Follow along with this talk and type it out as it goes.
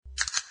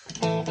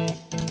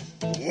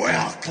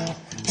Welcome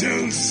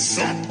to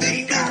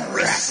Something to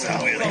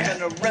Wrestle With.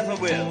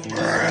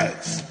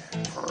 Bruce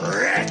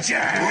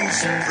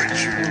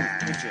Pritchard.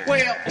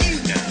 Well, you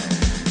know.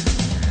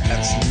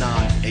 That's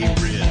not a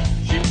rib.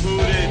 She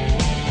booted.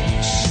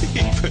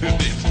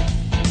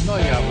 No,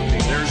 yeah,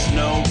 but there's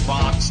no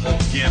box of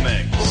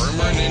gimmicks.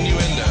 Rumor and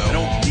innuendo. I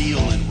don't deal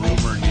in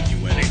rumor and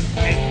innuendo.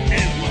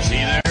 And was he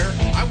there?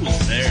 I was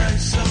there.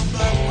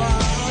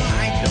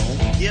 I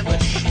don't give a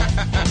shit.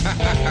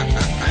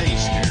 I ain't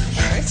scared.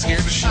 I ain't scared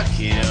of shit. Fuck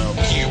him.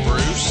 You,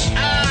 Bruce. I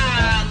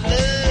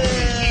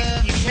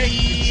love you. Take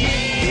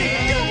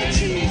double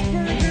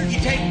cheeseburger. You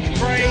take the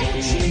break. Well,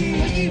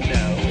 you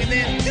know. And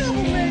then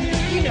double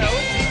mayonnaise. You know,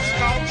 it's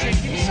called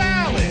chicken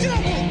salad.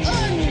 Double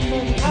onion.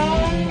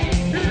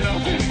 You're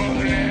nothing but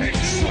an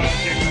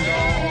egg-sucking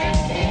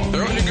dog.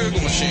 Throw it in your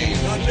Google machine.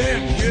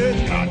 Goddamn, kid.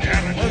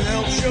 Goddamn it. What the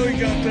hell show you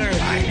got there?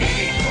 I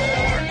need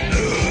more.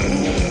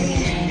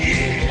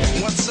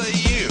 Yeah. What say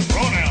you?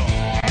 Pronouns,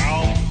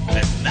 pal.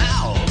 And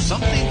now,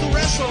 something to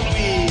wrestle with.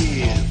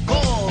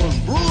 Con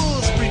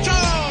Bruce Pritchard.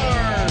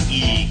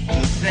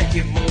 The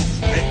second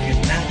most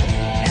recognizable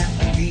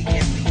athlete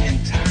in the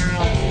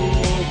entire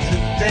world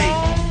today.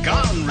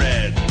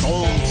 Conrad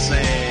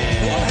Thompson.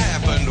 What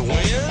happened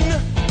when?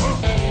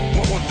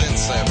 What did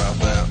Vince say about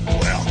that?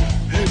 Well,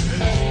 to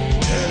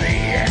the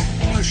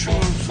I sure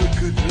am so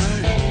good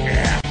tonight.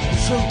 Yeah.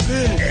 So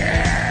big.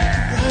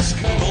 Yeah. Let's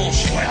go.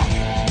 Bullshit.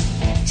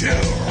 Welcome to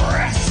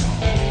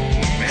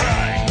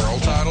WrestleMania.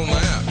 World title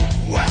now.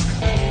 Welcome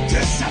to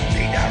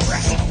Something to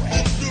Wrestle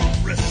With.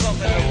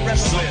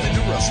 Something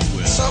to wrestle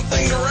with.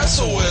 Something to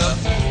wrestle with.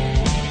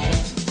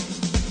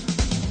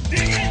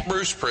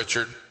 Bruce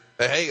Pritchard.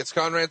 Hey, it's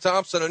Conrad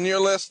Thompson, and you're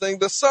listening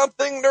to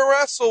Something to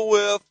Wrestle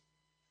With.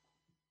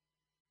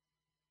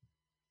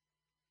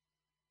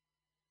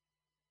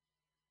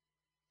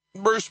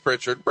 Bruce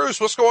Pritchard.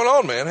 Bruce, what's going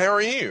on, man? How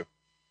are you?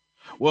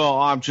 Well,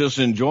 I'm just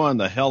enjoying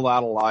the hell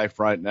out of life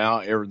right now.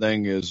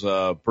 Everything is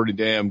pretty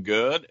damn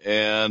good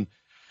and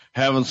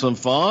having some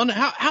fun.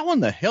 How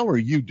in the hell are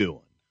you doing?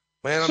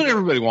 Man, That's what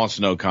everybody wants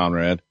to know,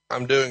 Conrad.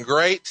 I'm doing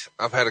great.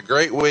 I've had a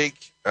great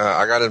week.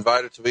 I got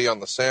invited to be on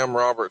the Sam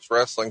Roberts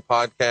Wrestling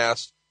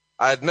Podcast.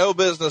 I had no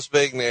business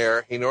being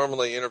there. He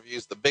normally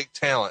interviews the big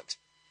talent,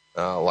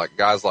 like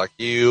guys like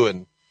you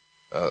and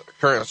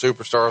current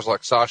superstars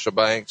like Sasha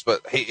Banks,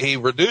 but he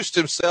reduced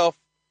himself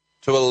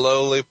to a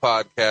lowly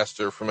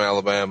podcaster from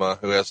Alabama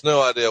who has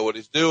no idea what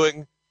he's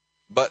doing.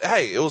 But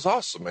hey, it was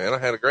awesome, man. I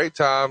had a great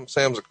time.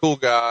 Sam's a cool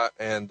guy,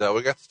 and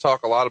we got to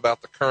talk a lot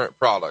about the current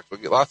product. We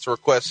get lots of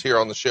requests here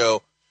on the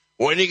show.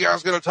 When are you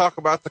guys going to talk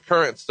about the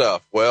current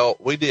stuff? Well,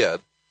 we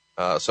did.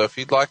 So if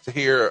you'd like to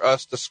hear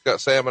us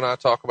discuss, Sam and I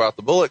talk about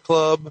the Bullet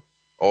Club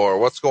or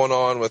what's going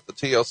on with the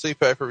TLC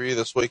pay-per-view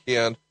this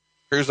weekend,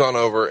 cruise on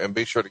over and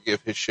be sure to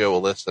give his show a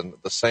listen,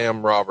 the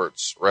Sam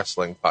Roberts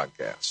Wrestling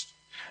Podcast.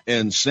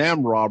 And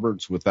Sam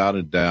Roberts, without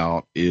a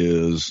doubt,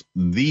 is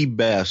the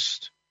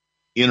best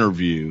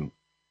interview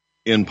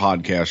in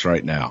podcasts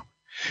right now.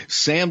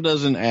 Sam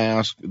doesn't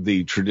ask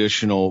the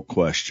traditional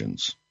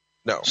questions.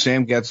 No.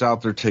 Sam gets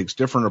out there, takes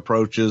different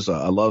approaches.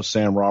 I love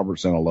Sam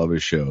Roberts and I love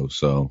his show.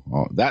 So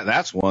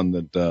that's one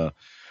that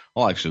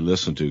I'll actually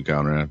listen to,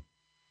 Conrad.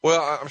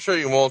 Well, I'm sure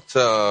you won't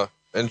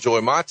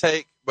enjoy my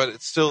take, but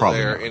it's still Probably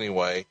there not.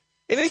 anyway.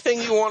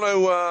 Anything you want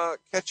to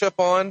catch up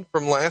on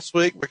from last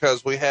week?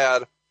 Because we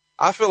had,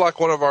 I feel like,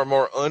 one of our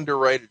more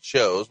underrated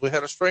shows. We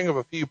had a string of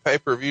a few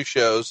pay-per-view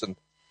shows, and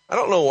I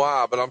don't know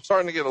why, but I'm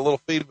starting to get a little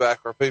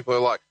feedback where people are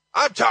like,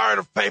 I'm tired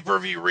of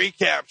pay-per-view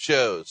recap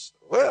shows.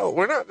 Well,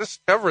 we're not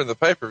just covering the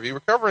pay-per-view.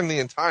 We're covering the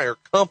entire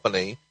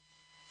company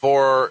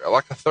for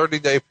like a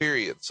 30-day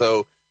period.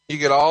 So you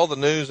get all the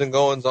news and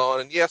goings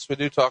on. And yes, we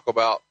do talk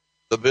about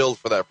the build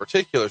for that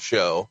particular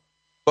show.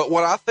 But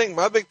what I think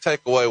my big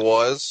takeaway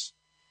was,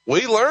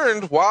 we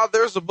learned why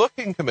there's a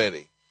booking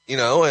committee, you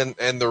know, and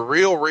the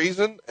real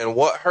reason and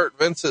what hurt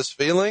Vince's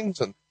feelings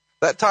and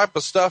that type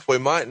of stuff we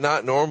might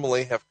not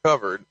normally have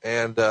covered.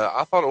 And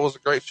I thought it was a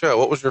great show.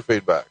 What was your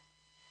feedback?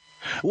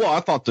 Well, I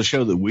thought the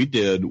show that we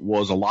did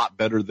was a lot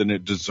better than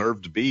it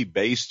deserved to be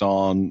based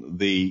on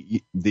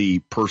the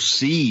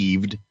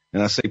perceived,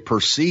 and I say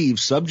perceived,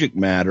 subject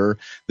matter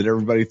that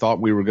everybody thought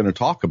we were going to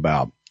talk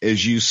about.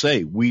 As you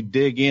say, we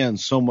dig in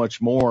so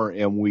much more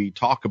and we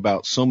talk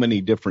about so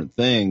many different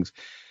things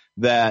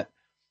that,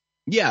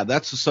 yeah,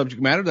 that's the subject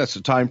matter. That's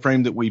the time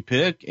frame that we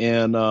pick.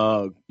 And,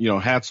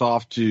 hats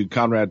off to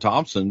Conrad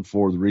Thompson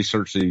for the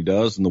research that he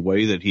does and the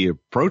way that he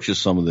approaches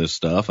some of this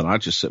stuff. And I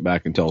just sit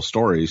back and tell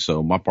stories.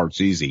 So my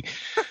part's easy,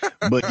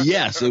 but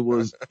yes, it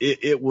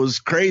was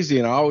crazy.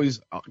 And I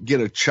always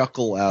get a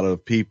chuckle out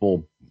of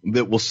people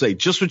that will say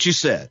just what you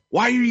said.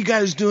 Why are you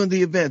guys doing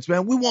the events,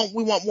 man? We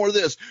want more of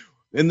this.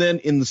 And then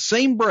in the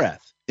same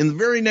breath, in the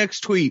very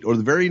next tweet or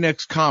the very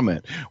next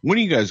comment, when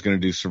are you guys going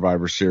to do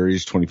Survivor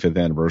Series 25th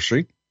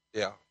anniversary?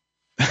 Yeah.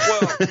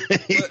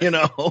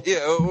 Well,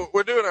 Yeah,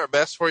 we're doing our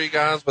best for you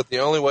guys, but the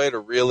only way to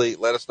really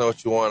let us know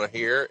what you want to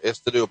hear is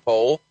to do a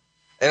poll.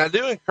 And I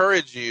do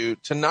encourage you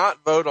to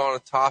not vote on a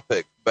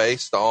topic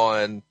based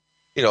on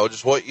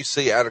just what you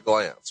see at a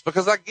glance.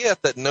 Because I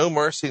get that No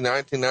Mercy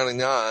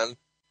 1999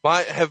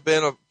 might have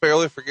been a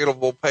fairly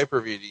forgettable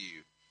pay-per-view to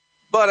you.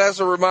 But as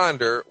a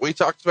reminder, we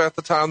talked about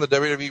the time the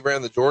WWE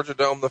ran the Georgia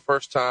Dome the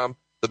first time,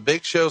 the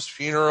Big Show's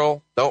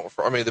funeral,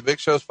 the Big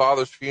Show's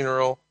father's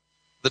funeral,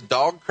 the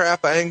dog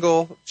crap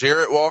angle,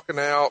 Jarrett walking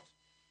out,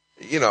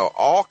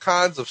 all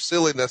kinds of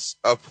silliness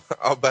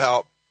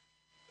about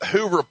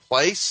who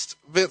replaced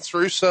Vince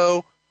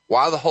Russo,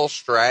 why the whole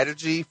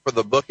strategy for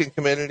the booking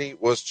community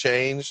was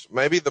changed.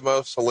 Maybe the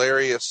most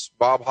hilarious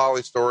Bob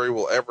Holly story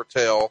we'll ever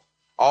tell.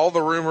 All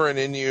the rumor and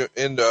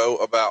innuendo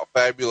about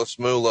Fabulous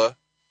Moolah.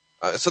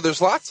 So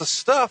there's lots of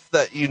stuff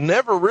that you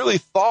never really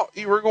thought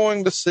you were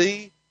going to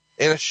see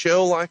in a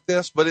show like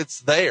this, but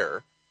it's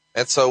there.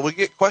 And so we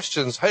get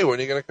questions, hey, when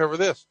are you going to cover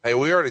this? Hey,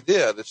 we already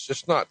did. It's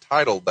just not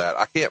titled that.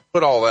 I can't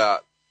put all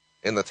that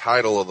in the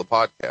title of the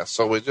podcast.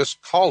 So we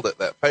just called it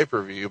that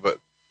pay-per-view. But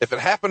if it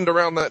happened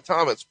around that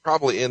time, it's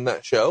probably in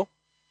that show.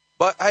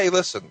 But hey,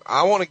 listen,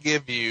 I want to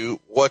give you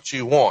what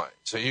you want.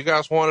 So you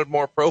guys wanted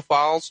more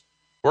profiles.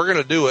 We're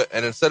going to do it.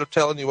 And instead of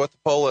telling you what the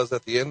poll is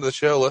at the end of the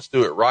show, let's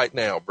do it right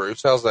now.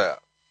 Bruce, how's that?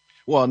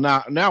 Well,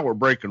 now we're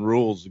breaking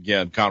rules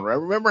again, Conrad.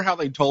 Remember how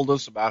they told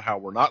us about how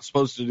we're not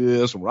supposed to do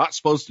this and we're not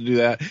supposed to do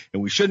that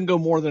and we shouldn't go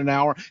more than an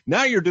hour?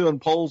 Now you're doing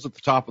polls at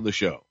the top of the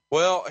show.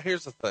 Well,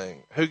 here's the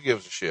thing. Who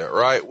gives a shit,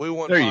 right? We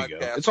want there you go.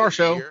 It's our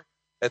show. Year.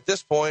 At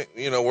this point,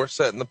 we're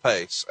setting the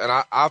pace. And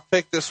I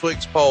picked this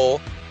week's poll,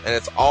 and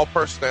it's all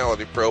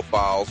personality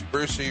profiles.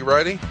 Bruce, are you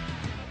ready?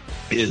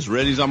 As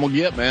ready as I'm going to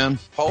get, man.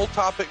 Poll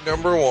topic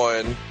number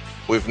 1.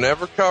 We've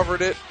never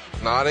covered it,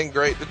 not in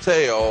great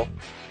detail.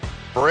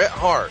 Bret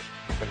Hart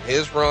and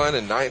his run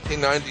in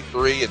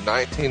 1993 and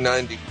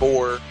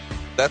 1994.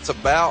 That's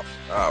about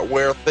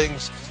where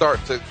things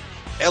start to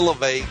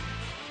elevate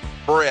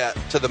Bret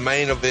to the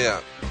main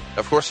event.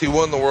 Of course, he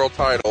won the world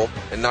title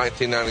in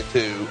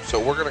 1992, so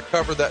we're going to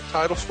cover that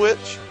title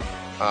switch,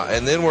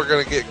 and then we're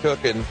going to get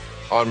cooking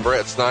on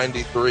Bret's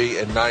 93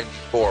 and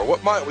 94.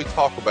 What might we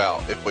talk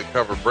about if we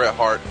cover Bret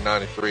Hart in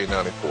 93 and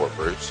 94,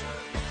 Bruce?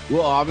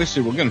 Well,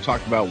 obviously, we're going to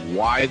talk about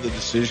why the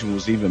decision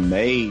was even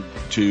made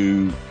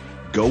to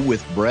go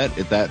with Bret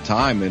at that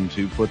time and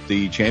to put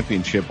the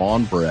championship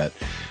on Bret.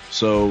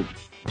 So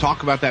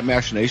talk about that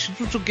machinations,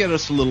 which will get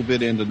us a little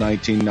bit into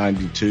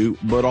 1992,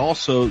 but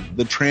also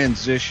the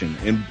transition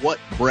and what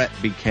Bret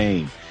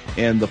became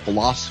and the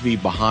philosophy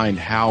behind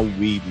how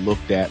we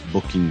looked at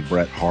booking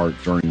Bret Hart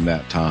during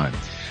that time.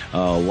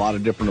 A lot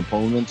of different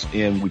opponents,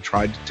 and we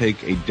tried to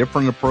take a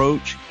different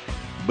approach,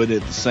 but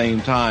at the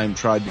same time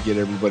tried to get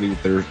everybody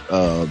with their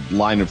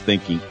line of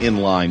thinking in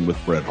line with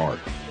Bret Hart.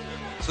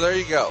 So there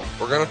you go.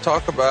 We're going to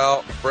talk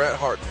about Bret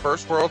Hart's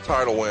first world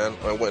title win.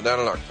 It went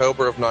down in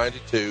October of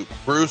 92.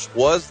 Bruce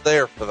was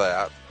there for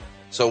that.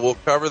 So we'll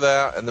cover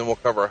that, and then we'll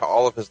cover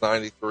all of his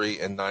 93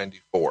 and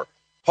 94.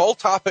 Poll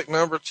topic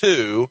number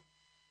 2,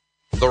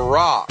 The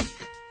Rock.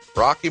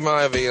 Rocky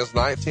Maivia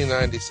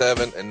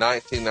 1997 and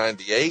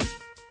 1998.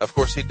 Of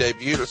course, he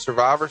debuted at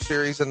Survivor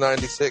Series in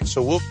 96,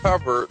 so we'll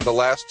cover the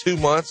last 2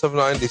 months of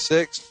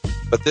 96,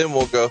 but then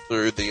we'll go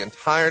through the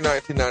entire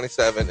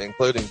 1997,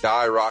 including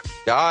Die Rocky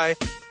Die,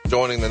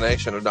 joining the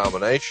Nation of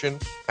Domination,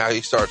 how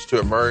he starts to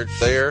emerge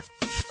there,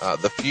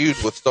 the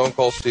feud with Stone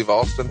Cold Steve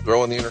Austin,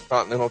 throwing the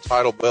Intercontinental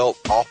title belt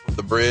off of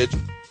the bridge,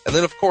 and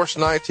then, of course,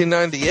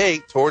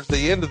 1998, towards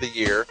the end of the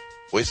year,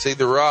 we see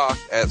The Rock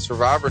at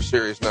Survivor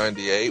Series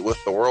 98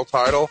 with the world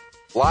title.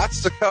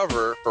 Lots to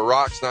cover for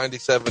Rock's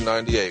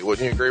 97-98.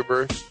 Wouldn't you agree,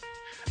 Bruce?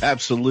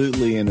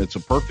 Absolutely, and it's a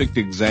perfect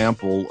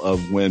example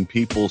of when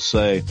people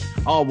say,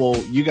 oh, well,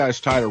 you guys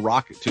tied a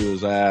rocket to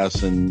his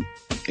ass and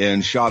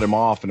shot him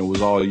off, and it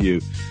was all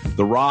you.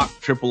 The Rock,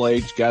 Triple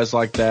H, guys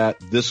like that,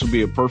 this would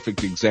be a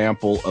perfect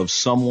example of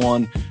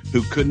someone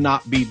who could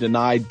not be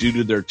denied due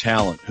to their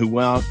talent, who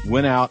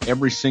went out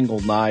every single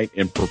night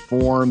and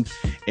performed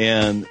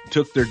and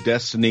took their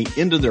destiny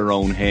into their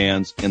own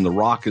hands, and The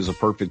Rock is a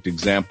perfect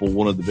example,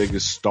 one of the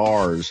biggest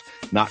stars,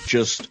 not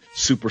just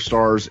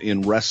superstars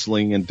in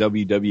wrestling and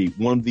WWE,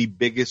 one of the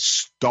biggest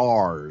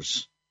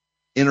stars,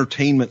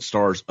 entertainment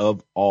stars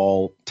of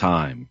all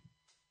time.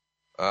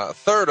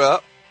 Third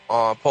up,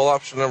 poll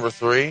option number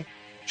 3,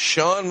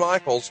 Shawn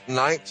Michaels,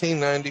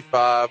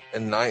 1995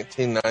 and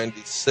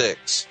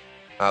 1996.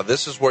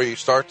 This is where you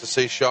start to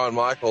see Shawn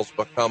Michaels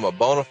become a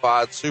bona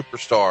fide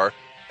superstar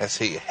as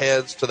he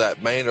heads to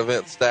that main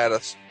event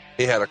status.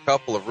 He had a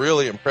couple of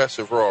really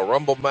impressive Royal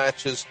Rumble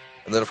matches,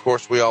 and then, of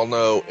course, we all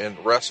know in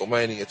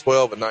WrestleMania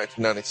 12 in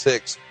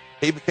 1996,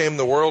 he became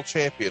the world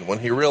champion when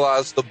he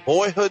realized the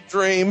boyhood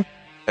dream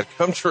had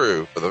come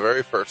true for the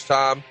very first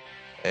time.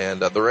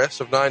 And the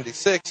rest of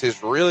 96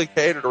 is really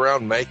catered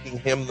around making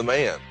him the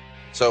man.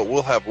 So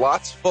we'll have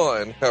lots of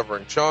fun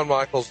covering Shawn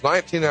Michaels,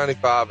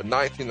 1995 and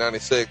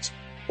 1996.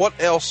 What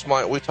else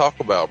might we talk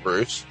about,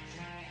 Bruce?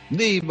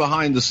 The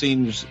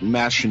behind-the-scenes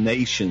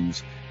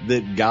machinations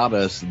that got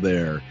us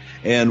there,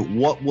 and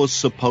what was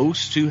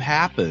supposed to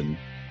happen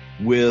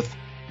with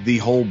the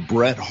whole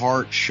Bret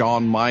Hart,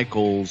 Shawn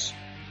Michaels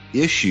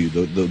issue,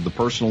 the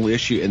personal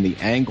issue and the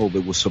angle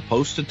that was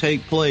supposed to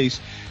take place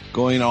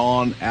going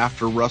on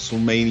after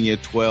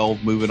WrestleMania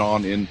 12, moving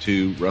on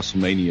into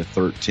WrestleMania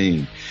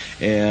 13.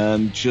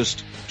 And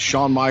just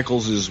Shawn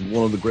Michaels is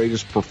one of the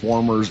greatest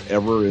performers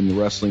ever in the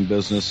wrestling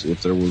business.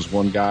 If there was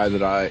one guy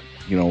that I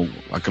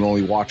can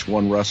only watch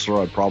one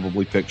wrestler, I'd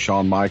probably pick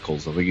Shawn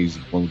Michaels. I think he's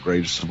one of the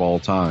greatest of all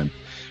time.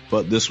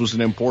 But this was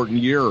an important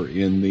year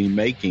in the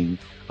making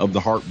of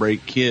the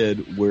Heartbreak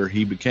Kid, where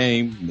he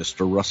became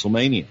Mr.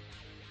 WrestleMania.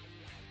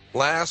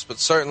 Last but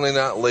certainly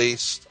not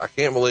least, I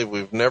can't believe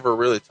we've never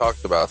really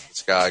talked about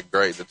this guy in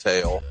great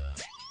detail.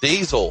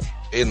 Diesel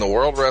in the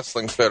World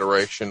Wrestling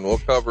Federation. We'll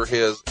cover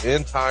his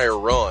entire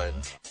run,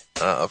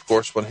 of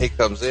course, when he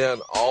comes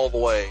in all the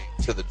way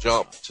to the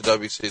jump to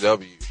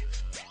WCW.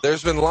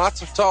 There's been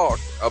lots of talk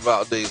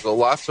about Diesel,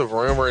 lots of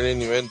rumor and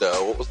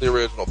innuendo. What was the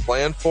original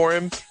plan for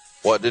him?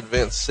 What did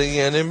Vince see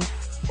in him?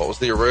 What was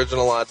the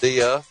original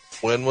idea?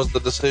 When was the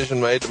decision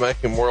made to make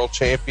him world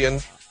champion?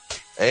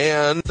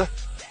 And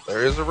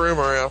there is a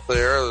rumor out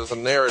there, there's a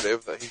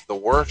narrative that he's the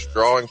worst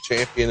drawing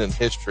champion in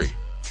history.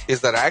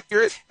 Is that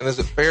accurate? And is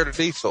it fair to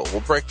Diesel?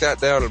 We'll break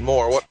that down and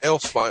more. What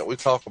else might we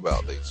talk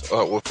about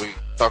if we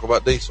talk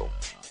about Diesel?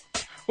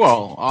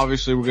 Well,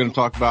 obviously we're going to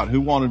talk about who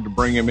wanted to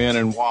bring him in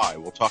and why.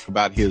 We'll talk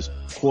about his,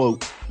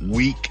 quote,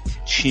 weak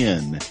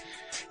chin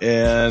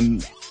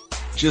and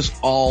just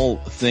all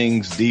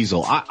things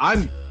Diesel.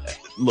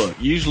 Look,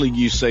 usually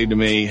you say to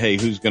me, hey,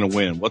 who's going to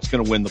win? What's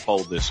going to win the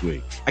poll this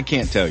week? I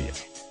can't tell you.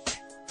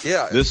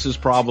 Yeah. This is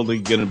probably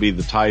going to be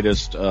the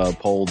tightest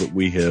poll that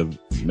we have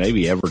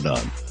maybe ever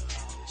done.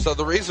 So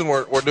the reason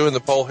we're doing the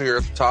poll here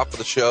at the top of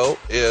the show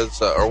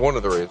is, or one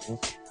of the reasons,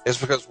 is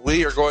because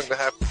we are going to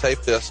have to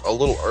tape this a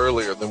little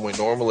earlier than we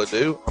normally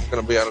do. I'm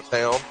going to be out of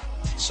town,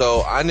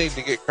 so I need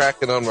to get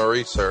cracking on my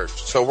research.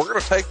 So we're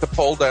going to take the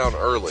poll down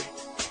early.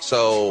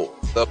 So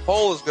the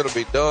poll is going to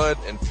be done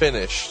and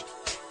finished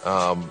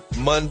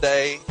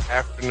Monday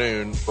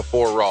afternoon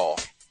before Raw.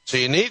 So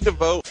you need to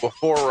vote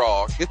before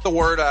Raw. Get the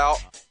word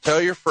out. Tell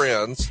your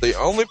friends. The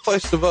only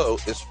place to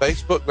vote is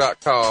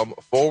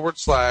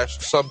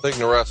Facebook.com/something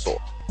to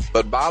wrestle.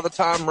 But by the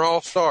time Raw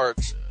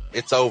starts,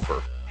 it's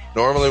over.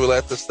 Normally we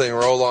let this thing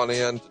roll on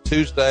in to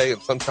Tuesday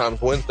and sometimes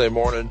Wednesday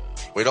morning.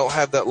 We don't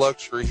have that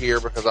luxury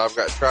here because I've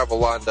got travel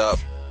lined up.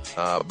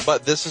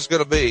 But this is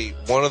going to be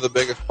one of the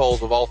biggest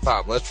polls of all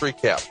time. Let's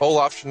recap. Poll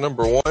option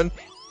number 1,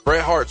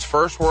 Bret Hart's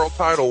first world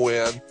title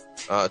win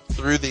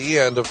through the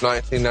end of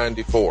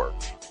 1994.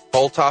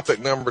 Poll topic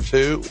number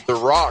 2, The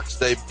Rock's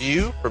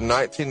debut from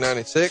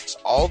 1996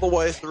 all the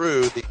way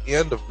through the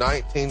end of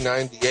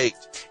 1998.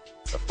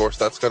 Of course,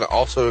 that's going to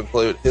also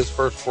include his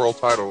first world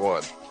title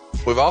run.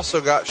 We've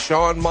also got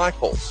Shawn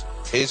Michaels.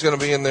 He's going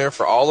to be in there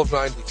for all of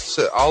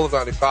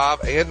 95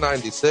 and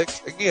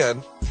 96.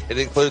 Again, it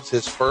includes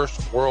his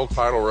first world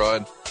title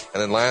run.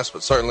 And then last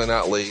but certainly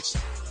not least,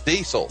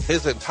 Diesel,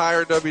 his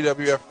entire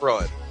WWF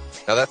run.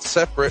 Now that's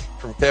separate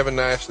from Kevin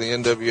Nash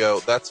and the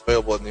NWO. That's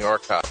available in the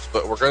archives.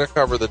 But we're going to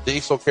cover the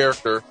Diesel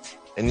character.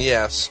 And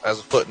yes, as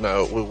a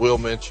footnote, we will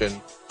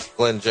mention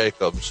Glenn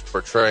Jacobs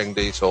portraying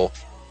Diesel.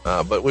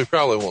 But we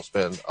probably won't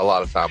spend a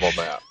lot of time on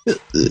that.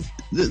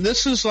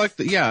 This is I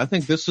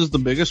think this is the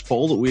biggest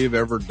poll that we have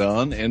ever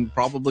done and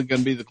probably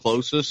going to be the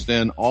closest.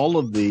 And all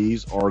of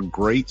these are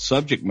great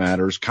subject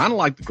matters, kind of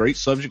like the great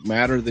subject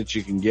matter that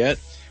you can get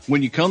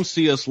when you come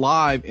see us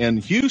live.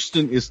 And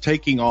Houston is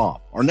taking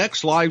off. Our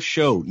next live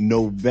show,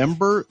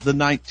 November the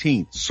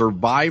 19th,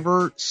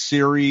 Survivor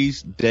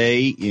Series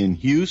Day in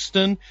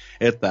Houston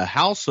at the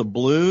House of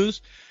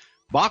Blues,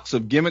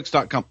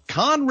 boxofgimmicks.com.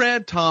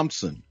 Conrad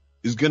Thompson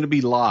is going to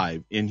be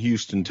live in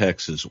Houston,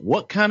 Texas.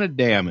 What kind of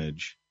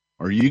damage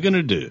are you going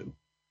to do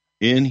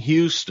in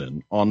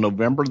Houston on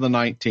November the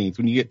 19th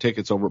when you get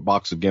tickets over at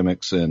Box of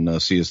Gimmicks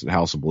and see us at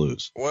House of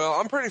Blues? Well,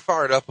 I'm pretty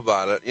fired up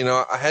about it. You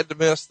know, I had to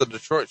miss the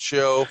Detroit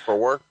show for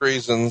work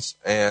reasons,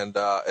 and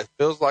it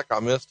feels like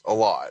I missed a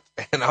lot.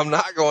 And I'm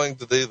not going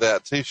to do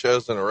that 2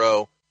 shows in a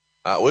row.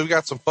 We've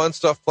got some fun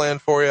stuff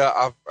planned for you.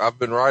 I've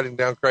been writing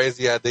down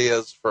crazy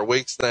ideas for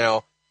weeks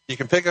now. You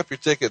can pick up your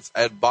tickets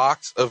at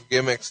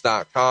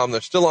boxofgimmicks.com.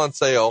 They're still on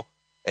sale,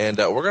 and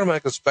we're going to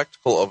make a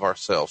spectacle of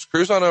ourselves.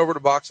 Cruise on over to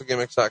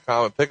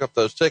boxofgimmicks.com and pick up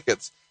those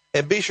tickets,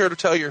 and be sure to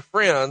tell your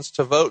friends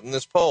to vote in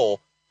this poll.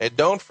 And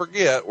don't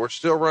forget, we're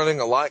still running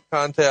a like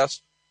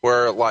contest.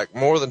 We're like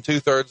more than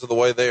 2/3 of the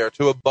way there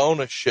to a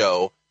bonus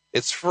show.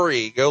 It's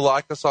free. Go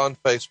like us on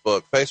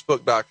Facebook,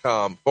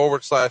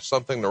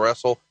 facebook.com/something to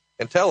wrestle,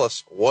 and tell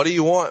us, what do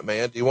you want,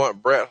 man? Do you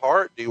want Bret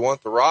Hart? Do you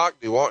want The Rock?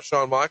 Do you want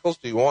Shawn Michaels?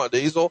 Do you want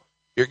Diesel?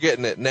 You're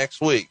getting it next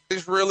week.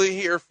 He's really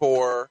here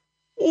for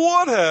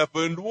what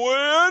happened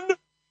when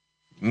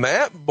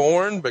Matt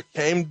Bourne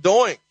became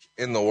Doink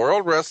in the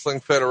World Wrestling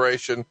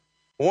Federation.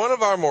 One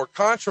of our more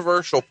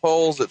controversial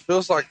polls. It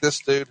feels like this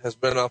dude has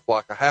been up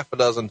like a half a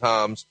dozen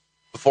times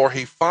before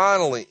he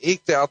finally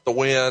eked out the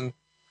win.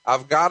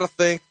 I've got to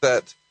think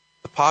that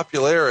the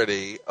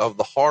popularity of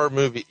the horror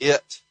movie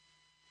It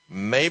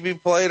maybe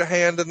played a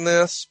hand in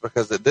this,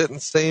 because it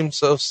didn't seem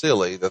so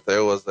silly that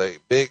there was a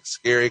big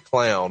scary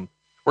clown.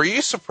 Were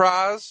you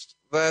surprised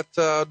that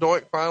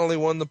Doink finally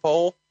won the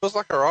poll? Feels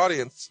like our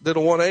audience did a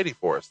 180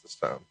 for us this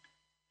time.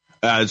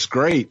 It's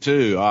great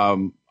too.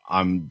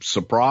 I'm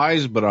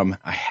surprised, but I'm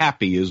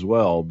happy as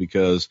well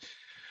because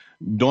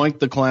Doink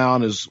the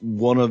Clown is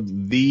one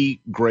of the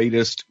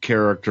greatest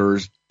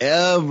characters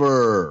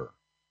ever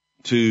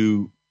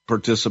to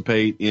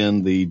participate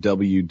in the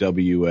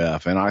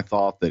WWF. And I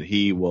thought that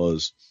he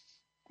was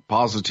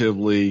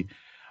positively,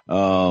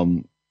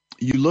 you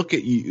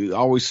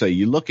always say,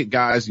 you look at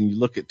guys and you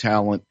look at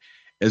talent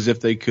as if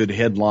they could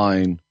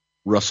headline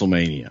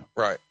WrestleMania.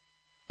 Right.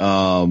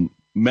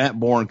 Matt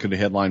Bourne could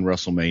headline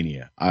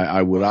WrestleMania.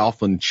 I would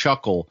often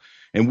chuckle,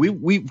 and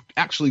we've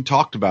actually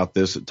talked about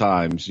this at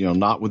times,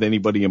 not with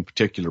anybody in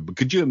particular, but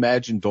could you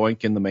imagine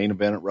Doink in the main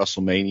event at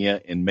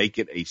WrestleMania and make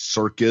it a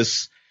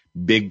circus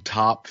big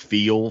top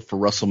feel for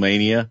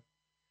WrestleMania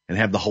and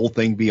have the whole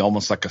thing be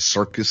almost like a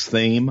circus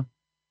theme?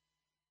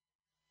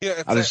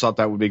 Yeah, I just thought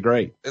that would be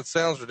great. It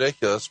sounds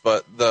ridiculous,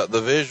 but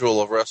the visual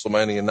of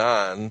WrestleMania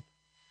 9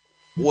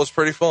 was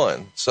pretty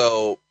fun.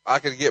 So I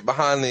could get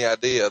behind the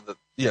idea that,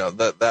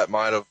 that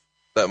might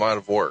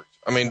have worked.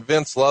 I mean,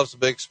 Vince loves a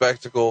big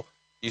spectacle.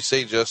 You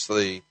see just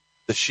the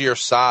sheer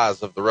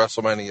size of the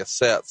WrestleMania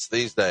sets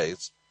these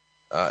days.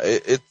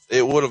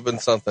 It would have been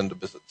something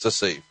to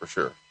see for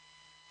sure.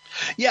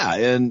 Yeah.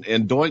 And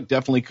Doink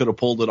definitely could have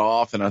pulled it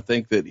off. And I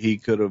think that he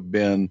could have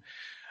been,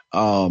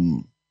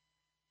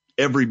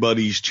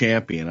 everybody's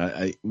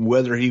champion.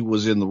 Whether he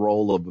was in the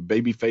role of a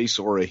babyface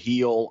or a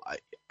heel,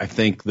 I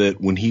think that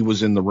when he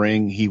was in the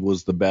ring, he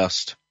was the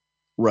best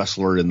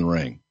wrestler in the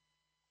ring.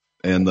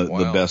 And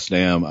the best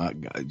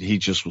he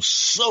just was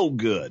so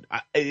good.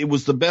 It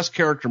was the best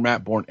character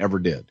Matt Bourne ever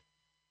did.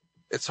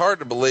 It's hard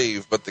to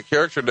believe, but the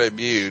character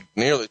debuted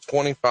nearly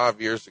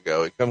 25 years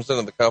ago. He comes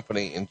into the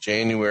company in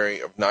January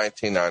of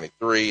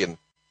 1993. And,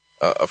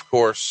 of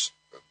course,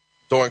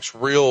 Doink's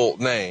real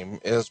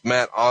name is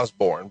Matt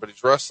Osborne, but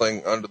he's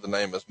wrestling under the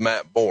name as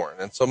Matt Bourne.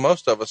 And so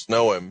most of us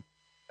know him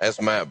as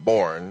Matt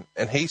Bourne.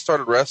 And he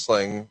started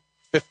wrestling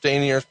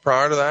 15 years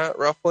prior to that,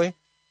 roughly,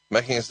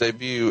 making his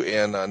debut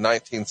in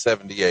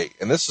 1978.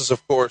 And this is,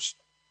 of course,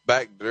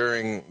 back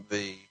during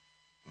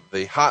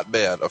the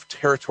hotbed of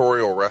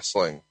territorial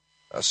wrestling.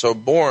 So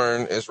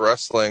Bourne is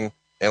wrestling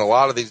in a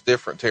lot of these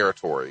different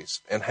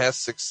territories and has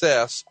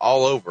success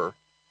all over.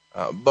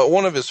 But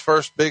one of his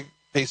first big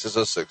pieces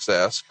of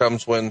success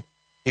comes when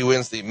he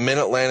wins the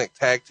Mid-Atlantic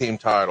Tag Team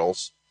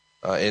titles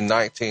in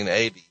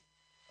 1980.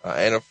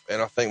 And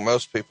I think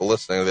most people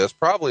listening to this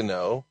probably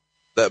know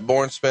that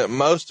Bourne spent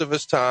most of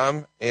his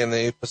time in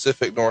the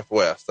Pacific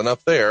Northwest. And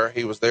up there,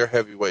 he was their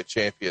heavyweight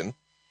champion.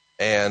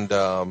 And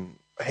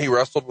he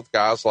wrestled with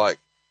guys like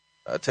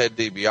Ted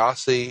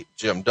DiBiase,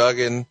 Jim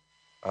Duggan,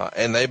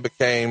 and they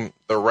became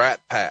the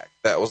Rat Pack.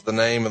 That was the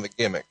name of the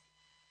gimmick.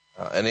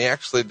 And he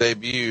actually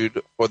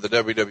debuted for the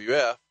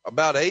WWF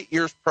about 8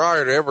 years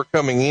prior to ever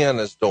coming in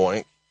as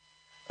Doink.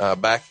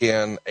 Back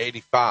in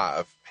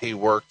 85, he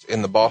worked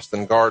in the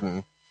Boston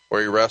Garden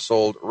where he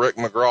wrestled Rick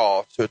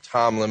McGraw to a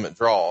time limit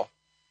draw.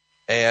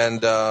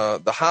 And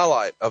the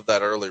highlight of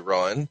that early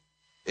run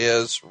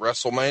is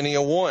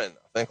WrestleMania 1. I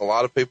think a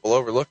lot of people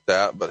overlooked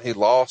that, but he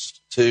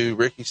lost to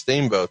Ricky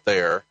Steamboat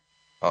there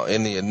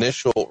in the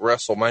initial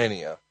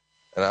WrestleMania.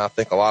 And I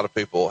think a lot of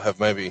people have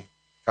maybe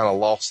kind of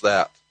lost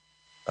that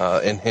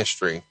in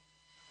history.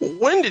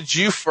 When did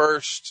you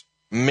first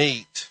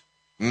meet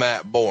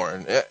Matt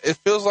Bourne? It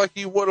feels like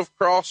you would have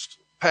crossed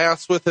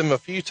paths with him a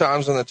few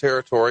times in the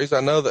territories.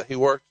 I know that he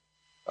worked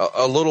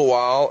a little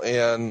while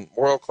in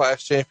World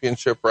Class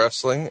Championship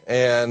Wrestling,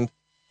 and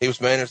he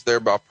was managed there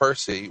by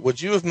Percy.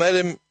 Would you have met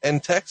him in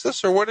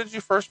Texas, or where did you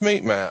first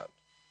meet Matt?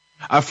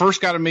 I first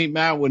got to meet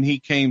Matt when he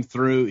came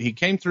through. He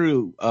came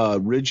through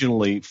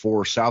originally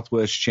for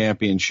Southwest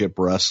Championship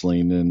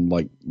Wrestling in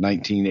like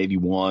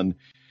 1981,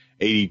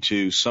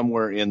 82,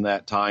 somewhere in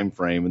that time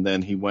frame, and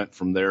then he went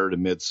from there to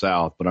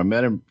Mid-South. But I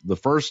met him the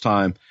first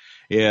time.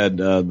 He had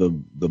the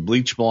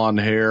bleach blonde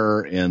hair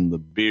and the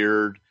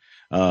beard.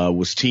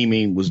 Was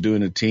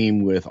doing a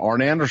team with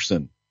Arn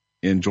Anderson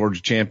in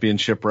Georgia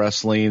Championship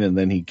Wrestling, and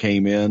then he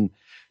came in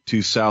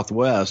to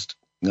Southwest.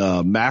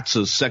 Matt's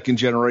a second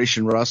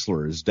generation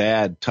wrestler. His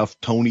dad, Tough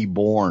Tony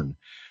Bourne,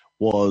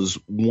 was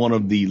one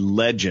of the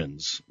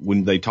legends.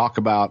 When they talk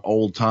about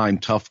old time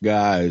tough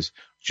guys,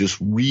 just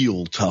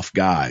real tough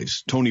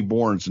guys, Tony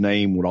Bourne's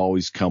name would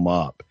always come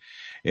up.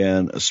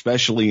 And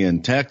especially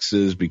in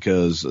Texas,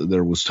 because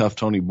there was Tough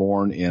Tony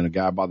Bourne and a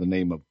guy by the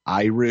name of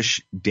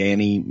Irish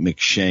Danny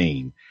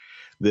McShane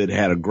that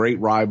had a great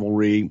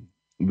rivalry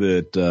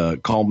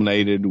that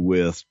culminated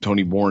with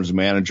Tony Bourne's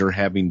manager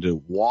having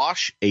to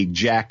wash a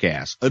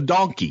jackass, a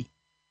donkey,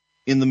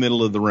 in the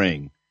middle of the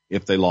ring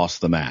if they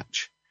lost the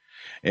match.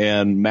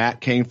 And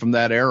Matt came from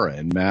that era,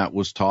 and Matt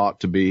was taught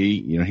to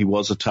be, he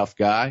was a tough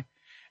guy.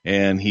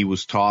 And he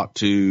was taught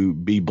to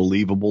be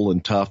believable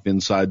and tough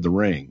inside the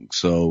ring.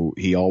 So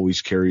he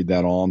always carried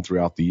that on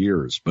throughout the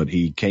years. But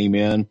he came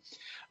in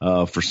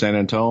for San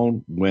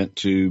Antonio, went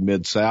to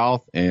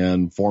Mid-South,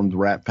 and formed the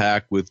Rat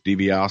Pack with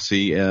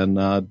DiBiase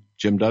and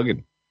Jim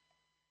Duggan.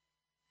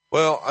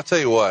 Well, I'll tell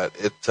you what,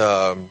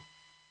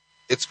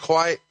 it's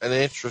quite an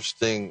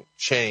interesting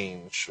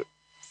change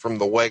from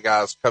the way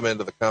guys come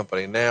into the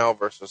company now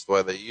versus the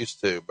way they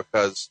used to,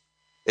 because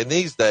in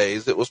these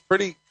days it was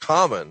pretty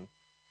common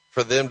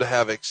for them to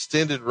have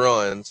extended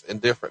runs in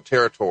different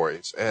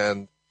territories.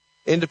 And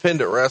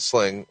independent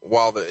wrestling,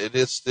 while it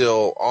is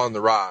still on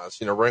the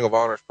rise, Ring of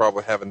Honor is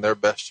probably having their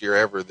best year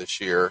ever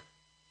this year.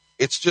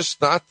 It's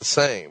just not the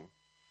same.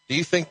 Do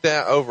you think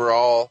that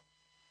overall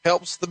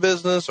helps the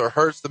business or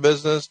hurts the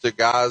business? Do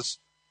guys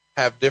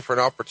have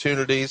different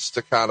opportunities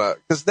to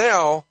because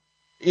now,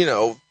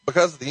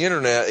 because of the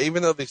internet,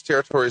 even though these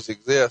territories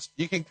exist,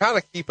 you can kind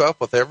of keep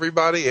up with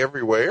everybody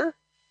everywhere.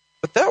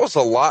 But that was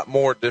a lot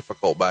more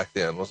difficult back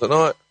then, was it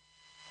not?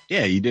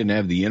 Yeah, you didn't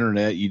have the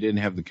internet. You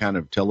didn't have the kind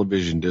of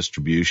television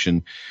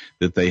distribution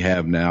that they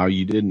have now.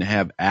 You didn't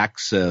have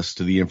access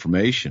to the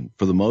information.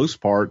 For the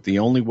most part, the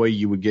only way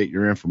you would get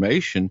your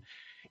information,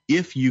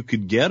 if you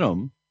could get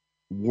them,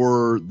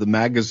 were the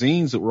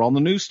magazines that were on the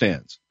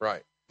newsstands.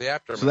 Right. The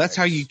aftermath. So that's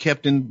how you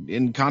kept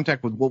in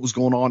contact with what was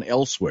going on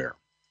elsewhere.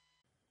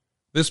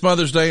 This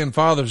Mother's Day and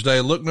Father's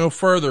Day, look no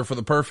further for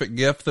the perfect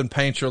gift than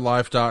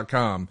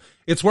PaintYourLife.com.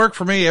 It's worked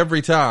for me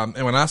every time,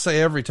 and when I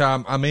say every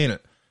time, I mean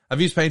it.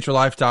 I've used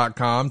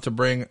PaintYourLife.com to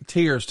bring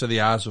tears to the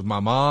eyes of my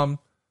mom,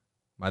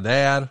 my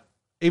dad,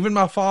 even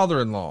my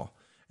father-in-law.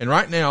 And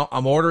right now,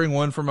 I'm ordering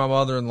one for my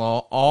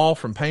mother-in-law, all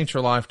from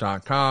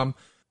PaintYourLife.com.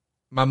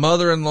 My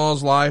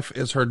mother-in-law's life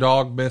is her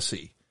dog,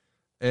 Missy.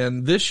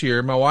 And this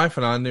year, my wife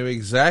and I knew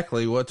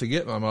exactly what to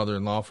get my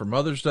mother-in-law for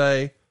Mother's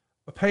Day,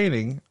 a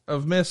painting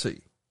of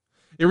Missy.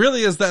 It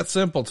really is that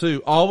simple,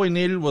 too. All we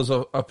needed was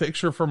a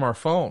picture from our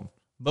phone.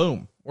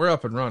 Boom, we're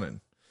up and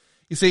running.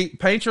 You see,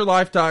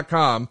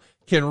 PaintYourLife.com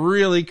can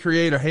really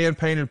create a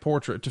hand-painted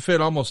portrait to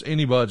fit almost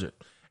any budget.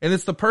 And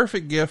it's the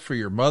perfect gift for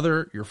your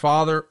mother, your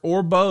father,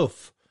 or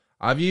both.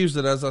 I've used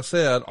it, as I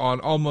said, on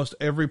almost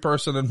every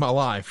person in my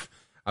life.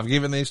 I've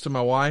given these to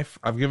my wife.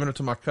 I've given it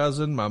to my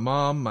cousin, my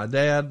mom, my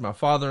dad, my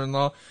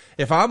father-in-law.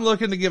 If I'm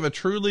looking to give a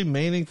truly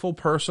meaningful,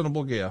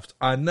 personable gift,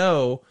 I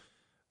know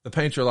the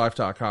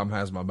PaintYourLife.com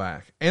has my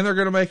back. And they're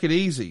going to make it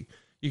easy.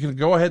 You can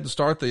go ahead and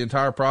start the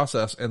entire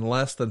process in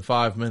less than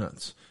 5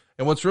 minutes.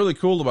 And what's really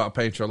cool about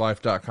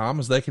PaintYourLife.com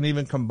is they can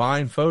even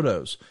combine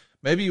photos.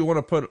 Maybe you want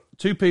to put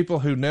two people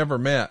who never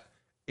met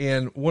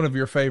in one of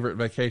your favorite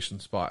vacation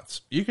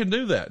spots. You can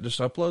do that. Just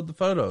upload the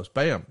photos.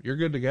 Bam, you're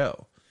good to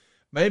go.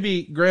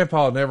 Maybe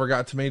Grandpa never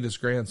got to meet his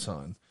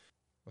grandson.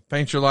 With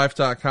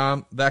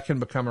PaintYourLife.com, that can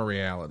become a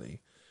reality.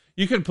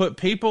 You can put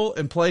people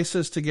and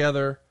places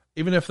together,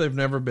 even if they've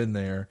never been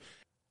there.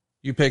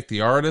 You pick the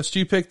artist,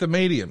 you pick the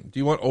medium. Do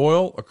you want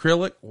oil,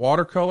 acrylic,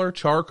 watercolor,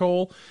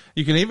 charcoal?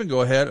 You can even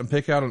go ahead and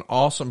pick out an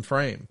awesome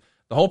frame.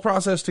 The whole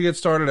process to get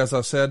started, as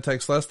I said,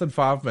 takes less than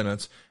 5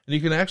 minutes, and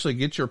you can actually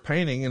get your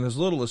painting in as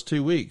little as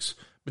 2 weeks.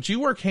 But you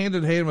work hand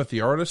in hand with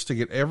the artist to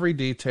get every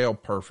detail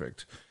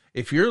perfect.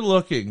 If you're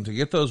looking to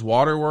get those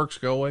waterworks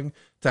going,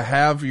 to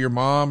have your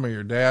mom or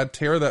your dad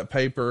tear that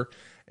paper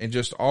and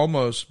just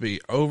almost be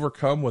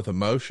overcome with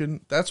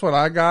emotion, that's what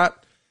I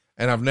got,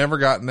 and I've never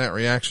gotten that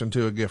reaction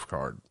to a gift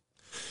card.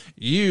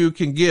 You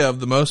can give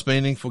the most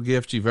meaningful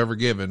gift you've ever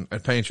given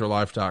at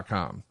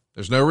PaintYourLife.com.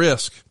 There's no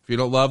risk. If you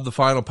don't love the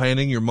final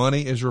painting, your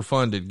money is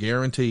refunded,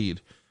 guaranteed.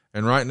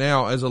 And right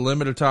now, as a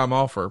limited time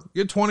offer,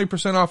 get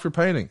 20% off your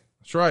painting.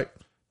 That's right,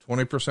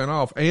 20%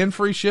 off and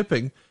free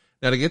shipping.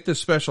 Now, to get this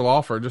special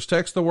offer, just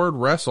text the word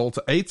WRESTLE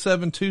to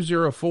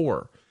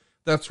 87204.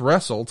 That's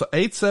WRESTLE to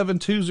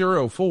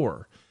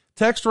 87204.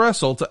 Text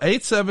WRESTLE to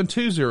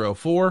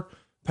 87204.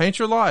 Paint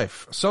your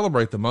life.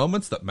 Celebrate the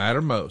moments that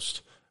matter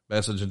most.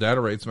 Message and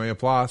data rates may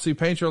apply. See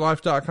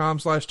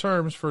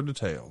paintyourlife.com/terms for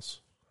details.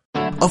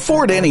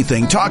 Afford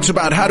Anything talks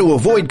about how to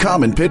avoid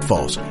common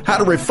pitfalls, how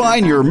to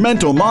refine your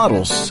mental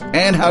models,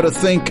 and how to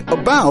think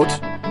about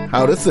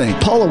how to think.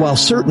 Paula, while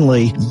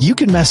certainly you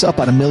can mess up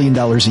on $1 million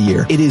a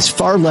year, it is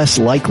far less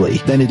likely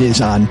than it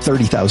is on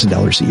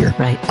 $30,000 a year.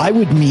 Right. I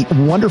would meet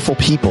wonderful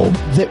people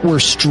that were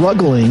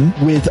struggling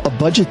with a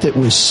budget that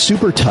was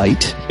super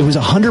tight. It was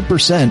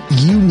 100%.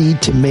 You need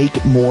to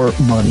make more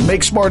money.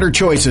 Make smarter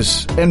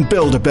choices and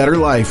build a better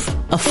life.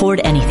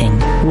 Afford Anything,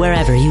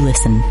 wherever you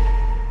listen.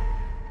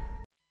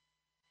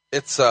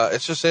 It's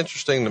just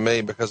interesting to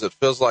me because it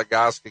feels like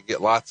guys could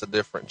get lots of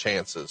different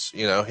chances.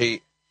 You know,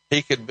 he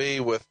could be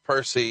with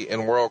Percy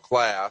in World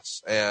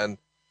Class, and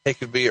he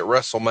could be at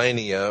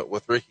WrestleMania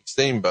with Ricky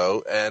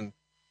Steamboat, and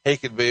he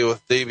could be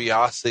with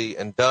DiBiase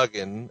and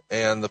Duggan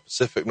and the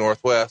Pacific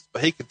Northwest,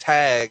 but he could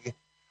tag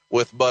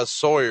with Buzz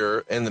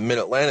Sawyer in the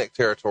Mid-Atlantic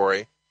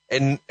territory,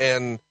 and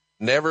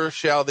never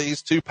shall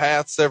these two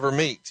paths ever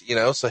meet, you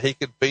know, so he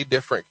could be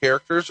different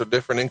characters or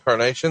different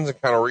incarnations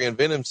and kind of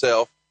reinvent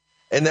himself.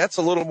 And that's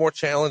a little more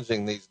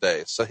challenging these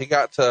days. So he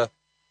got to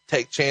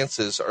take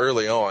chances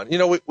early on. You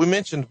know, we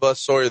mentioned Buzz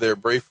Sawyer there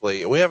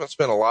briefly. We haven't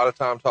spent a lot of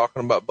time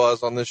talking about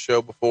Buzz on this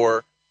show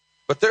before,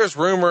 but there's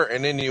rumor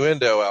and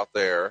innuendo out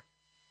there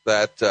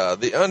that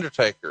The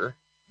Undertaker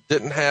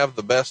didn't have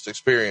the best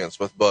experience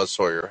with Buzz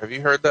Sawyer. Have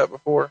you heard that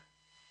before?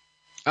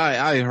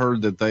 I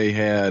heard that they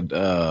had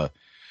a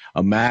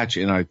match,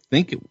 and I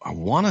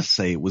want to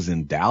say it was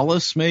in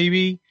Dallas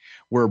maybe,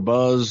 where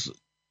Buzz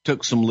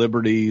took some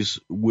liberties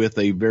with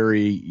a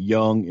very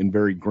young and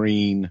very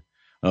green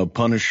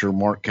Punisher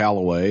Mark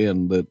Calloway,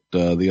 and that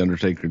the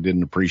Undertaker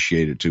didn't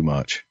appreciate it too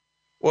much.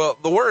 Well,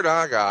 the word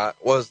I got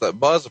was that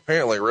Buzz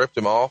apparently ripped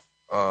him off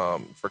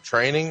for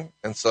training,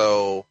 and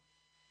so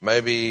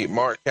maybe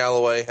Mark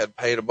Calloway had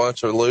paid a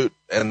bunch of loot,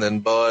 and then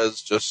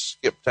Buzz just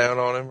skipped town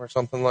on him or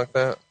something like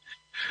that.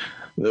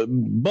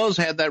 Buzz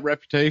had that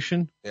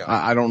reputation. Yeah.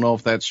 I don't know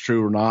if that's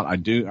true or not. I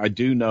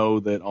do know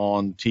that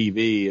on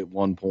TV at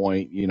one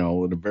point, you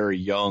know, at a very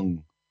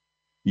young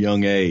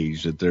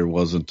age, that there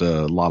wasn't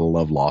a lot of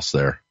love lost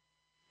there.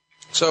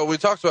 So we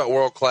talked about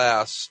World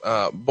Class.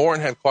 Bourne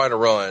had quite a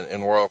run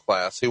in World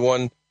Class. He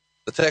won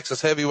the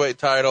Texas heavyweight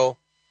title.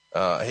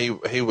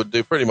 He would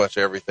do pretty much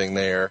everything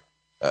there.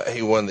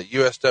 He won the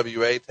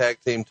USWA tag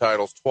team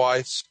titles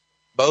twice,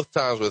 both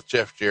times with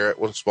Jeff Jarrett.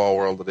 What a small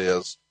world it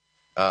is.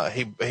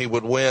 He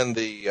would win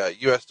the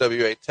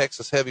USWA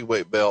Texas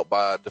heavyweight belt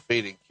by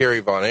defeating Kerry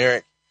Von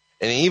Erich,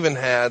 and he even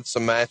had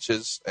some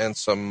matches and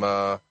some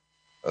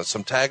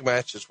tag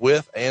matches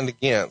with and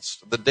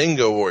against the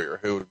Dingo Warrior,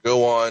 who would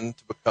go on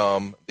to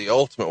become the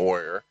Ultimate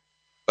Warrior.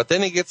 But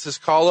then he gets his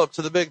call up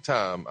to the big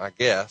time, I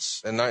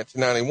guess. In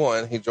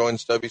 1991, he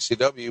joins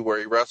WCW, where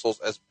he wrestles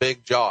as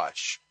Big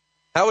Josh.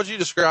 How would you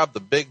describe the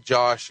Big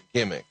Josh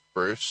gimmick,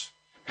 Bruce?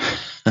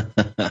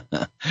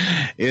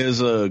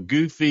 Is a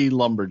goofy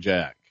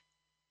lumberjack.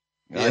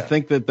 Yeah. I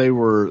think that they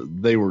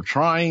were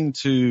trying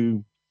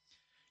to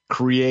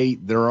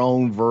create their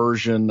own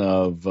version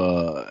of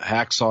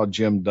Hacksaw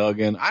Jim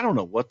Duggan. I don't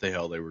know what the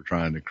hell they were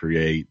trying to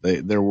create.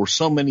 There were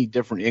so many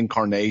different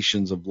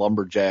incarnations of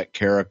lumberjack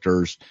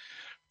characters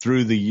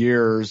through the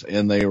years,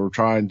 and they were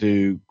trying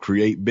to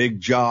create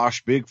Big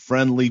Josh, big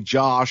friendly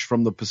Josh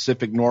from the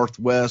Pacific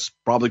Northwest,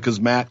 probably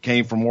because Matt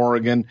came from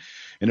Oregon,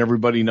 and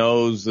everybody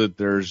knows that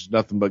there's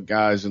nothing but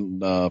guys in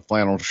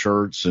flannel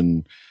shirts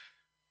and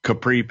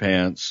capri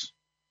pants,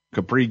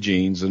 capri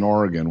jeans in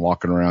Oregon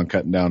walking around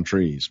cutting down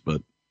trees.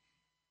 But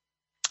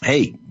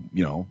hey,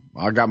 you know,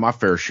 I got my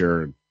fair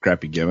share of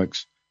crappy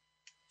gimmicks.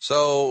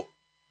 So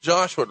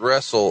Josh would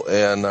wrestle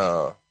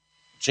in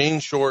jean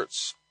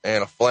shorts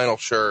and a flannel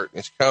shirt.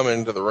 He's coming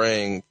into the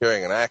ring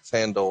carrying an axe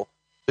handle.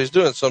 So he's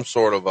doing some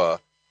sort of a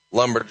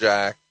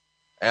lumberjack,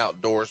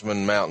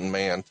 outdoorsman, mountain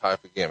man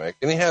type of gimmick.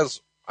 And he has,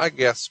 I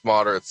guess,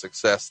 moderate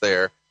success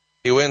there.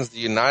 He wins the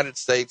United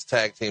States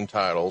tag team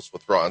titles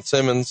with Ron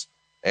Simmons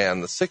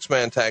and the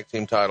 6-man tag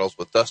team titles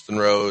with Dustin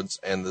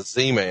Rhodes and the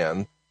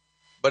Z-Man.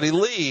 But he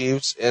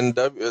leaves in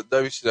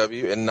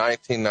WCW in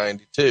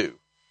 1992.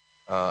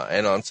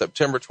 And on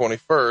September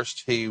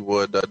 21st, he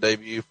would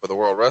debut for the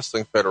World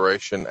Wrestling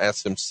Federation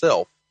as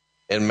himself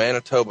in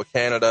Manitoba,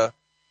 Canada,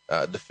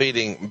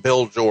 defeating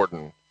Bill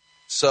Jordan.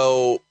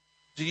 So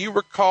do you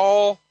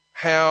recall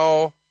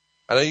how,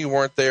 I know you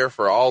weren't there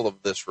for all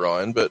of this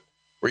run, but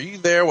were you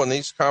there when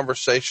these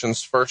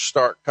conversations first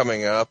start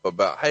coming up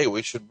about, hey,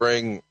 we should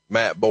bring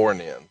Matt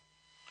Bourne in?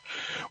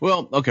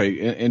 Well,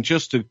 okay, and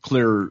just to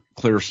clear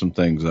some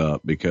things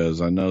up, because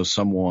I know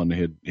someone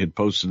had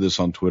posted this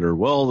on Twitter.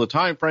 Well, the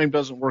time frame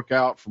doesn't work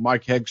out for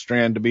Mike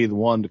Hegstrand to be the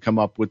one to come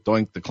up with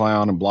Doink the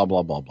Clown and blah,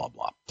 blah, blah, blah,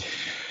 blah.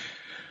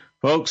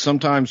 Folks,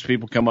 sometimes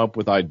people come up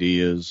with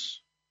ideas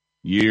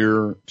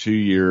year, 2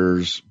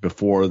 years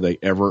before they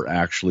ever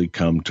actually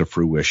come to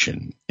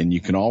fruition. And you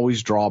can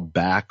always draw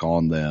back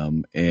on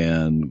them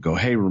and go,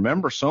 hey,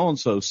 remember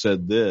so-and-so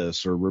said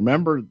this, or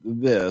remember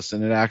this,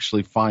 and it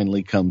actually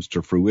finally comes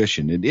to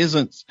fruition. It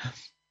isn't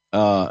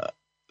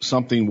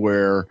something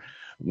where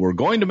we're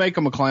going to make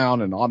him a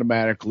clown and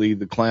automatically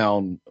the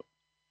clown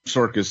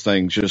circus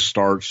thing just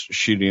starts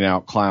shooting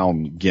out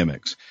clown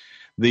gimmicks.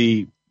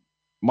 The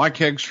Mike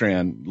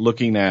Hegstrand,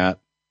 looking at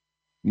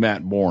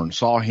Matt Bourne,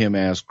 saw him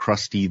as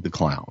Krusty the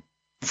Clown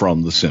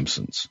from The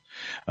Simpsons.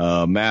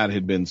 Matt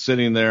had been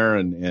sitting there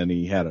and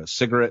he had a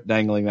cigarette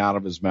dangling out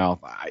of his mouth.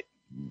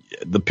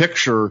 The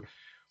picture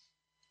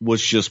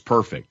was just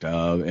perfect,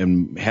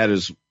 and had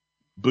his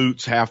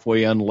boots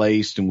halfway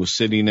unlaced and was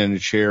sitting in a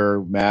chair.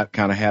 Matt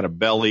kind of had a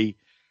belly,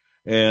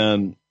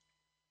 and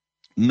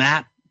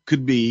Matt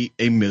could be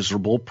a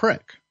miserable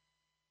prick.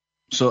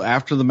 So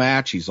after the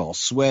match, he's all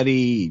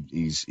sweaty.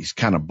 He's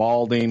kind of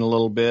balding a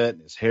little bit.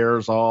 His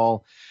hair's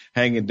all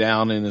hanging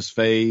down in his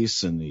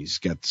face, and he's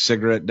got the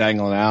cigarette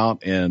dangling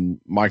out.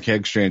 And Mike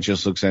Hegstrand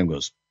just looks at him and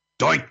goes,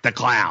 "Doink the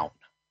Clown."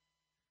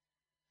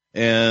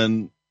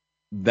 And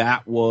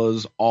that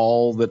was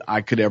all that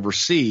I could ever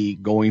see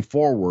going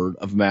forward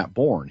of Matt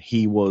Bourne.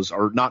 He was,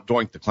 or not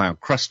Doink the Clown,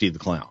 Krusty the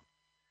Clown.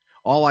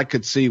 All I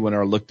could see when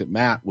I looked at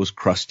Matt was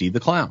Krusty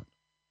the Clown.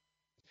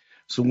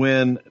 So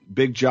when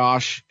Big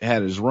Josh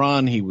had his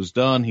run, he was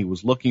done. He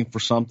was looking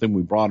for something.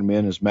 We brought him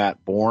in as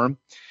Matt Bourne.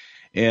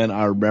 And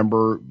I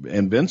remember,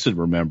 and Vince had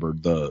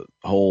remembered the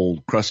whole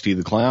Krusty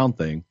the Clown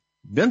thing.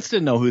 Vince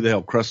didn't know who the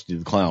hell Krusty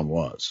the Clown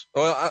was.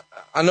 Well,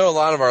 I know a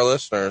lot of our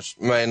listeners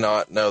may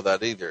not know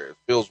that either. It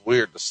feels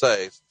weird to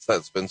say since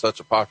that's been such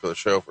a popular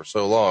show for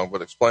so long,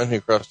 but explain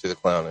who Krusty the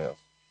Clown is.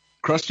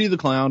 Krusty the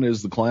Clown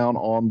is the clown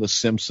on the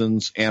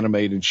Simpsons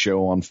animated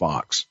show on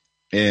Fox.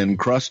 And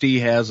Krusty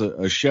has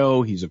a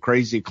show. He's a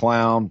crazy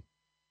clown.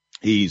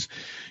 He's,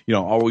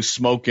 always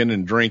smoking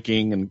and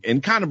drinking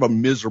and kind of a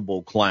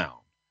miserable clown.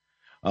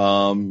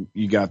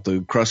 You got the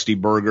Krusty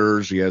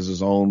Burgers. He has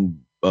his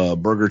own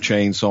burger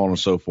chain, so on and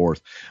so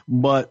forth.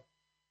 But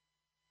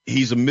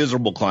he's a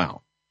miserable clown,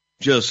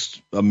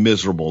 just a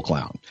miserable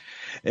clown.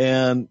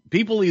 And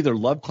people either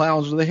love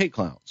clowns or they hate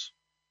clowns.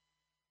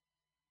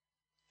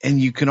 And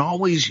you can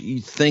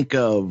always think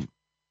of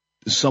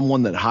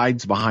someone that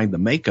hides behind the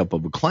makeup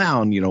of a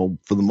clown.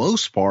 For the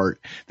most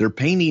part, they're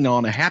painting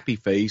on a happy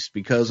face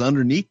because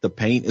underneath the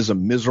paint is a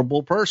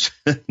miserable person.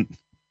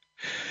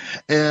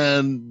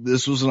 And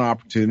this was an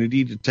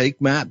opportunity to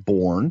take Matt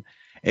Bourne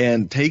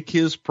and take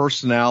his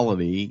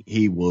personality.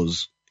 He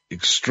was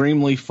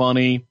extremely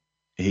funny.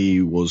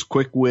 He was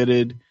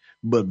quick-witted,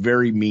 but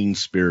very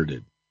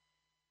mean-spirited.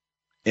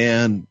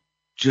 And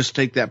just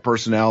take that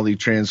personality,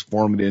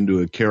 transform it into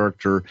a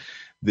character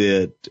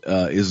that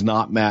is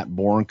not Matt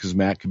Bourne, because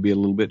Matt could be a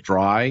little bit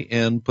dry,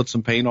 and put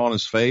some paint on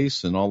his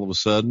face, and all of a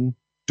sudden,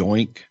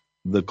 Doink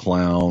the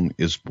clown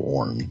is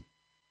born.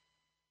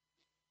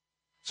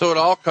 So it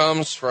all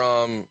comes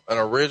from an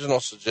original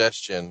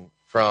suggestion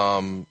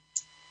from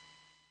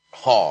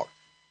Hawk.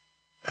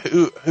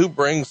 Who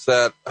brings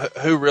that?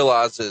 Who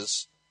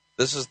realizes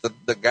this is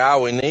the guy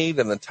we need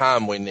and the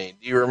time we need?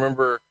 Do you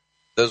remember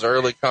those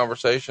early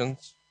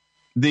conversations?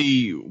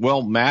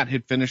 Matt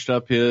had finished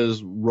up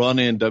his run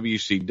in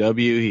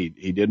WCW.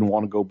 He didn't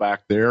want to go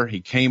back there.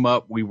 He came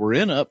up. We were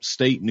in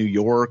upstate New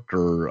York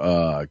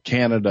or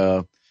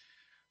Canada,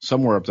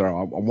 somewhere up there.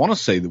 I want to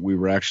say that we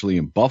were actually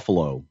in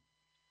Buffalo,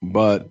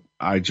 but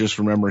I just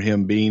remember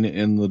him being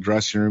in the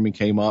dressing room. He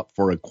came up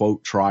for a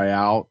quote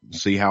tryout,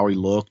 see how he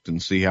looked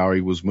and see how he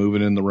was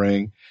moving in the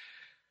ring.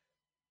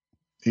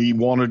 He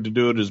wanted to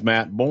do it as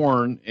Matt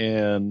Bourne,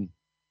 and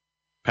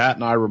Pat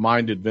and I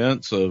reminded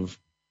Vince of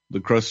the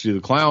Krusty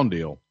the Clown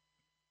deal.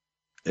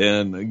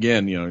 And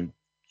again,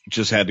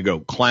 just had to go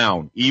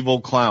clown,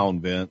 evil clown,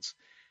 Vince.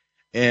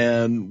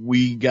 And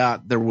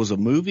there was a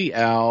movie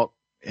out,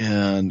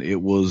 and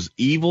it was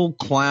Evil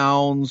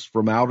Clowns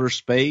from Outer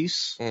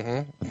Space.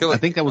 Mm-hmm. I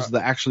think that was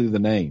actually the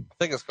name. I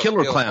think it's called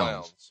Killer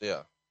Clowns.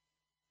 Yeah.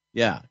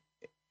 Yeah.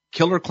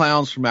 Killer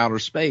Clowns from Outer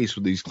Space,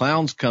 where these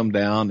clowns come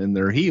down in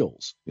their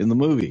heels in the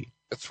movie.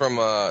 It's from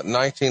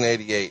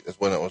 1988 is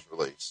when it was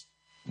released.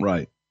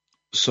 Right.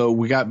 So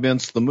we got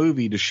Vince the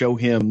movie to show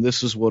him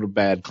this is what a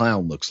bad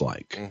clown looks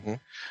like.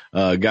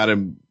 Mm-hmm. Got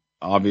him,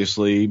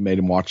 obviously, made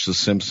him watch The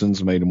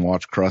Simpsons, made him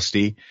watch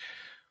Krusty.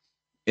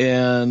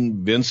 And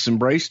Vince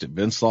embraced it.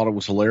 Vince thought it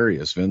was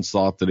hilarious. Vince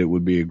thought that it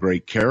would be a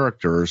great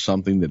character or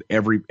something that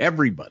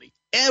everybody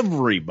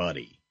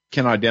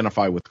can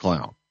identify with the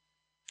clown.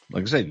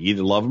 Like I said, you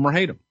either love him or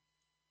hate him.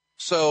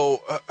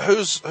 So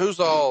who's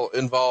all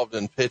involved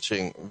in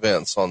pitching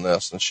Vince on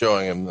this and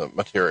showing him the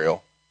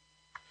material?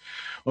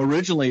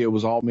 Originally, it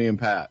was all me and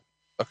Pat.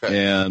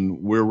 Okay.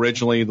 And we're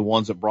originally the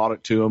ones that brought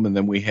it to him. And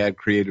then we had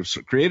Creative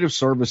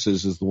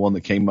Services is the one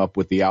that came up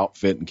with the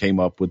outfit and came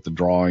up with the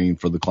drawing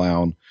for the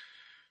clown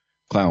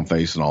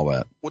face and all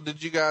that. Well,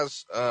 did you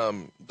guys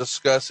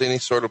discuss any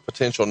sort of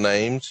potential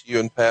names,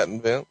 you and Pat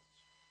and Vince?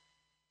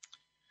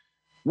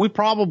 We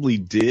probably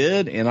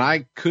did, and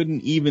I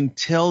couldn't even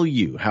tell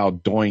you how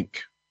Doink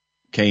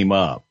came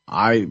up.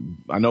 I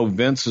know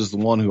Vince is the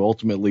one who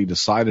ultimately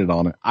decided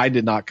on it. I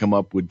did not come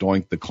up with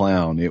Doink the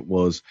Clown. It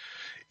was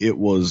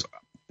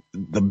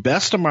the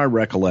best of my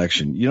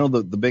recollection.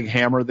 The big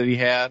hammer that he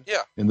had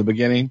in the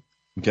beginning?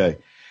 Okay.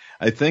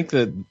 I think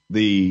that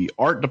the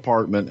art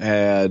department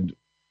had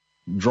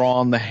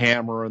drawn the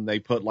hammer, and they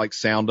put like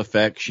sound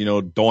effects,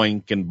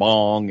 doink and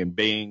bong and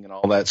bing and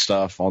all that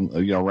stuff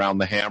on, around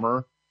the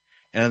hammer.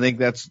 And I think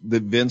that's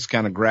that Vince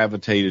kind of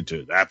gravitated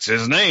to. That's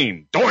his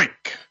name, Doink.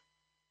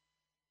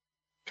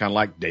 Kind of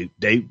like Dave.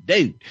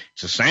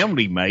 It's a sound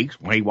he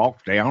makes when he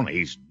walks down.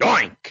 He's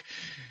Doink.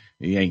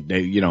 He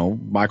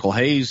ain't, Michael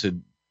Hayes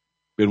had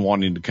been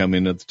wanting to come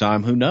in at the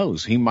time. Who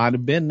knows? He might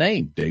have been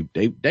named Dave.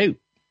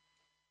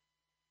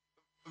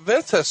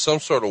 Vince has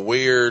some sort of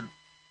weird,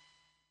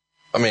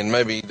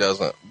 maybe he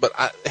doesn't,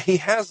 but he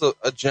has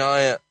a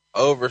giant,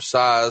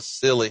 oversized,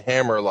 silly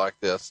hammer like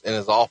this in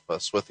his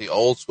office with the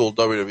old school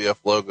WWF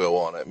logo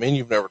on it.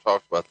 You've never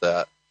talked about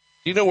that.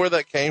 Do you know where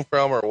that came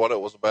from or what it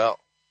was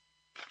about?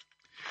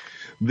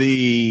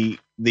 The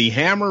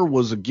hammer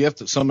was a gift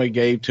that somebody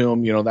gave to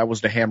him. That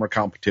was the hammer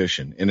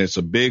competition, and it's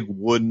a big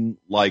wooden,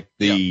 like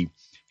the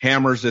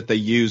hammers that they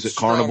use at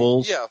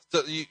carnivals. Yeah,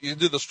 so you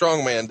do the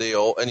strongman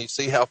deal, and you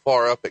see how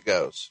far up it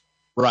goes.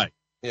 Right.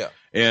 Yeah.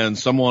 And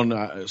someone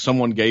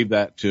gave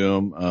that to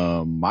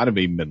him. Might have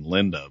even been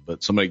Linda,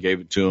 but somebody gave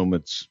it to him.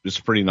 It's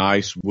a pretty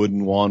nice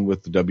wooden one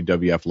with the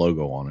WWF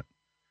logo on it.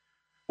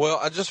 Well,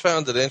 I just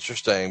found it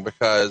interesting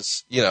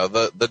because,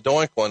 the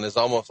Doink one is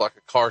almost like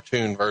a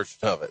cartoon version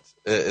of it.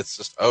 It's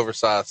just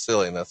oversized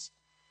silliness.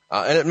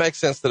 And it makes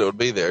sense that it would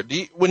be there.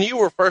 When you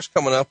were first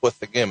coming up with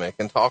the gimmick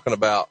and talking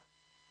about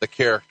the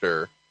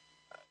character,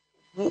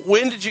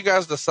 when did you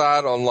guys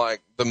decide on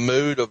like the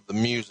mood of the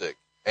music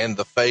and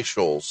the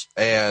facials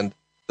and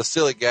the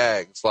silly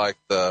gags, like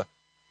the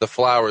the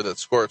flower that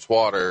squirts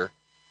water.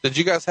 Did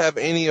you guys have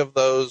any of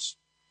those?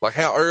 Like,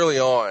 how early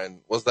on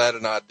was that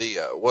an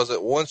idea? Was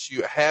it once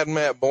you had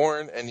Matt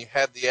born and you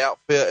had the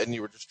outfit and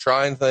you were just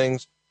trying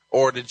things?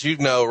 Or did you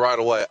know right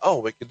away, oh,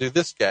 we could do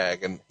this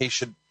gag and he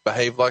should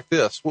behave like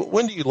this?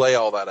 When do you lay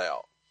all that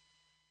out?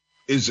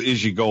 As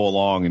you go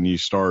along and you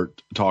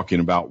start talking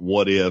about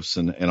what ifs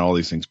and all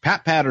these things.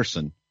 Pat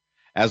Patterson,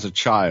 as a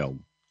child,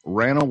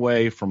 ran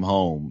away from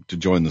home to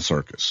join the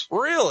circus.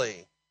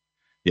 Really?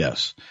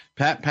 Yes.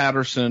 Pat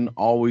Patterson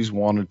always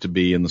wanted to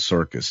be in the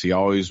circus. He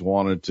always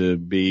wanted to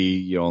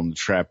be on the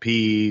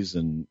trapeze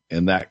and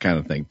that kind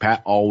of thing.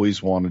 Pat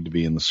always wanted to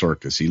be in the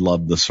circus. He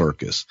loved the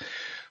circus.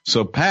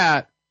 So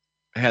Pat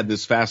had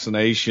this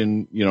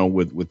fascination,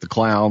 with the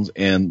clowns,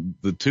 and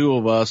the two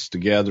of us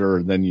together,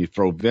 and then you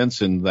throw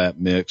Vince in that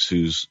mix,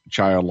 who's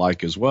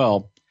childlike as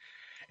well.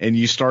 And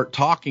you start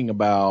talking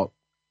about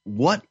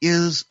what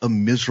is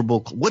an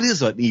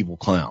evil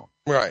clown?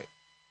 Right.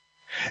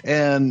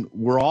 And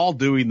we're all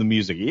doing the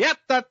music. And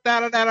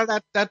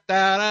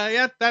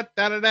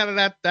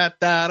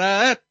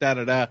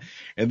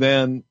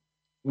then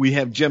we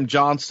have Jim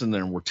Johnston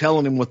there, and we're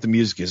telling him what the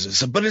music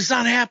is. But it's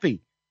not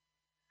happy.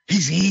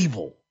 He's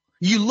evil.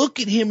 You look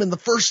at him, and the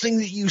first thing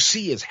that you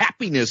see is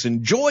happiness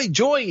and joy.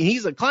 And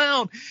he's a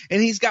clown, and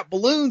he's got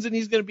balloons, and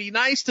he's going to be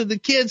nice to the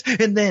kids.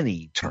 And then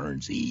he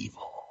turns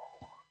evil.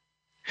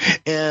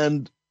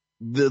 And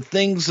the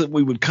things that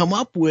we would come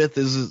up with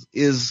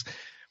is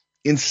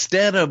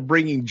instead of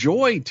bringing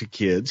joy to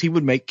kids, he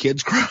would make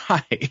kids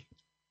cry.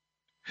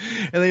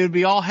 And they would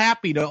be all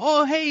happy to,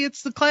 oh, hey,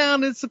 it's the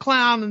clown.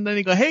 And then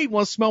he'd go, hey, you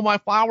want to smell my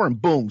flower? And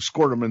boom,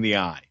 squirt him in the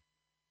eye.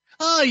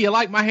 Oh, you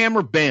like my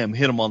hammer? Bam,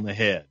 hit him on the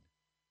head.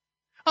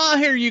 Oh,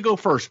 here you go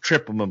first.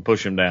 Trip him and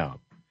push him down.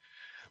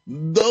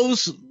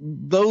 Those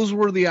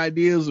were the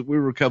ideas that we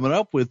were coming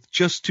up with,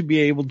 just to be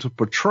able to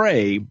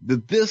portray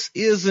that this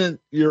isn't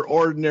your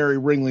ordinary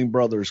Ringling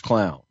Brothers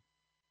clown.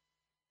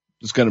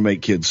 It's going to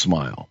make kids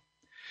smile.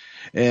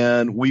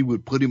 And we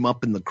would put him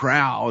up in the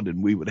crowd,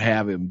 and we would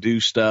have him do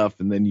stuff.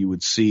 And then you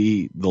would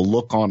see the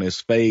look on his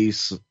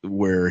face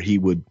where he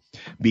would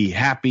be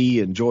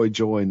happy and joy.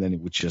 And then he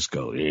would just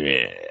go,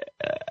 yeah.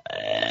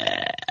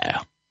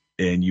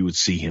 And you would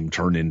see him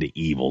turn into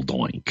evil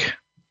Doink.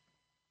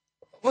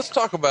 Let's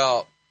talk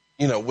about,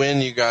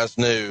 when you guys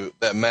knew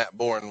that Matt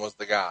Bourne was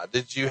the guy.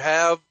 Did you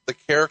have the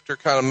character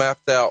kind of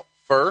mapped out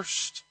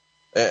first,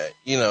 and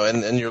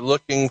you're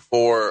looking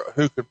for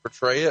who could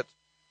portray it?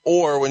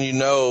 Or when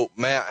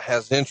Matt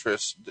has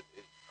interest,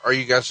 are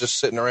you guys just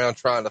sitting around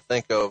trying to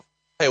think of,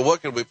 hey,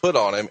 what could we put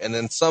on him? And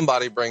then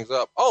somebody brings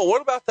up, oh,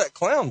 what about that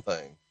clown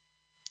thing?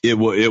 It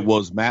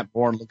was Matt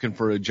Bourne looking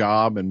for a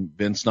job, and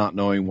Vince not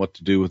knowing what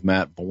to do with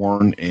Matt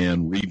Bourne,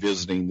 and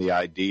revisiting the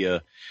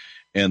idea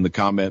and the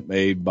comment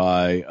made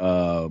by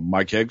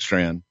Mike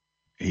Hegstrand.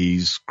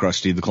 He's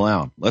Krusty the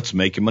Clown. Let's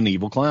make him an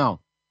evil clown.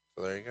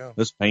 So there you go.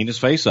 Let's paint his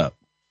face up.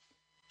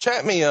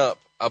 Chat me up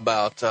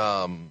about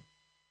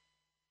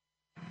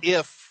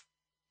if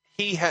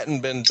he hadn't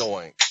been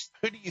Doink,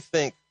 who do you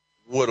think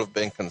would have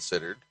been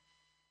considered?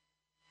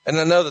 And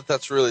I know that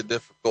that's really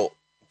difficult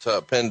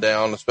to pin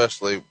down,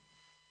 especially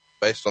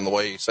based on the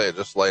way you say it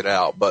just laid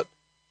out. But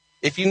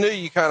if you knew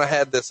you kind of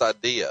had this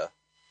idea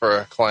for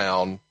a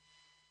clown,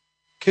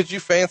 could you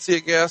fancy a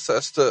guess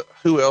as to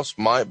who else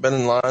might have been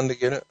in line to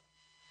get it?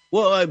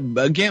 Well,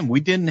 again, we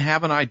didn't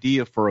have an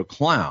idea for a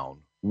clown.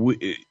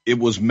 It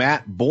was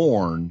Matt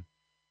Bourne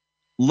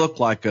looked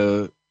like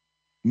a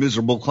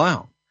miserable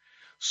clown.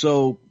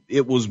 So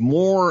it was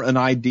more an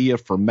idea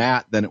for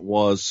Matt than it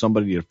was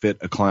somebody to fit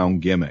a clown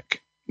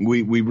gimmick.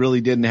 We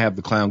really didn't have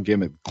the clown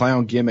gimmick. The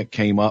clown gimmick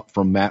came up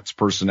from Matt's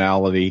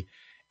personality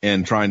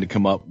and trying to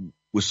come up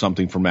with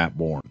something for Matt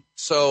Bourne.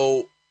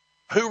 So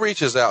who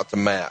reaches out to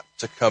Matt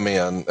to come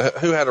in?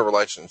 Who had a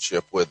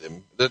relationship with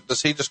him?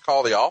 Does he just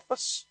call the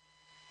office?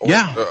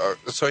 Yeah.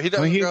 So he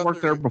doesn't. He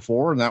worked there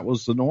before, and that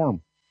was the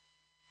norm.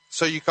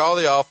 So you call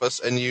the office,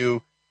 and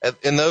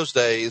in those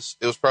days,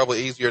 it was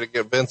probably easier to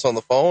get Vince on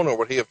the phone, or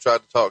would he have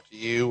tried to talk to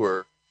you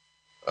or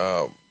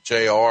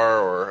JR,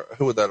 or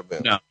who would that have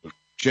been? No,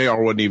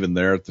 JR wasn't even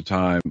there at the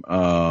time.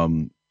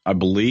 I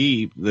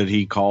believe that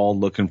he called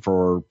looking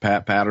for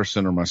Pat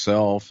Patterson or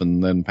myself,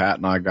 and then Pat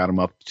and I got him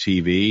up to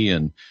TV,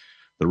 and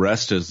the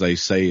rest, as they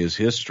say, is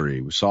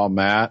history. We saw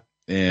Matt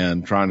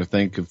and trying to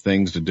think of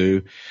things to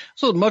do.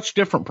 So a much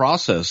different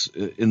process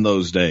in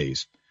those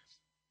days.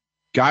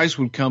 Guys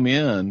would come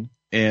in,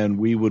 and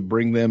we would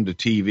bring them to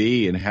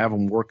TV and have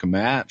them work a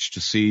match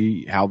to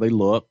see how they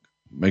look,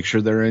 make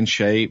sure they're in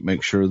shape,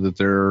 make sure that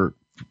they're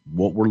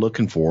what we're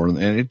looking for. And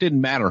it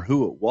didn't matter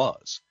who it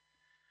was.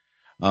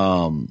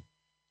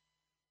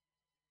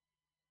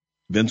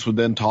 Vince would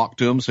then talk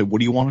to him and say, what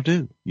do you want to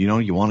do?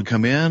 You want to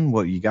come in?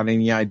 What, you got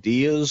any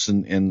ideas?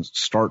 And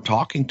start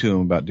talking to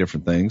him about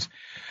different things.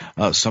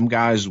 Some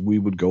guys we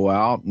would go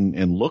out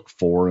and look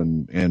for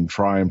and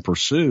try and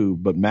pursue.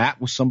 But Matt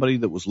was somebody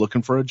that was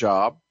looking for a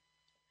job,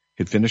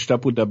 had finished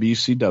up with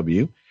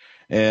WCW,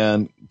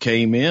 and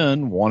came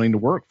in wanting to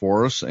work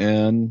for us,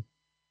 and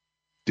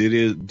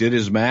did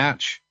his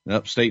match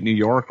upstate New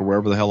York or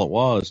wherever the hell it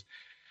was.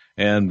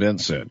 And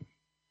Vince said,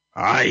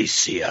 I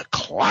see a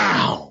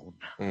clown.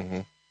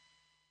 Mm-hmm.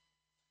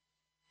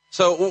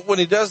 So when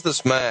he does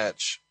this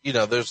match, you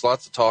know, there's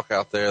lots of talk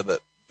out there that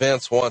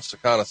Vince wants to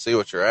kind of see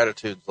what your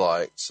attitude's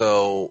like.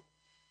 So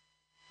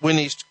when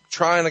he's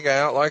trying a guy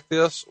out like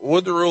this,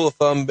 would the rule of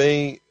thumb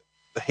be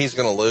that he's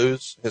going to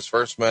lose his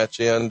first match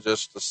in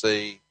just to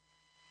see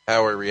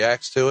how he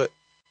reacts to it?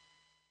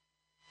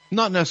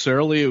 Not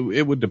necessarily.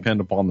 It would depend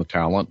upon the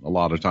talent a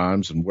lot of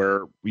times and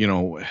where, you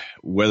know,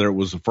 whether it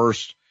was the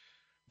first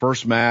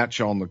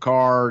match on the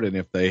card and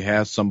if they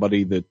had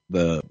somebody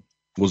that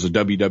was a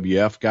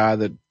WWF guy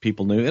that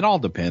people knew. It all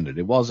depended.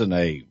 It wasn't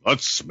a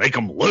let's make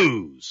them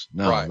lose.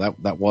 No, right.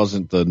 that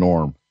wasn't the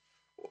norm.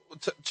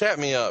 Chat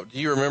me up. Do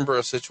you remember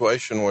a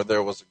situation where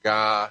there was a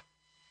guy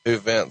who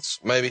Vince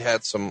maybe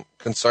had some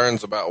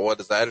concerns about what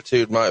his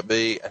attitude might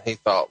be, and he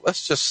thought,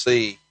 let's just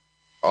see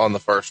on the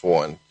first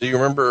one? Do you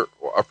remember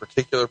a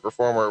particular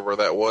performer where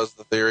that was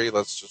the theory?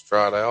 Let's just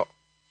try it out.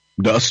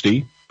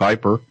 Dusty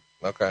Piper.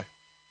 Okay.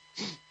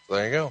 So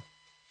there you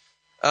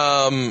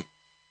go.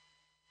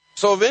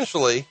 So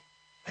eventually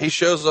he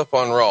shows up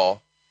on Raw,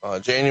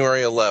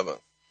 January 11th,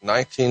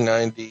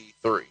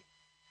 1993,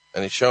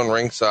 and he's shown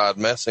ringside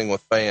messing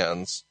with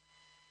fans.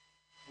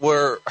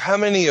 How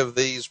many of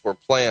these were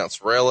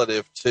plants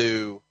relative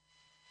to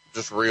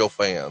just real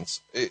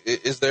fans?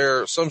 Is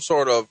there some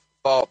sort of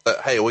thought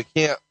that, hey, we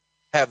can't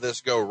have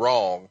this go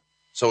wrong,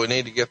 so we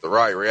need to get the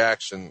right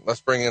reaction?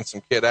 Let's bring in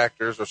some kid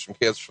actors or some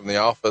kids from the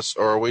office,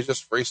 or are we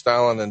just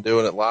freestyling and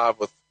doing it live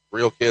with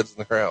real kids in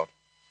the crowd?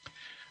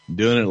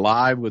 Doing it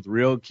live with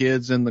real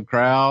kids in the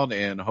crowd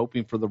and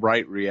hoping for the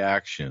right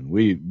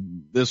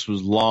reaction. This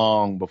was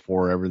long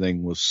before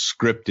everything was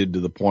scripted to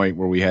the point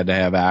where we had to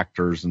have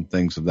actors and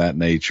things of that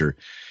nature.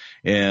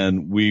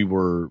 And we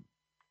were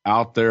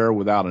out there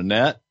without a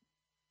net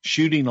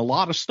shooting a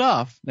lot of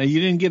stuff. Now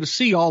you didn't get to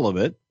see all of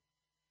it.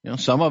 You know,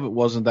 some of it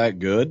wasn't that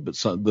good, but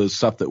the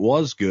stuff that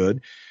was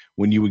good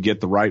when you would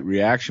get the right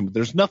reaction. But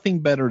there's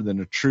nothing better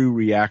than a true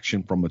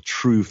reaction from a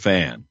true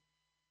fan.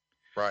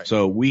 Right.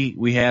 So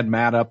we had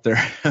Matt up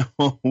there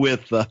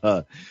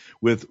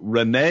with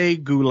Rene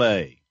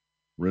Goulet.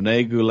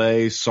 Rene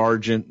Goulet,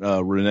 Sergeant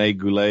Rene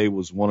Goulet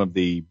was one of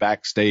the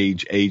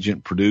backstage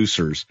agent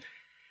producers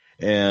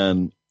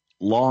and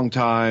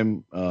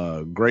longtime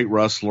great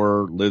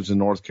wrestler, lives in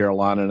North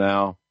Carolina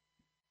now.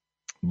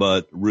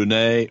 But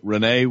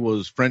Rene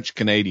was French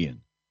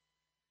Canadian.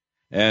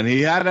 And he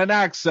had an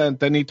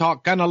accent and he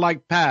talked kind of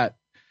like Pat,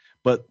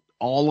 but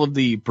all of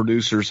the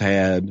producers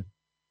had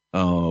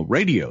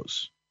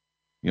radios,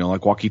 you know,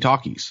 like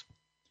walkie-talkies.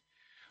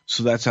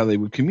 So that's how they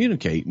would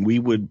communicate. And we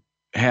would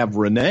have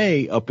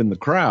Renee up in the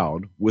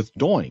crowd with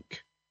Doink.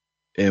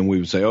 And we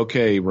would say,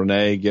 okay,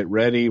 Renee, get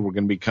ready. We're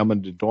going to be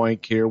coming to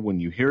Doink here. When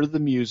you hear the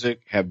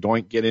music, have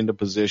Doink get into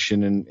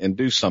position and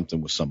do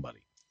something with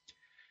somebody.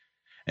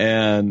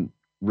 And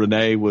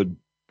Renee would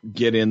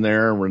get in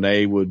there and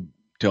Renee would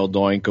tell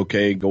Doink,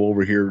 okay, go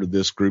over here to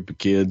this group of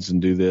kids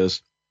and do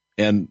this.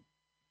 And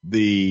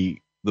the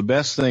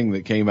best thing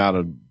that came out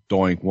of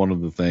Doink, one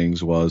of the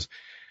things was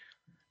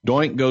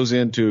Doink goes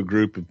into a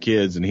group of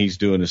kids and he's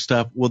doing his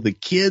stuff. Well, the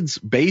kids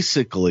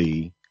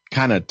basically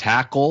kind of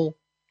tackle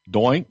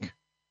Doink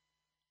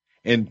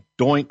and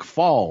Doink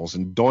falls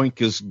and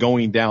Doink is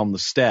going down the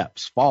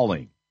steps,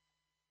 falling.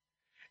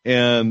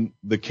 And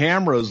the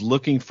camera is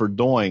looking for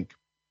Doink.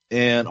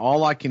 And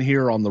all I can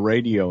hear on the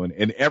radio,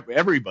 and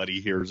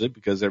everybody hears it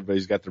because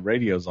everybody's got the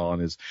radios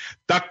on, is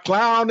the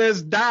clown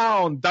is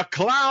down, the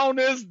clown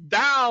is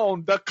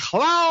down, the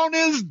clown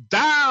is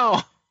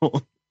down.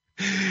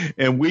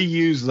 And we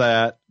use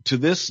that to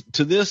this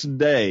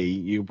day.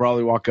 You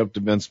probably walk up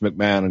to Vince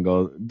McMahon and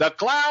go, the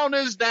clown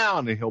is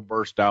down. And he'll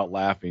burst out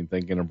laughing,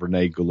 thinking of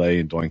Rene Goulet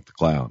and Doink the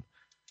Clown.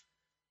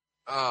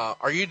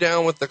 Are you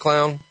down with the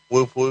clown?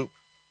 Whoop, whoop.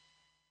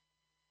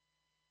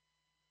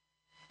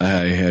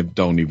 I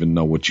don't even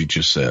know what you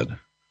just said.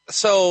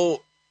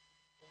 So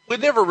we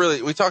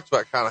talked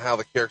about kind of how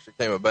the character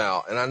came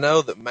about. And I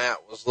know that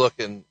Matt was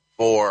looking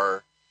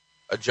for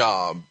a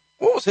job.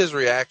 What was his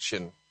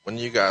reaction when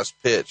you guys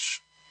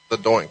pitched the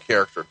Doink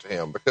character to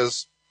him?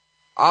 Because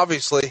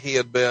obviously he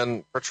had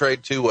been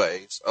portrayed two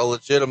ways: a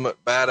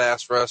legitimate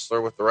badass wrestler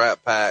with the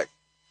Rat Pack,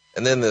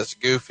 and then this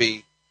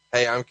goofy,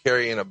 hey, I'm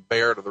carrying a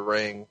bear to the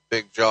ring,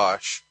 Big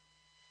Josh.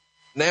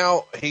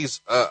 Now he's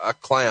a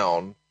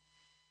clown.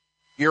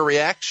 Your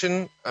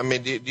reaction, I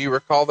mean, do you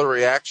recall the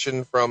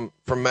reaction from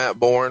Matt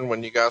Bourne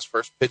when you guys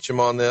first pitch him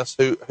on this?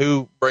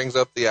 Who brings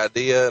up the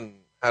idea and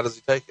how does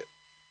he take it?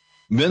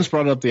 Vince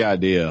brought up the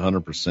idea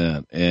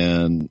 100%.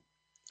 And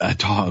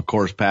of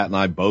course, Pat and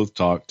I both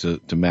talked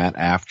to Matt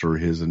after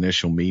his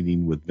initial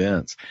meeting with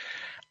Vince.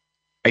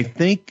 I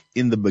think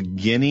in the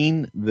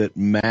beginning that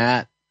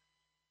Matt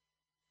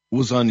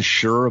was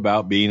unsure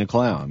about being a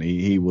clown.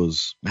 He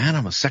was, man,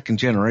 I'm a second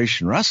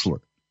generation wrestler.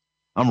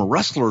 I'm a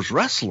wrestler's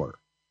wrestler.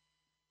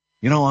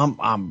 You know,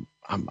 I'm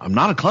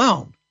not a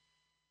clown.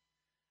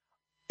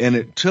 And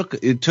it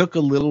took a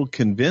little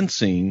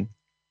convincing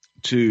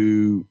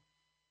to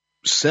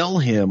sell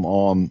him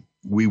on,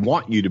 we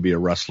want you to be a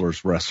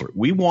wrestler's wrestler.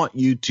 We want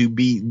you to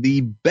be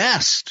the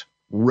best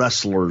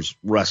wrestler's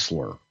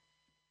wrestler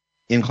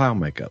in clown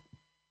makeup.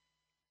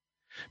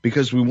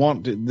 Because we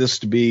want this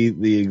to be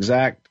the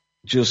exact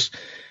just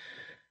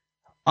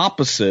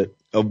opposite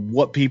of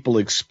what people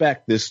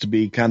expect this to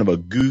be, kind of a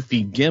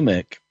goofy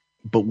gimmick.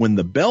 But when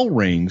the bell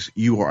rings,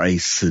 you are a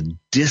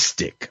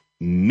sadistic,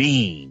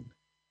 mean,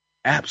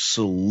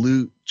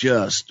 absolute,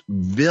 just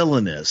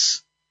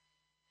villainous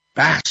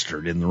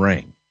bastard in the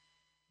ring.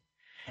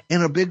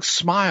 And a big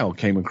smile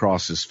came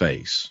across his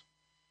face.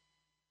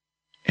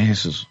 And he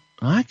says,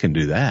 I can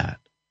do that.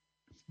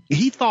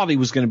 He thought he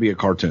was going to be a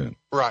cartoon.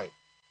 Right.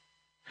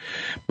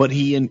 But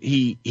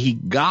he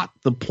got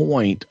the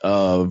point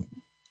of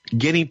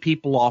getting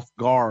people off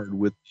guard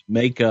with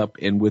makeup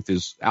and with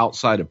his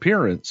outside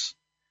appearance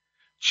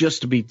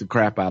just to beat the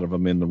crap out of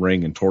him in the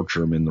ring and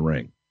torture him in the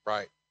ring.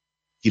 Right.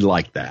 He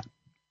liked that.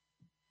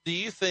 Do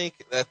you think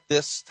at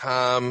this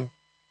time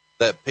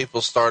that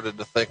people started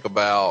to think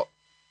about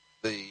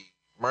the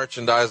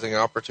merchandising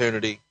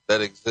opportunity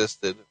that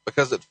existed?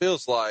 Because it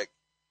feels like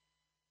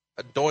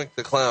a Doink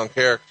the Clown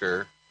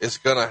character is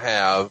going to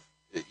have,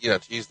 to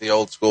use the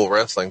old school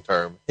wrestling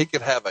term, he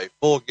could have a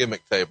full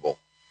gimmick table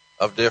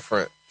of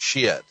different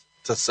shit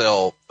to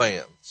sell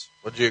fans.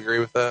 Would you agree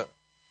with that?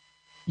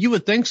 You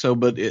would think so,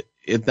 but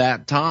at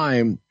that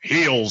time,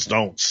 heels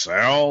don't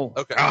sell.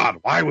 Okay. God,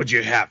 why would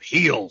you have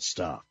heel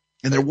stuff?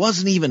 And there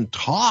wasn't even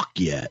talk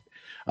yet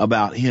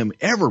about him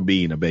ever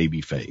being a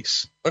baby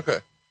face. Okay.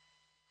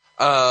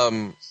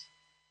 So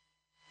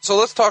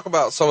let's talk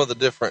about some of the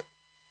different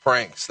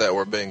pranks that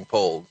were being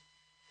pulled.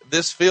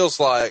 This feels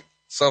like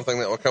something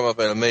that would come up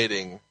in a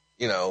meeting,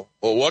 well,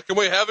 what can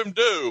we have him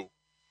do?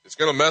 He's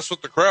going to mess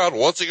with the crowd.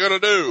 What's he going to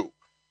do?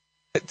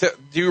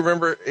 Do you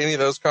remember any of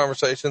those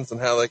conversations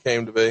and how they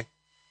came to be?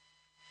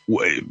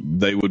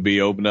 They would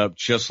be opened up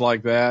just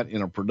like that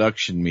in a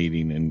production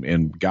meeting,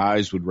 and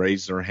guys would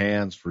raise their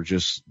hands for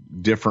just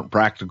different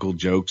practical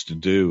jokes to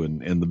do.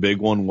 And the big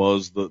one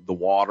was the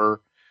water,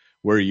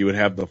 where you would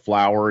have the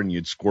flour and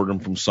you'd squirt them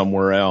from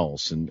somewhere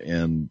else,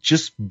 and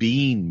just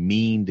being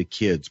mean to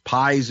kids,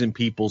 pies in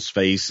people's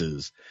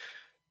faces.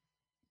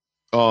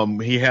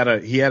 He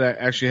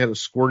actually had a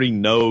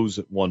squirting nose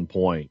at one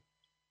point.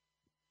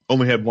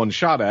 Only had one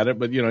shot at it,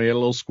 but he had a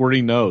little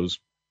squirting nose.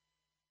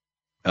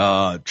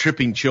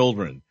 Tripping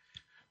children,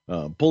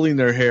 pulling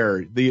their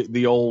hair,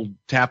 the old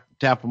tap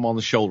them on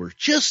the shoulder,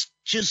 just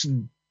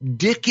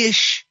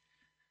dickish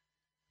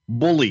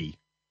bully.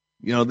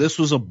 This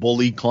was a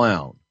bully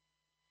clown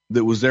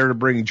that was there to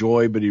bring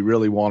joy, but he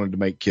really wanted to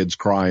make kids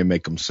cry and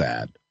make them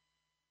sad.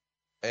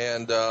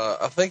 And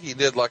I think he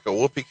did like a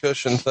whoopee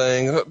cushion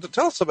thing.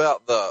 Tell us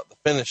about the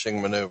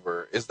finishing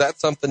maneuver. Is that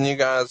something you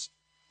guys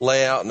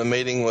lay out in the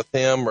meeting with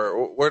him,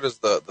 or where does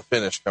the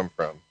finish come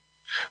from?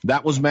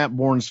 That was Matt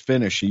Bourne's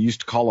finish. He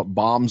used to call it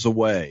bombs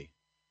away.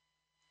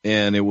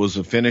 And it was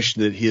a finish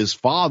that his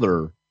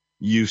father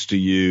used to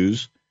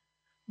use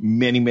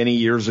many, many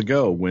years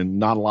ago when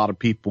not a lot of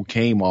people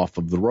came off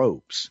of the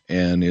ropes.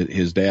 And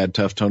his dad,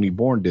 Tough Tony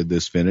Bourne, did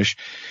this finish.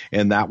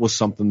 And that was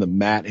something that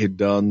Matt had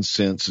done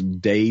since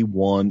day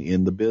one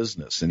in the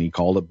business. And he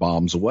called it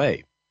bombs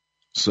away.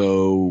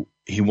 So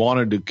he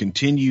wanted to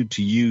continue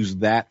to use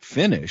that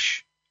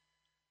finish.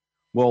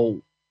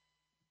 Well,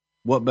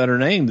 what better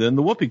name than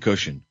the whoopee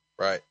cushion?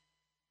 Right.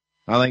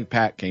 I think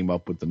Pat came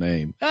up with the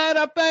name.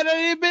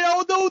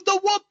 The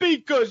whoopee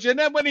cushion.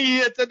 And when he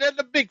hits it, there's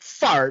a big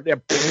fart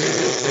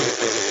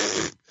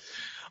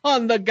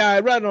on the guy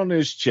right on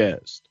his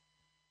chest.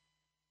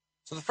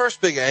 So the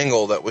first big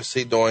angle that we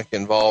see Doink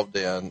involved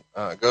in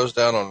goes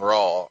down on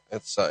Raw.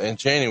 It's in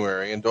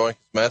January, and Doink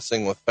is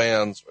messing with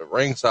fans at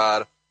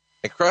ringside,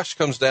 and Crush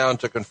comes down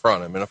to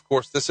confront him. And, of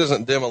course, this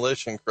isn't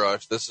Demolition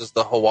Crush. This is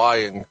the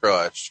Hawaiian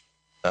Crush,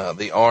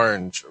 the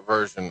orange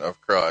version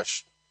of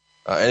Crush.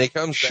 And he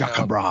comes down.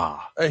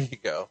 Shaka-bra. There you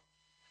go.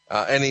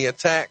 And he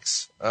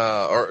attacks,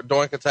 or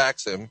Doink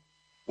attacks him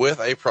with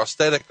a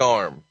prosthetic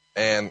arm.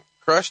 And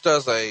Crush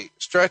does a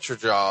stretcher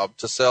job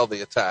to sell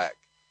the attack.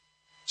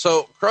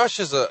 So Crush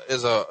is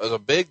a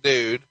big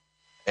dude,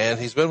 and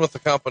he's been with the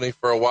company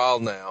for a while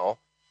now.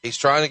 He's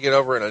trying to get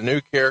over in a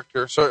new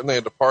character, certainly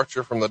a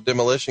departure from the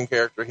Demolition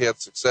character he had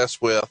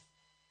success with.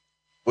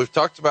 We've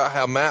talked about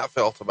how Matt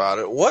felt about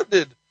it. What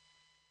did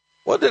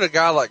a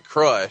guy like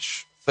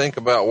Crush think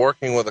about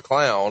working with a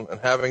clown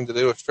and having to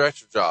do a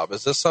stretcher job?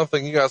 Is this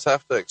something you guys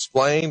have to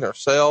explain or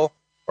sell,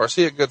 or is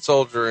he a good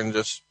soldier and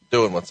just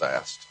doing what's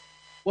asked?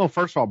 Well,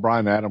 first of all,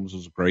 Brian Adams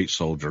was a great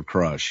soldier,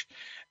 Crush,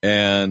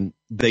 and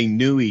they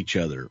knew each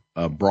other.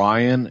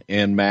 Brian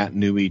and Matt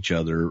knew each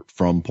other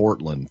from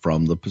Portland,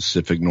 from the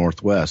Pacific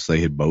Northwest. They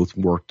had both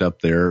worked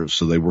up there,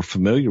 so they were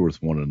familiar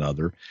with one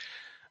another,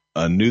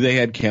 knew they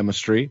had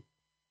chemistry,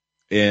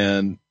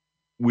 and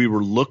we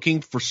were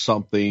looking for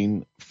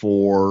something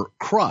for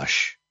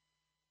Crush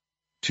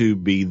to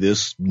be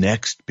this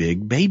next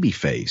big baby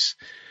face.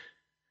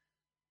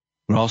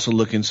 We're also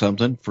looking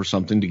for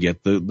something to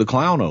get the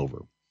clown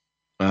over.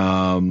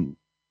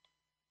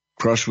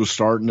 Crush was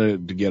starting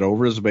to get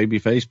over as a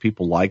babyface.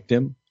 People liked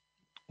him.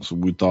 So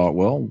we thought,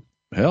 well,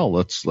 hell,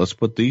 let's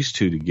put these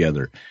two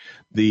together.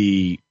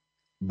 The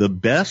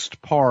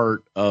best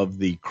part of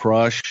the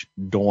Crush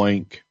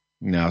Doink,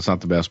 no, it's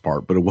not the best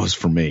part, but it was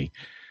for me,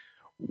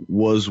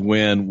 was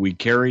when we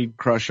carried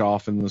Crush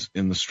off in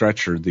the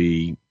stretcher.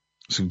 The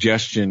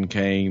suggestion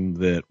came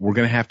that we're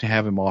going to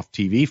have him off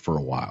TV for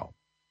a while.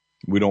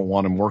 We don't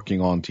want him working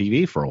on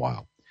TV for a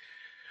while.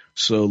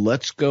 So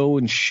let's go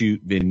and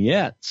shoot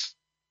vignettes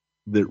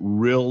that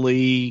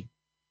really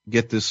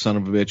get this son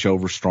of a bitch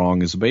over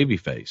strong as a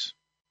babyface.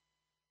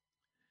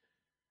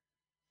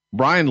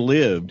 Brian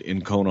lived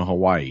in Kona,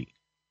 Hawaii.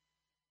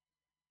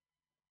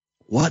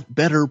 What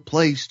better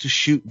place to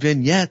shoot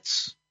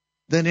vignettes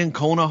than in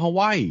Kona,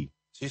 Hawaii?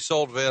 She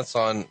sold Vince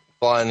on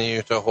flying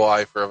you to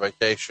Hawaii for a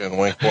vacation.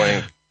 Wink,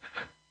 wink.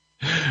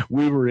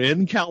 We were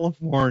in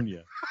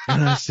California,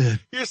 and I said,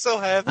 "You're so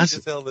happy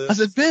to tell this." I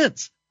said,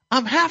 "Vince,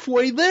 I'm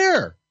halfway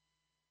there."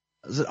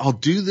 I said, "I'll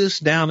do this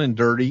down and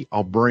dirty.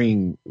 I'll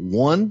bring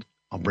one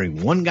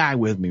guy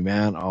with me,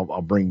 man.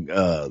 I'll bring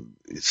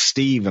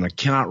Steve, and I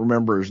cannot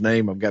remember his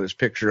name. I've got his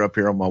picture up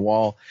here on my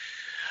wall.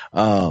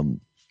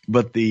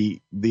 But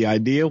the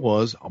idea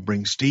was, I'll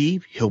bring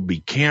Steve. He'll be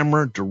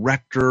camera,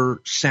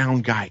 director,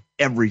 sound guy,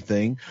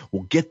 everything.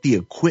 We'll get the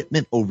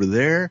equipment over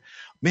there.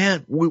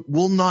 Man,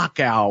 we'll knock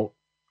out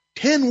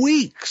 10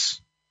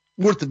 weeks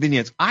worth of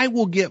vignettes. I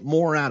will get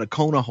more out of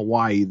Kona,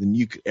 Hawaii than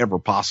you could ever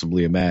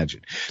possibly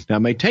imagine. Now, it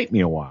may take me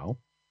a while.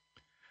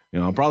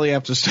 I'll probably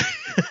have to stay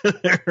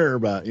there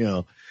about,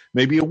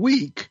 maybe a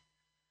week.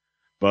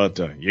 But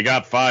you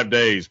got 5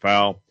 days,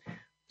 pal.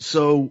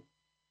 So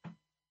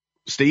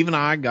Steve and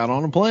I got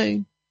on a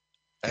plane,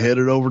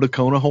 headed over to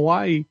Kona,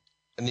 Hawaii.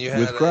 And you had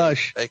with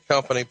Crush. A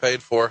company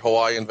paid for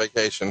Hawaiian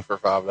vacation for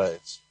 5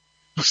 days.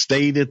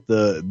 Stayed at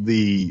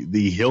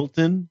the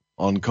Hilton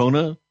on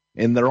Kona,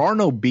 and there are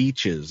no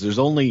beaches. There's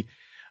only,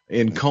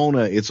 in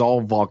Kona, it's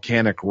all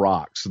volcanic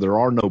rock, so there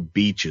are no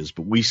beaches.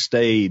 But we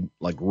stayed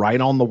like right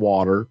on the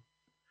water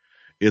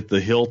at the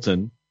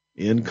Hilton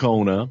in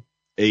Kona,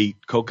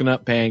 ate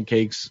coconut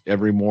pancakes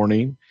every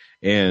morning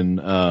and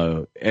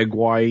egg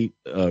white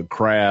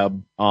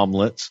crab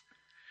omelets.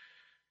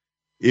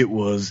 It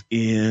was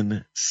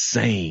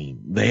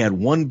insane. They had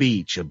one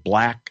beach, a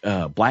black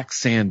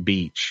sand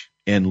beach.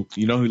 And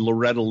you know who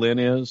Loretta Lynn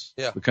is?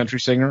 Yeah. The country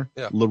singer?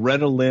 Yeah.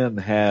 Loretta Lynn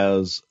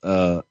has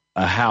a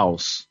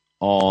house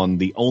on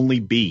the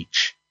only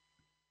beach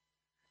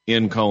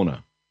in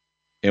Kona.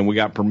 And we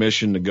got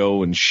permission to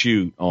go and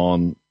shoot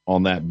on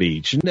that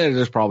beach. And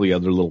there's probably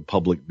other little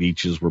public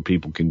beaches where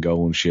people can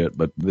go and shit.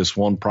 But this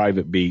one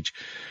private beach,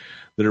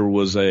 there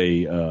was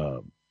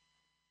a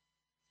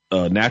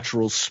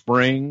natural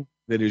spring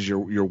that is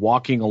you're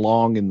walking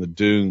along in the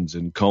dunes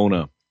in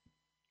Kona.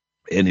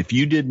 And if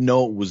you didn't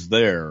know it was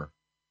there,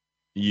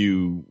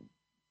 you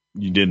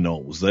didn't know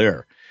it was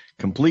there.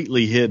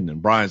 Completely hidden.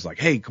 And Brian's like,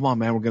 "Hey, come on,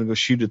 man, we're going to go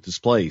shoot at this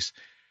place."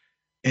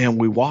 And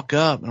we walk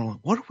up, and I'm like,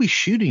 "What are we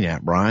shooting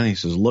at, Brian?" He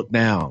says, "Look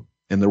down."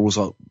 And there was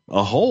a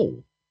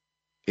hole.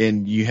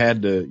 And you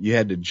had to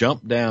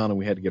jump down, and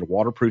we had to get a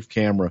waterproof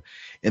camera.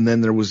 And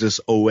then there was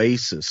this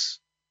oasis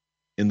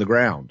in the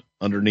ground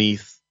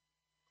underneath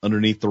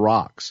the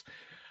rocks.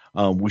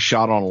 We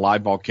shot on a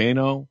live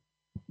volcano.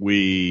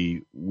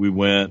 We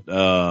went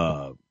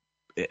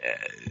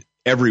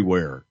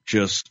everywhere,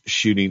 just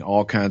shooting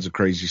all kinds of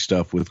crazy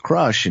stuff with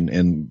Crush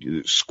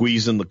and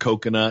squeezing the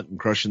coconut and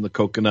crushing the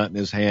coconut in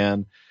his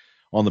hand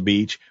on the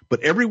beach.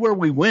 But everywhere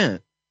we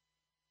went,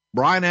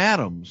 Bryan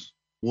Adams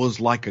was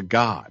like a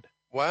god.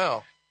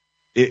 Wow.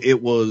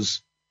 It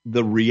was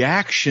the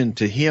reaction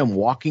to him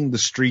walking the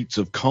streets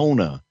of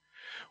Kona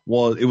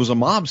it was a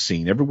mob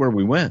scene everywhere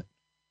we went.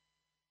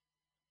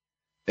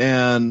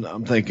 And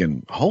I'm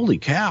thinking, holy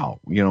cow,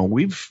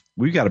 we've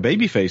got a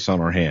baby face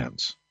on our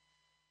hands.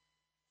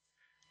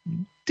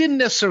 Didn't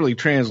necessarily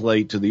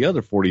translate to the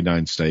other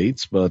 49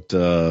 states, but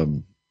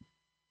in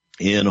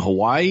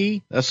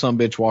Hawaii, that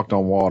sumbitch walked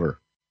on water.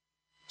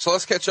 So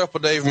let's catch up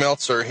with Dave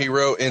Meltzer. He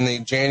wrote in the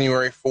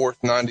January 4th,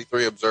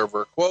 93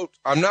 Observer, quote,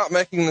 "I'm not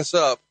making this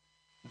up.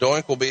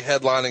 Doink will be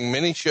headlining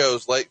many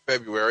shows late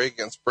February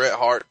against Bret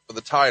Hart for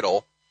the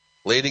title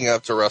leading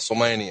up to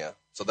WrestleMania.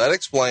 So that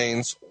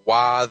explains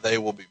why they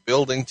will be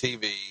building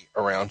TV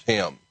around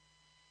him."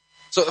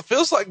 So it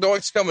feels like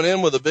Doink's coming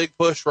in with a big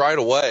push right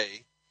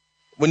away.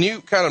 When you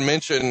kind of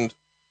mentioned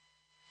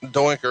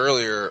Doink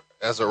earlier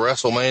as a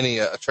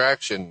WrestleMania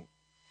attraction,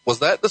 was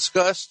that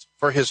discussed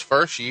for his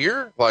first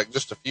year, like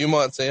just a few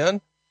months in,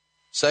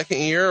 second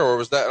year, or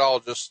was that all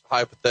just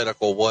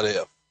hypothetical what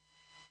if?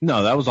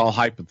 No, that was all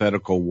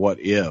hypothetical what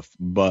if,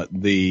 but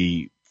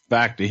the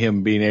fact of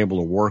him being able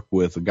to work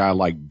with a guy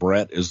like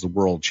Bret as the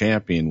world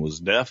champion was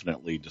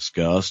definitely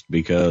discussed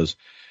because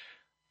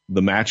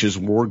the matches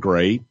were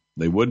great.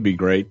 They would be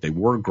great. They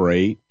were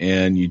great.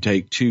 And you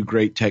take two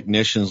great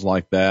technicians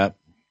like that,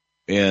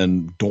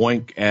 and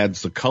Doink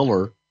adds the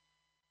color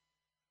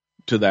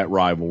to that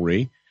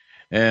rivalry.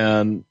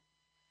 And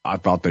I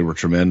thought they were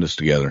tremendous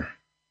together.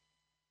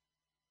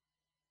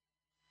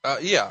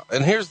 Yeah.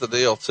 And here's the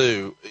deal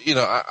too. You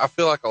know, I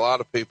feel like a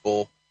lot of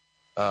people,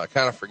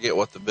 kind of forget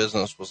what the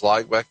business was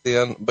like back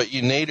then, but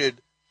you needed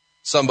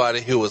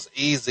somebody who was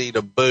easy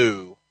to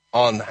boo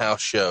on the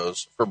house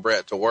shows for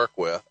Brett to work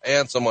with,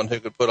 and someone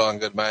who could put on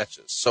good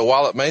matches. So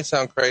while it may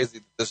sound crazy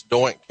that this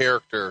Doink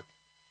character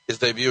is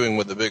debuting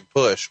with the big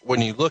push,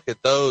 when you look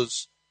at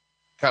those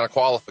kind of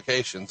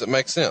qualifications, it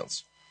makes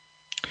sense.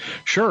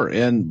 Sure.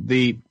 And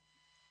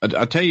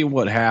I'll tell you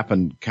what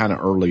happened kind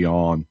of early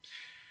on.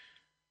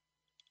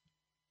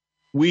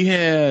 We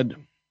had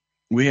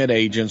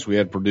agents, we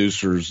had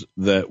producers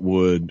that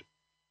would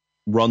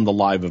run the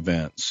live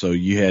events. So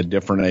you had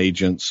different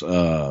agents,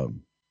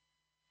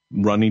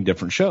 running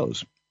different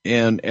shows,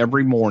 and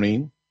every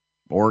morning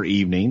or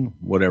evening,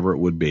 whatever it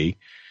would be,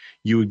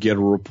 you would get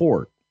a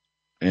report,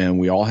 and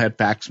we all had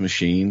fax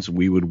machines.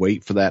 We would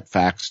wait for that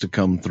fax to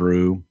come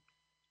through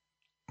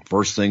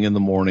first thing in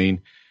the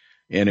morning,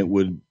 and it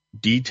would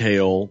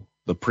detail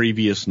the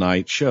previous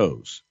night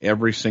shows.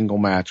 Every single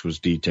match was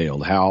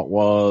detailed, how it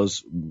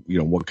was,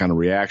 what kind of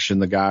reaction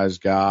the guys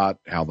got,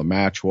 how the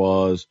match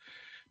was,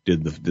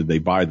 did they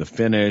buy the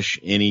finish,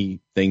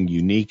 anything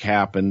unique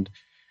happened.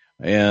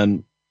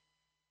 And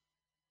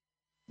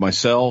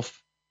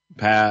myself,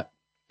 Pat,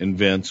 and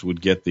Vince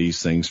would get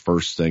these things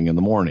first thing in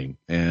the morning,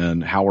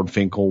 and Howard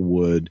Finkel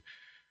would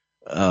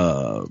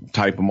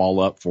type them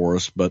all up for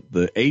us. But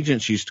the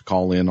agents used to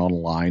call in on a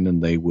line,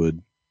 and they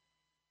would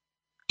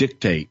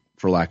dictate,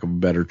 for lack of a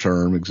better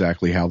term,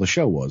 exactly how the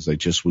show was. They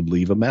just would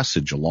leave a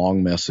message, a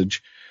long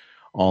message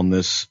on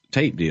this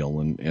tape deal.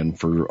 And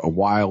for a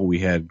while we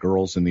had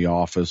girls in the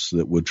office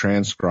that would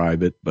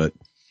transcribe it, but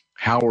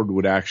Howard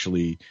would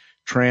actually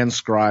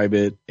transcribe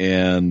it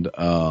and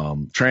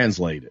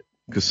translate it,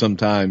 because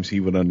sometimes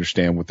he would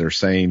understand what they're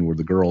saying where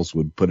the girls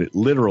would put it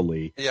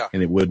literally,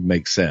 and it would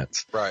make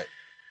sense. Right.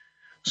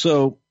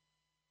 So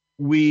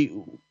wait,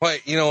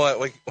 you know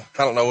what? I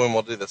don't know when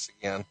we'll do this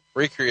again.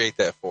 Recreate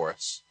that for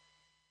us.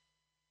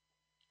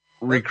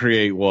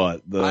 Recreate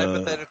what?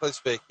 Hypothetically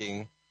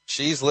speaking,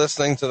 she's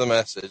listening to the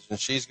message and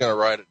she's going to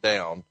write it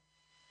down.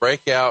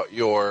 Break out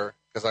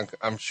because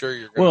I'm sure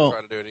you're going to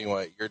try to do it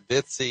anyway, your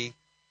ditzy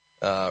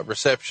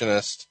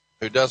receptionist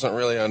who doesn't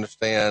really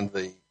understand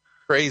the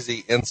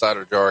crazy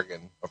insider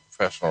jargon of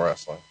professional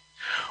wrestling.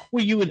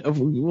 Well,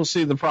 we'll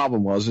see. The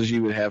problem was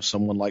you would have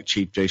someone like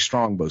Chief J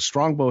Strongbow.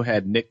 Strongbow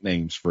had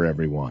nicknames for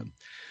everyone.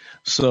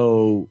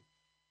 So,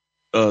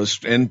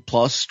 and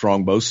plus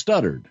Strongbow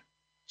stuttered.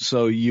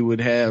 So you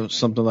would have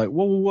something like,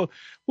 well,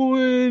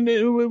 in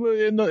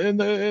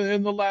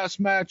the last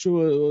match,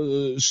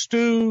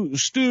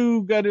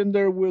 Stu got in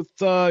there with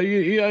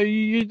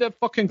that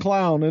fucking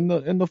clown,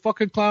 and the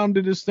fucking clown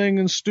did his thing,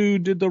 and Stu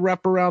did the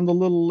wrap around the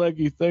little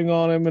leggy thing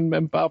on him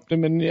and popped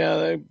him, and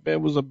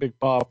it was a big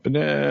pop,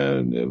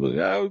 and it was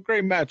a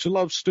great match. I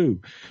love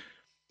Stu.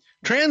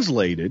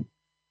 Translated,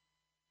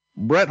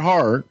 Bret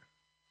Hart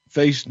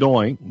faced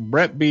Doink.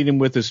 Bret beat him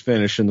with his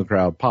finish, and the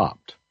crowd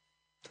popped.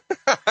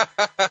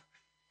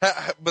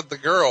 But the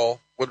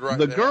girl would write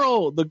the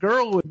girl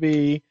would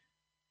be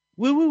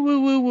woo woo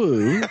woo woo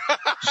woo.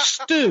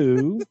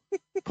 Stu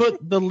put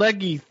the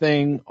leggy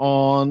thing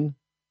on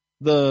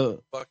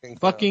the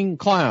fucking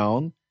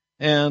clown,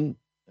 and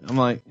I'm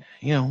like,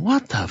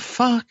 what the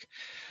fuck?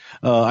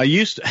 I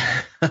used to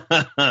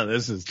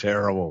this is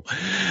terrible.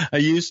 I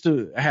used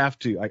to have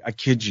to, I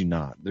kid you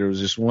not, there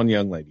was this one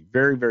young lady,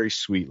 very, very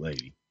sweet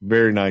lady,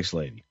 very nice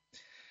lady.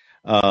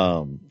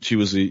 She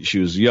was a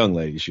young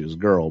lady. She was a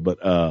girl,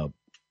 but,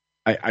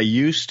 I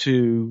used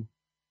to,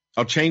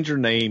 I'll change her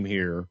name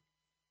here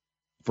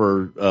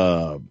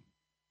for,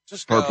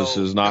 just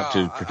purposes not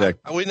to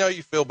protect. We know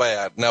you feel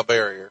bad. Now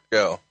bury her.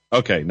 Go.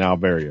 Okay. Now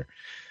bury her.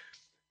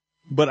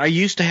 But I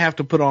used to have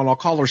to put on, I'll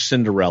call her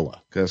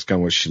Cinderella, because that's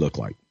kind of what she looked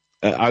like.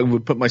 I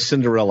would put my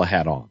Cinderella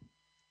hat on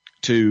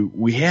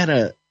we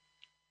had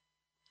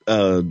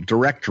a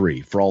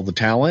directory for all the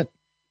talent,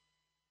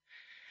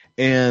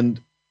 and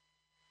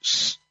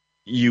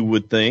you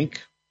would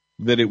think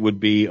that it would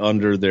be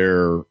under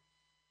their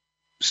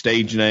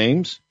stage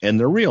names and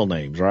their real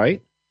names,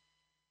 right?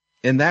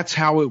 And that's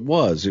how it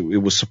was. It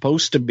was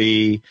supposed to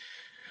be,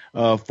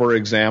 for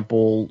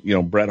example,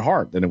 Bret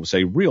Hart. Then it would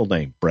say real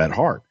name, Bret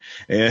Hart,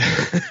 and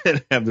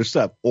have their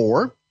stuff.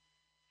 Or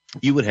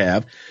you would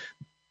have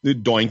the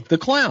Doink the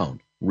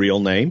Clown, real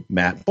name,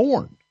 Matt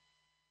Bourne.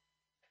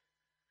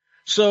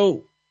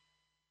 So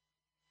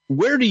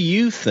where do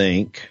you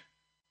think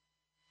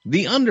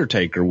the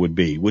Undertaker would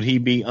be? Would he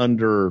be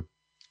under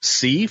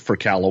C for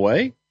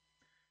Calloway,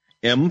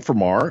 M for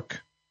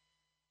Mark,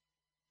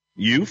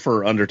 U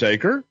for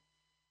Undertaker?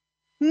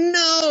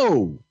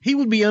 No, he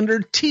would be under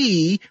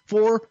T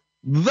for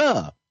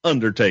the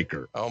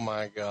Undertaker. Oh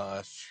my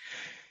gosh.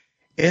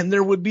 And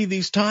there would be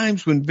these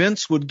times when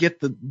Vince would get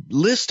the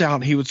list out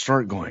and he would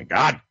start going,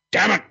 God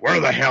damn it, where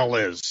the hell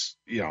is,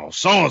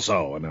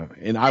 so-and-so?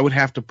 And I would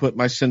have to put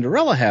my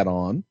Cinderella hat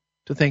on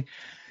to think,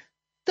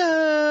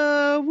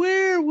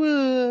 where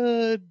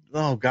would,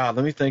 oh God,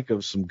 let me think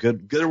of some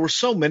good, there were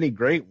so many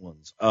great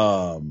ones.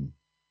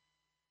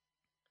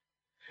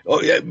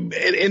 Oh, yeah,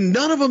 and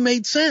none of them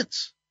made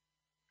sense.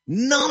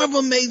 None of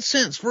them made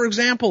sense. For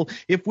example,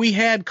 if we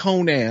had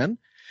Conan,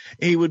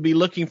 he would be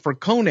looking for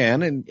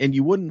Conan, and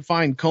you wouldn't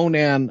find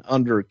Conan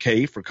under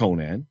K for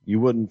Conan. You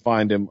wouldn't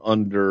find him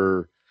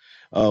under,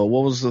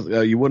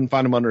 you wouldn't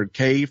find him under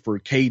K for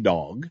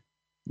K-Dog.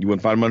 You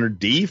wouldn't find him under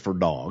D for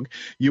dog.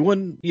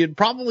 You'd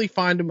probably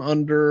find him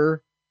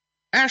under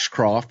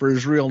Ashcroft for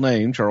his real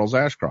name, Charles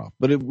Ashcroft.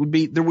 But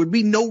there would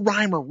be no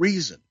rhyme or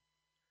reason.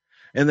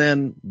 And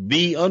then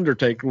The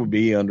Undertaker would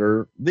be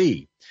under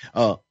the,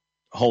 Hulk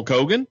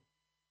Hogan.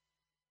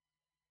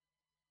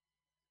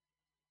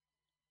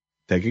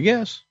 Take a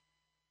guess.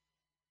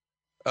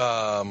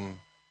 Terry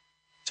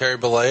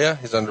Bollea.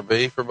 He's under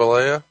B for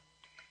Bollea.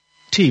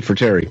 T for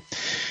Terry.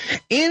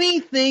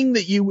 Anything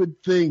that you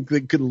would think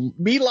that could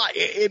be like,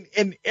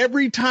 and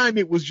every time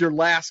it was your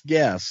last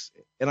guess.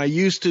 And I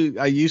used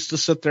to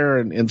sit there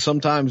and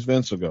sometimes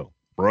Vince would go,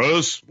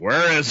 Bruce,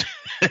 where is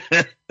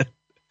it?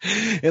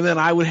 And then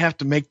I would have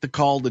to make the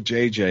call to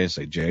JJ and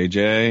say,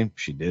 JJ,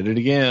 she did it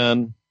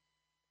again.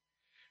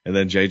 And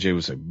then JJ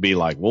would say, be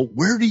like, well,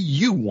 where do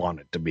you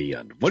want it to be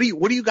under? What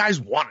do you guys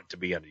want it to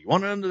be under? You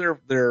want it under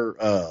their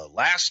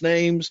last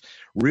names,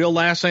 real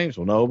last names?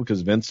 Well, no,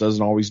 because Vince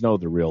doesn't always know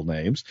their real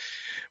names.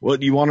 Well,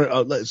 do you want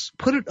to, let's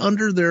put it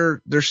under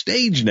their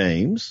stage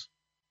names.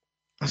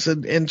 I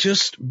said, and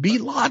just be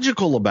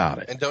logical about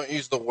it. And don't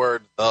use the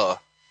word the.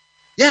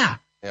 Yeah.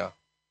 Yeah.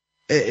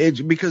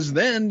 Because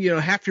then,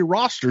 half your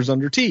roster's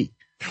under T.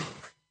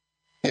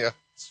 Yeah,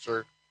 it's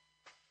true.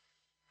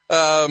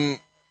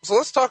 So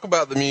let's talk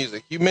about the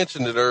music. You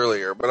mentioned it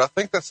earlier, but I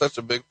think that's such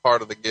a big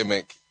part of the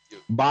gimmick.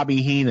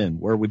 Bobby Heenan,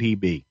 where would he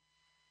be?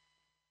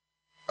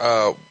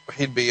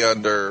 He'd be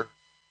under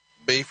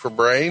B for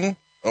brain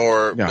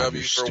or No,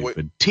 W for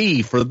stupid.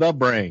 T for the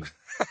brain.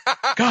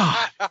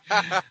 God.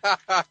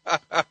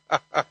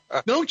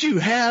 Don't you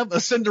have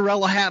a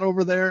Cinderella hat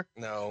over there?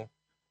 No.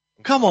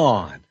 Come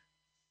on.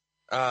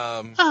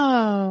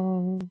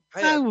 I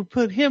would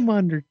put him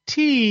under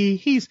T.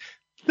 He's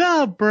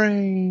the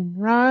brain,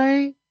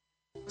 right?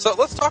 So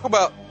let's talk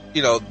about,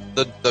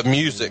 the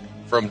music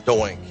from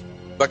Doink,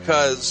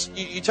 because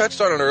you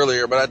touched on it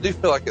earlier, but I do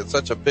feel like it's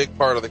such a big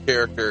part of the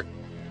character.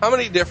 How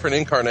many different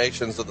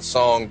incarnations of the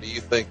song do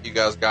you think you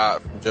guys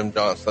got from Jim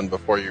Johnston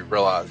before you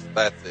realized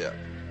that's it?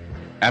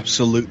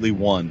 Absolutely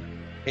one.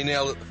 He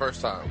nailed it the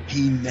first time.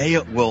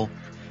 Well,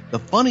 the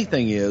funny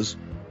thing is,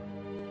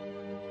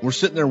 we're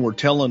sitting there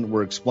and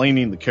we're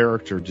explaining the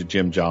character to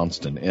Jim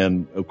Johnston.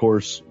 And of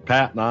course,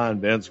 Pat and I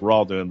and Vince were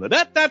all doing the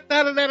da da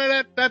da da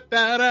da da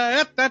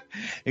da da.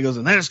 He goes,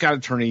 and then it's got to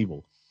turn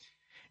evil.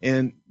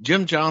 And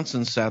Jim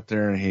Johnston sat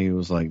there and he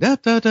was like, da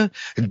da da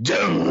da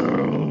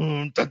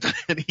da,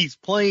 and he's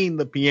playing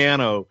the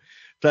piano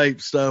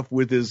type stuff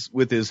with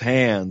his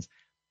hands.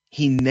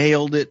 He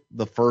nailed it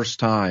the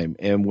first time.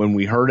 And when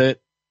we heard it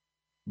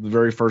the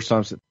very first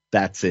time, said,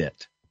 that's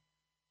it.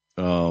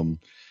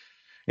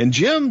 And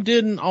Jim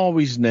didn't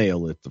always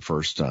nail it the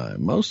first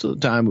time. Most of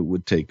the time it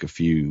would take a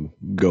few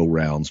go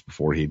rounds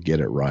before he'd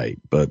get it right.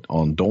 But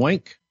on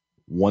Doink,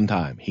 one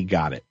time he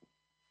got it.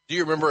 Do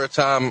you remember a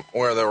time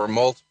where there were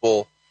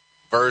multiple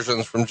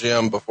versions from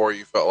Jim before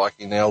you felt like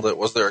he nailed it?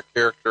 Was there a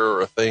character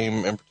or a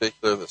theme in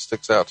particular that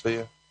sticks out to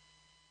you?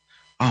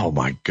 Oh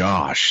my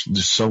gosh,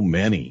 there's so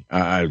many.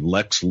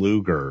 Lex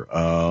Luger.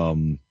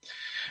 I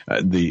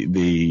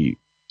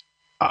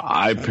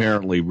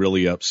apparently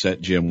really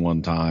upset Jim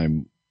one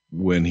time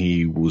when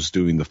he was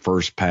doing the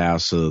first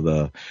pass of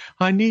the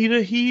I Need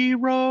a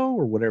Hero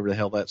or whatever the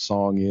hell that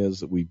song is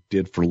that we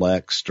did for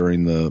Lex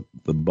during the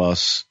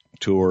bus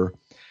tour.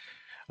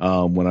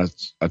 When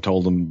I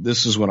told him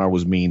this is when I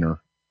was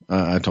meaner.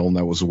 I told him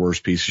that was the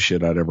worst piece of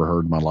shit I'd ever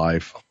heard in my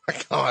life. Oh my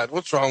God,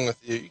 what's wrong with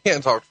you? You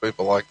can't talk to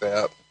people like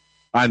that.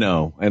 I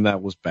know. And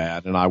that was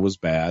bad. And I was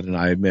bad. And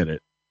I admit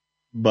it,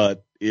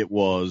 but it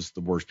was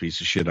the worst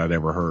piece of shit I'd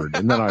ever heard.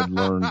 And then I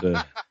learned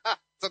to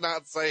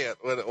not say it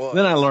when it was.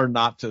 Then I learned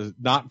not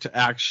to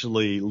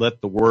actually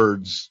let the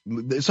words,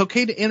 it's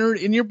okay to enter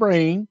it in your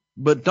brain,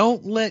 but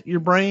don't let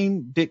your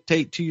brain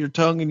dictate to your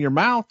tongue and your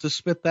mouth to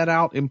spit that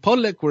out in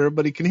public where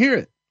everybody can hear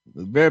it.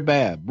 It's very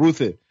bad.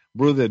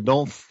 Brother,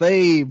 don't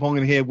say on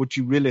your head what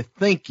you really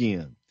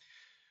thinking.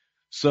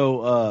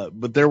 So,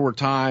 but there were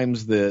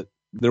times that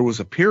there was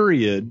a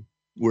period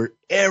where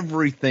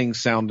everything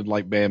sounded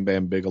like Bam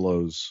Bam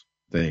Bigelow's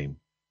theme.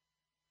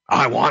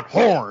 I want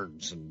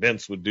horns. And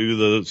Vince would do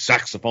the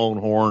saxophone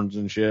horns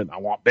and shit. I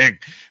want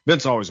big.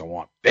 Vince always, I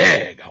want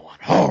big. I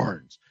want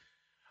horns.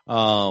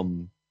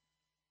 The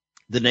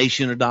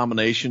Nation of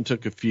Domination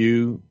took a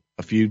few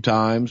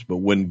times, but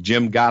when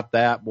Jim got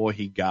that, boy,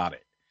 he got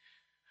it.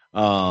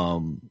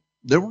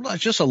 There were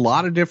just a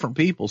lot of different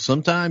people.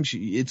 Sometimes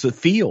it's a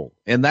feel.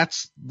 And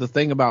that's the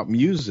thing about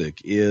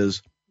music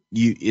is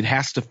it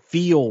has to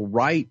feel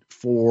right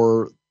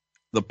for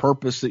the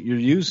purpose that you're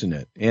using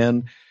it.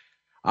 And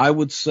I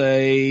would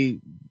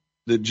say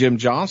that Jim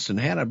Johnston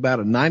had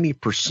about a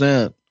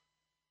 90%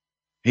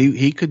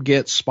 He could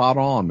get spot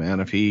on, man.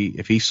 If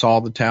he saw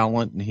the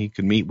talent and he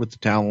could meet with the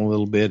talent a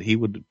little bit, he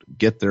would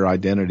get their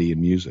identity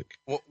in music.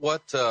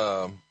 What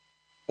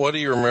do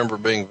you remember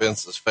being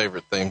Vince's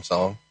favorite theme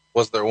song?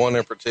 Was there one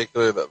in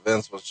particular that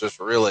Vince was just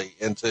really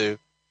into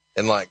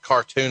and like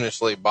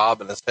cartoonishly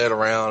bobbing his head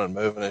around and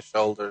moving his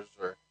shoulders?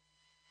 Or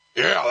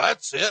yeah,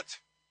 that's it.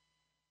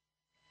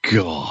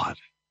 God.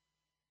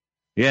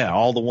 Yeah,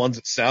 all the ones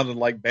that sounded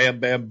like Bam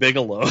Bam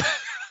Bigelow.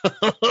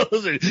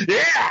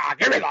 Yeah,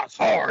 give me those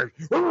horns.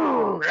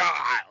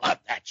 I love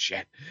that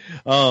shit.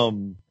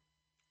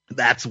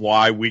 That's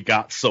why we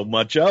got so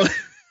much of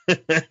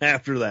it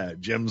after that.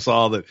 Jim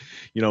saw that,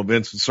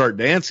 Vince would start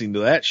dancing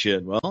to that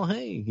shit. Well,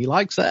 hey, he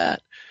likes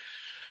that.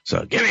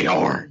 So give me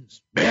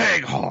horns,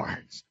 big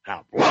horns.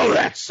 I'll blow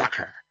that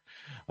sucker.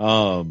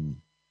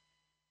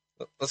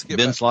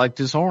 Vince liked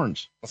his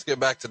horns. Let's get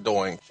back to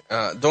Doink.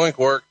 Doink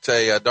worked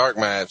a dark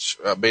match,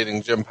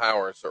 beating Jim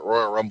Powers at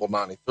Royal Rumble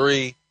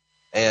 93.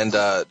 And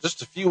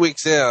just a few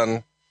weeks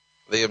in,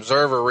 the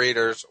Observer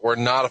readers were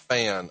not a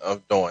fan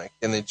of Doink.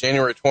 In the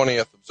January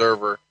 20th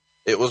Observer,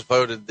 it was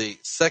voted the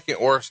second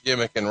worst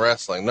gimmick in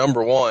wrestling,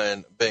 number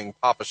one being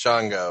Papa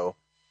Shango.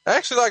 I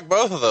actually like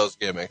both of those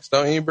gimmicks,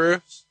 don't you,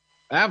 Bruce?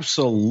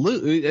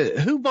 Absolutely.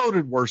 Who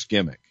voted worst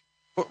gimmick?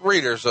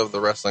 Readers of the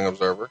Wrestling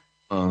Observer.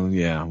 Oh,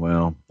 yeah.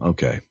 Well,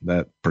 okay.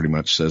 That pretty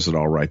much says it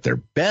all right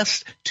there.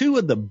 Two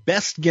of the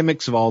best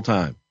gimmicks of all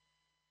time.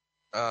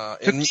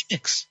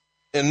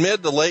 In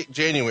mid to late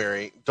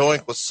January,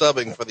 Doink was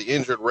subbing for the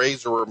injured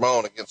Razor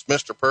Ramon against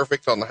Mr.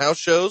 Perfect on the house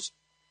shows,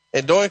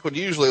 and Doink would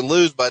usually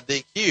lose by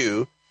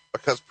DQ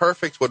because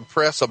Perfect would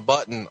press a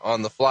button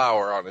on the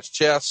flower on his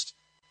chest,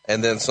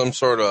 and then some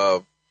sort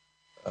of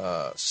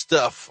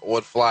stuff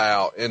would fly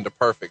out into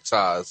Perfect's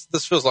eyes.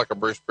 This feels like a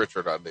Bruce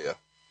Pritchard idea.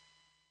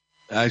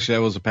 Actually,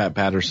 that was a Pat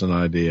Patterson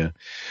idea,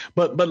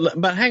 but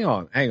hang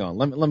on.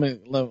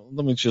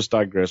 Let me just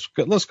digress.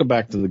 Let's go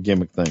back to the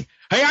gimmick thing.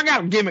 Hey, I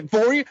got a gimmick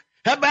for you.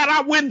 How about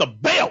I win the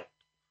belt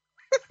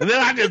and then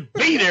I just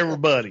beat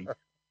everybody?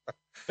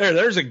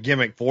 There's a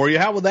gimmick for you.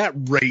 How would that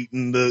rate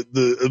in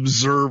the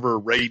Observer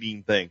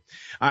rating thing?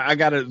 I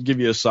got to give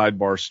you a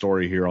sidebar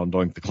story here on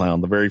Doink the Clown.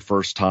 The very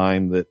first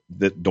time that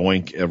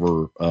Doink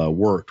ever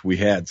worked, we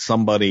had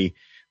somebody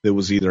that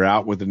was either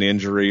out with an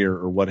injury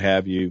or what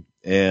have you,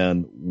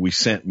 and we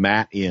sent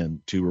Matt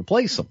in to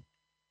replace him.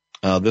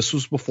 This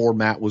was before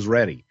Matt was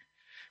ready.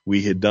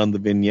 We had done the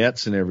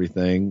vignettes and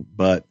everything,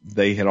 but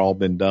they had all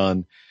been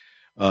done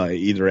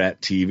either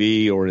at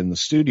TV or in the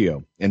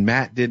studio. And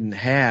Matt didn't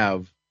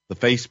have the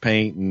face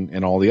paint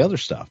and all the other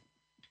stuff.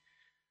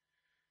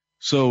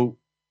 So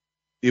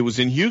it was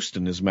in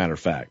Houston, as a matter of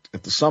fact,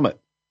 at the Summit.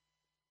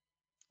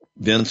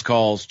 Vince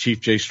calls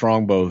Chief Jay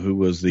Strongbow, who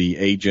was the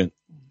agent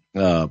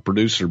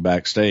producer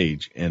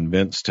backstage, and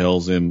Vince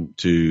tells him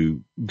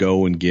to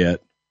go and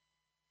get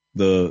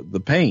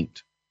the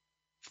paint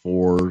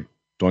for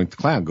Doink the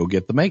Clown. Go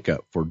get the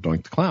makeup for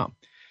Doink the Clown.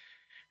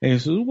 And he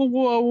says,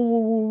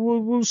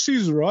 well,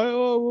 Caesar, I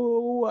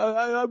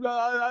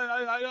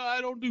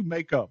don't do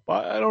makeup.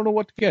 I don't know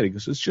what to get. He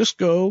goes, just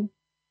go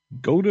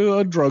to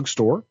a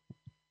drugstore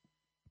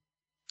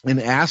and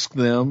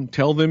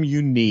tell them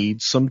you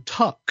need some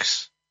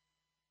tucks.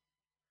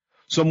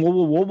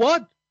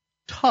 What?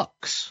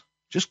 Tucks.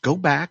 Just go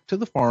back to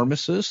the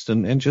pharmacist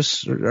and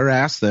just or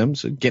ask them,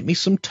 so get me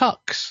some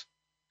tucks.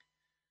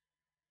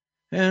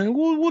 And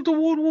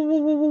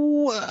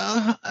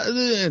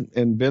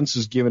Vince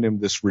is giving him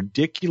this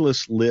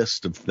ridiculous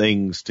list of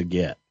things to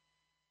get.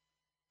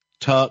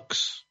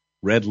 Tucks,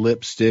 red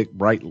lipstick,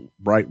 bright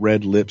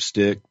red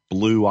lipstick,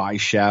 blue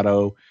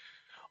eyeshadow,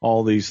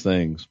 all these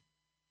things.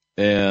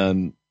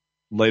 And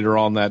later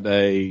on that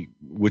day,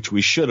 which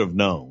we should have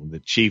known,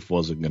 that Chief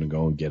wasn't going to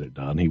go and get it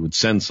done. He would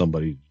send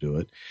somebody to do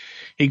it.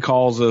 He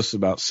calls us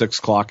about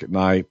 6:00 at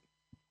night.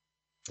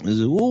 He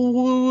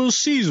says,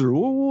 Caesar,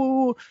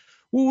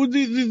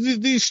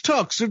 these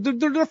tucks,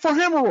 they're for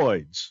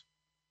hemorrhoids.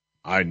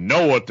 I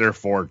know what they're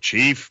for,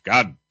 Chief.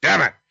 God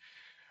damn it.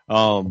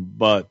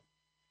 But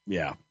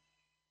yeah,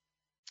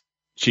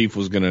 Chief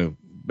was going to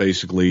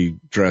basically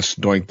dress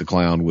Doink the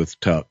Clown with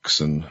tucks,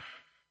 and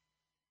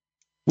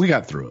we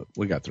got through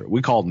it.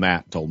 We called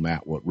Matt, told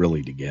Matt what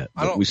really to get.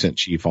 But we sent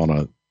Chief on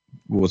a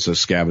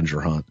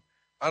scavenger hunt.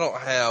 I don't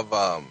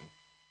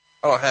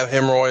have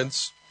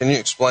hemorrhoids. Can you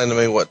explain to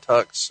me what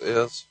tucks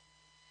is?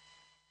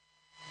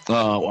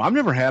 Well, I've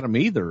never had them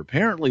either.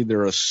 Apparently,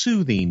 they're a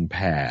soothing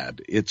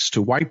pad. It's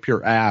to wipe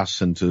your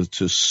ass and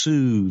to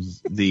soothe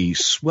the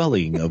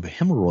swelling of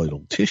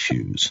hemorrhoidal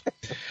tissues.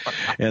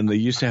 And they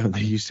used to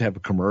have a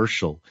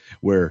commercial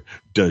where,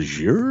 does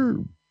your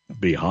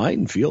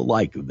behind feel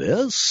like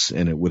this?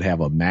 And it would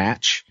have a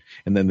match,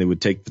 and then they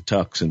would take the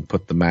tucks and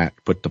put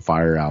the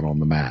fire out on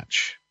the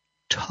match.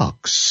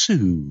 Tuck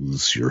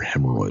soothes your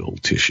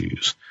hemorrhoidal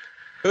tissues.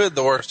 Who had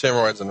the worst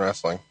hemorrhoids in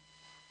wrestling?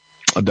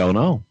 I don't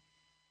know.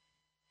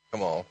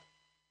 Come on.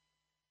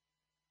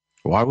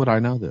 Why would I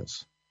know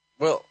this?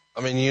 Well, I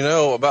mean, you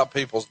know about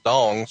people's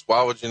dongs.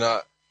 Why would you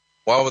not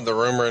Why would the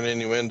rumor and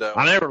innuendo?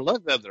 I never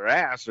looked at their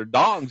ass. Their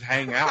dongs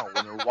hang out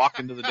when they're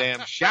walking to the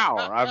damn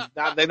shower.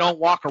 They don't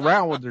walk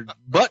around with their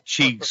butt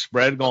cheeks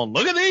spread going,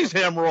 look at these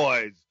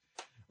hemorrhoids.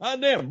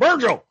 God damn.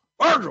 Virgil,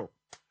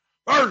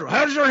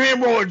 how's your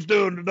hemorrhoids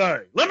doing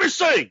today? Let me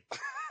see.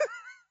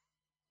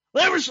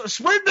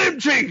 Spread them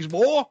cheeks,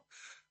 boy.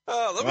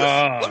 Let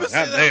me see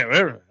that.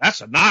 Damn,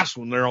 that's a nice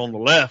one there on the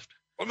left.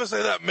 Let me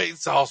see that meat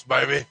sauce,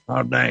 baby.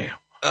 Oh, damn.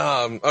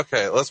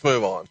 Okay, let's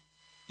move on.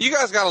 You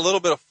guys got a little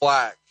bit of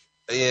flack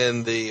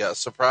in the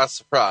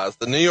surprise,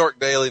 the New York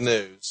Daily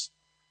News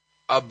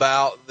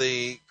about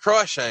the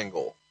crush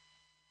angle.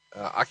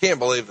 I can't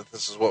believe that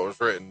this is what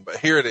was written, but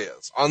here it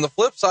is. On the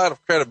flip side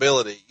of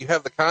credibility, you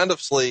have the kind of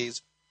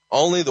sleaze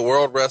only the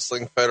World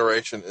Wrestling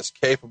Federation is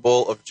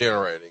capable of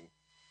generating.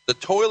 The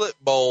toilet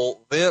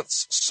bowl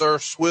Vince Sir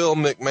Swill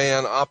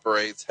McMahon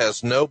operates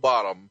has no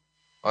bottom.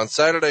 On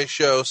Saturday's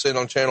show, seen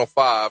on Channel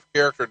 5,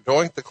 character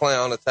Doink the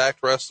Clown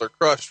attacked wrestler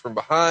Crush from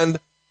behind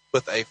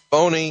with a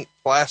phony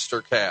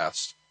plaster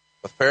cast.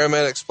 With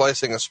paramedics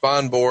placing a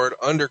spine board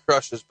under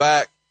Crush's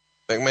back,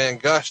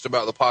 McMahon gushed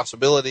about the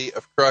possibility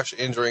of Crush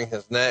injuring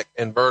his neck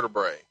and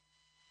vertebrae.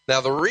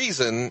 Now, the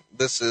reason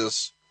this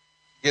is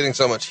getting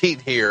so much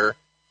heat here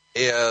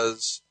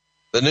is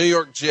the New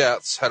York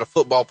Jets had a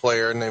football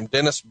player named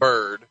Dennis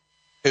Byrd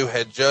who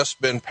had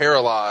just been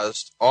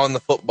paralyzed on the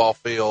football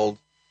field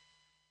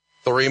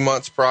 2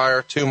 months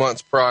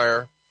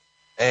prior,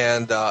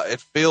 and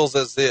it feels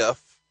as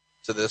if,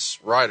 to this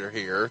writer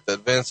here,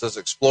 that Vince is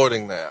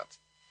exploiting that.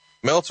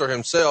 Meltzer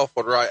himself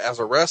would write, as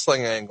a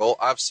wrestling angle,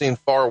 I've seen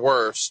far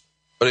worse,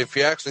 but if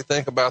you actually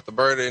think about the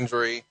Byrd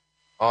injury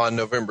on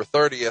November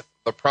 30th,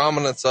 the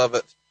prominence of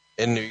it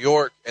in New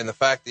York, and the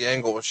fact the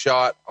angle was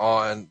shot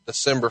on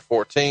December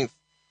 14th,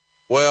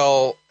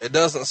 well, it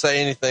doesn't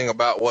say anything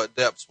about what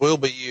depths will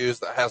be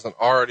used that hasn't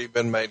already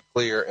been made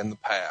clear in the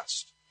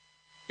past.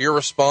 Your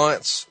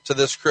response to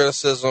this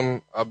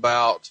criticism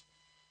about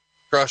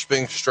Crush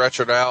being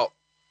stretchered out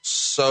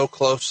so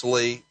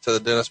closely to the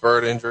Dennis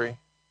Byrd injury?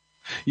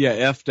 Yeah,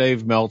 F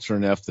Dave Meltzer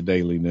and F the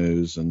Daily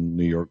News and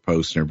New York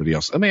Post and everybody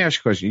else. Let me ask you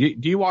a question.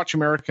 Do you watch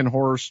American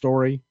Horror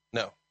Story?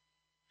 No.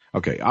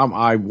 Okay,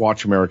 I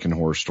watch American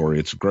Horror Story.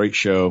 It's a great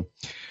show,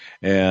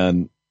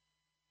 and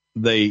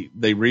they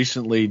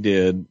recently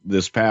did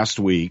this past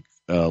week,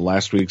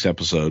 last week's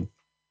episode.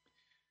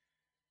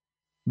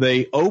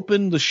 They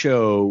opened the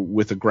show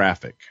with a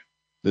graphic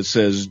that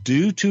says,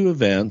 due to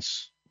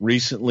events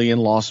recently in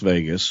Las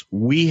Vegas,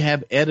 we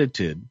have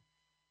edited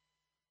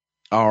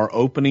our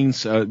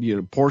openings,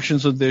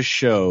 portions of this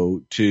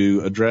show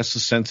to address the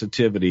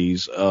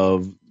sensitivities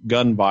of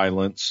gun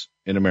violence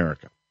in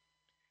America.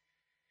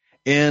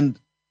 And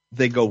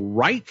they go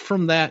right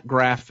from that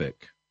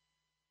graphic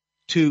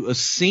to a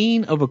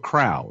scene of a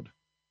crowd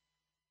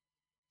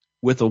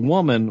with a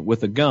woman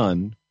with a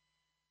gun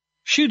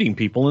shooting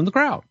people in the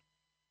crowd.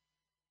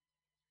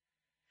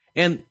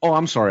 And,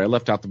 I'm sorry, I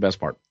left out the best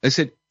part. I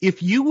said,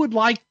 if you would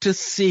like to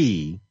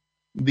see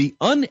the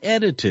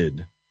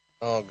unedited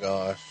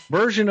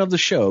version of the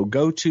show,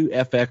 go to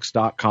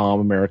fx.com,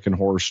 American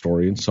Horror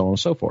Story, and so on and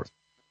so forth.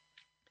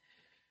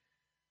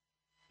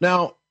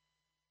 Now,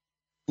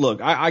 look,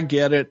 I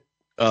get it.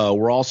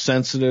 We're all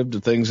sensitive to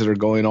things that are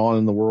going on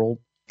in the world.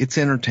 It's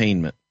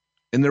entertainment.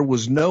 And there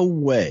was no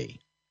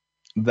way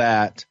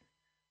that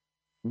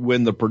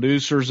when the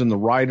producers and the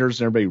writers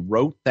and everybody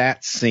wrote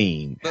that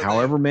scene,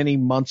 however many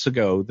months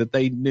ago, that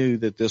they knew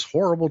that this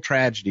horrible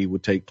tragedy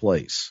would take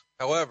place.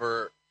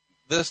 However,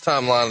 this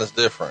timeline is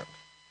different.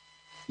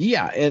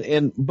 Yeah,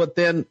 but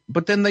then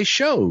they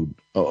showed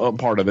a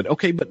part of it.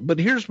 Okay, but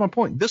here's my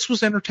point. This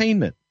was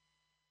entertainment.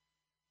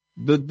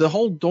 The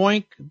whole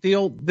Doink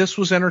deal, this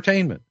was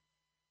entertainment.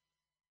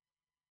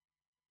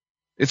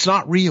 It's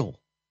not real.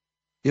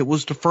 It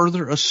was to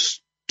further a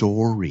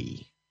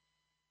story.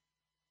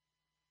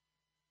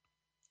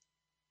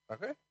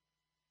 Okay.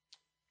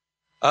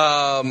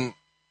 Right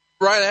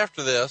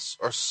after this,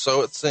 or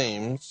so it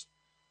seems,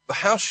 the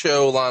house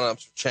show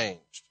lineups have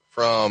changed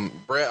from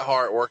Bret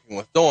Hart working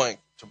with Doink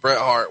to Bret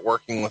Hart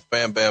working with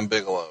Bam Bam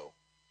Bigelow.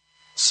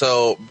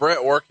 So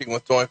Bret working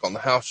with Doink on the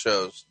house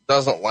shows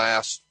doesn't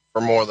last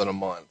for more than a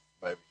month,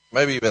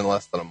 maybe even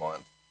less than a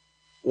month.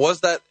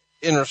 Was that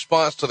in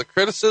response to the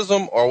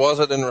criticism, or was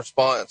it in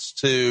response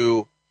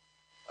to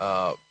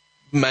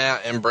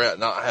Matt and Bret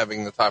not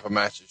having the type of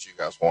matches you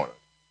guys wanted?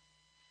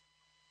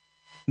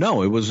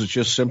 No, it was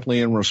just simply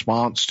in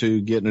response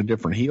to getting a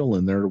different heel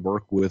in there to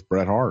work with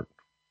Bret Hart.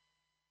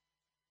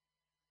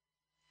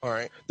 All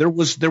right. There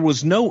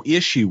was no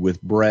issue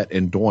with Bret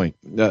and Doink.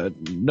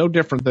 No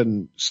different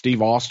than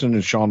Steve Austin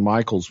and Shawn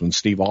Michaels when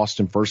Steve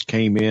Austin first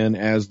came in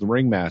as the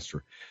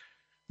ringmaster.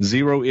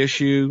 Zero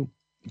issue.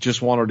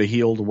 Just wanted a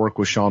heel to work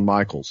with Shawn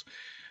Michaels.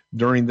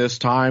 During this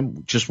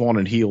time, just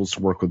wanted heels to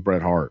work with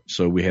Bret Hart.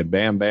 So we had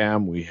Bam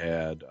Bam, we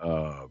had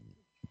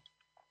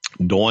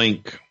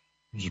Doink.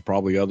 There's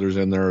probably others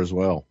in there as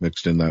well,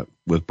 mixed in that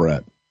with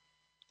Bret.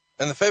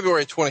 In the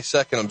February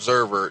 22nd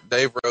Observer,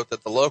 Dave wrote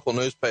that the local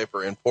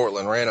newspaper in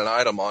Portland ran an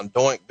item on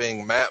Doink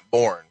being Matt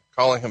Bourne,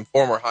 calling him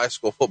former high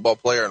school football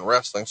player and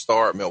wrestling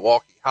star at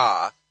Milwaukee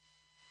High.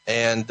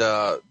 And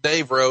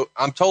Dave wrote,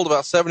 I'm told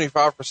about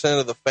 75%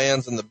 of the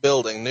fans in the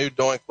building knew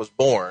Doink was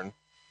Bourne.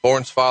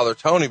 Bourne's father,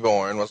 Tony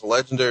Bourne, was a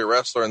legendary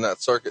wrestler in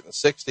that circuit in the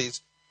 60s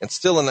and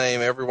still a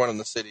name everyone in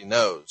the city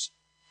knows.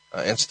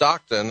 In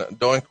Stockton,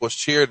 Doink was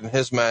cheered in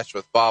his match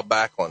with Bob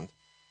Backlund.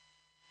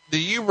 Do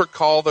you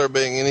recall there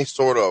being any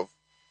sort of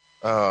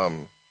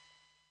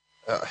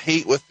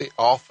heat with the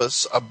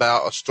office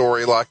about a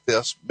story like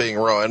this being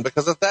run?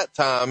 Because at that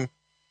time,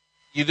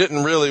 you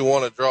didn't really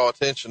want to draw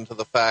attention to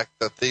the fact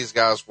that these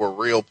guys were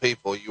real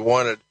people. You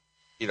wanted,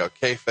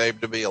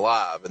 kayfabe to be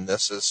alive, and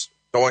this is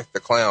Doink the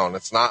Clown.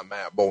 It's not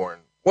Matt Bourne.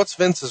 What's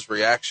Vince's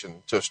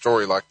reaction to a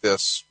story like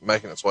this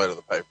making its way to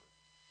the paper?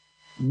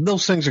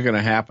 Those things are going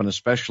to happen,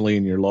 especially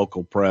in your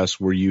local press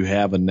where you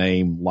have a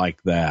name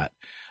like that.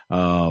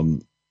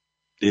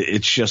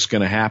 It's just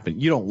going to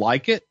happen. You don't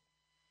like it,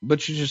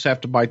 but you just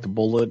have to bite the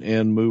bullet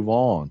and move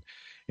on.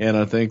 And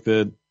I think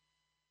that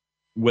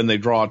when they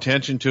draw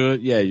attention to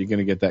it, yeah, you're going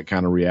to get that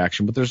kind of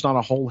reaction, but there's not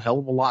a whole hell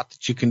of a lot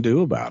that you can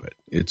do about it.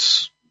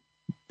 It's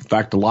a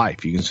fact of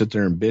life. You can sit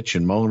there and bitch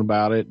and moan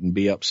about it and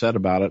be upset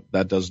about it.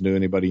 That doesn't do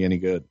anybody any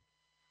good.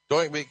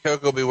 Doink beat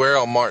Koko Beware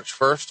on March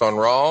 1st on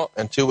Raw,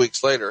 and 2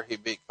 weeks later, he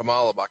beat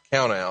Kamala by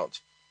countout.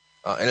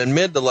 And in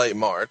mid to late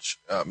March,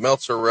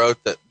 Meltzer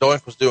wrote that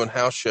Doink was doing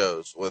house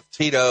shows with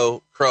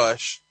Tito,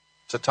 Crush,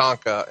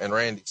 Tatanka, and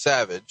Randy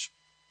Savage.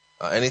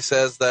 And he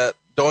says that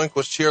Doink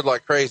was cheered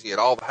like crazy at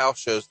all the house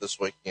shows this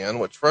weekend,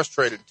 which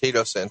frustrated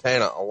Tito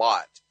Santana a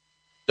lot.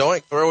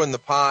 Doink throwing the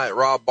pie at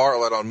Rob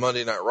Bartlett on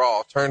Monday Night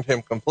Raw turned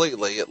him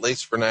completely, at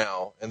least for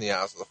now, in the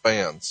eyes of the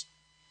fans.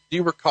 Do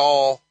you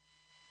recall,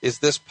 is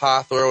this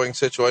pie throwing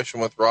situation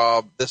with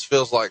Rob, this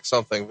feels like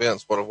something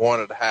Vince would have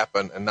wanted to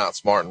happen and not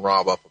smarten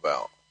Rob up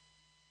about?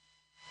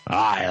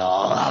 I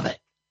love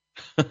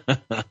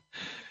it.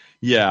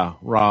 Yeah,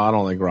 Rob, I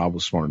don't think Rob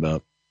was smartened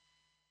up.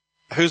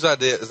 Whose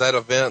idea? Is that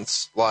a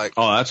Vince? Oh,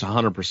 that's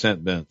 100%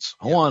 Vince.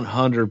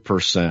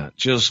 100%.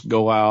 Just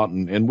go out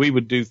and we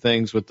would do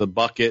things with the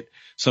bucket.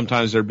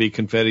 Sometimes there'd be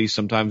confetti.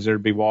 Sometimes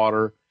there'd be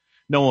water.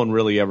 No one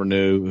really ever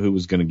knew who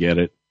was going to get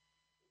it.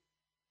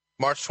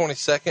 March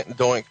 22nd,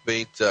 Doink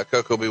beat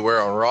Koko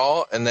Beware on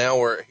Raw. And now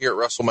we're here at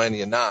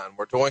WrestleMania 9,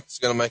 where Doink is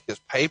going to make his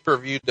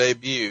pay-per-view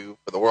debut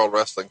for the World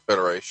Wrestling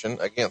Federation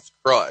against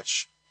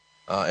Crush.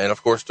 And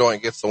of course,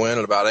 Doink gets the win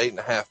in about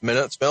 8.5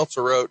 minutes.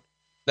 Meltzer wrote,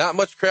 not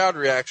much crowd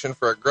reaction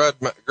for a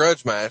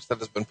grudge match that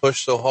has been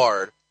pushed so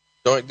hard.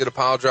 Doink did a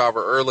pile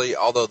driver early,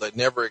 although they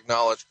never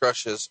acknowledged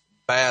Crush's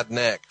bad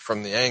neck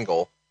from the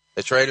angle.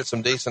 They traded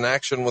some decent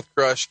action with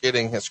Crush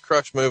getting his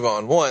Crush move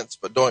on once,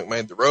 but Doink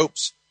made the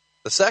ropes.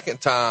 The second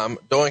time,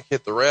 Doink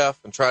hit the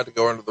ref and tried to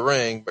go into the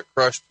ring, but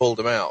Crush pulled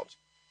him out.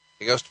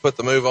 He goes to put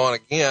the move on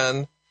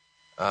again,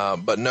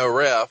 but no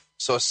ref.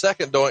 So a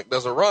second Doink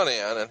does a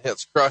run-in and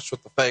hits Crush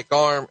with the fake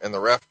arm, and the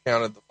ref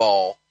counted the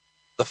fall.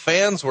 The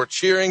fans were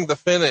cheering the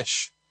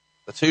finish.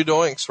 The two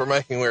Doinks were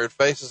making weird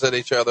faces at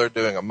each other,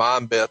 doing a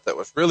mime bit that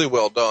was really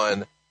well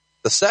done.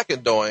 The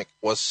second Doink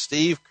was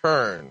Steve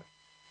Kern.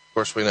 Of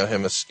course, we know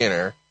him as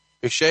Skinner,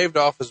 who shaved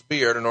off his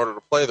beard in order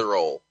to play the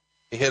role.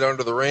 He hid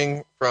under the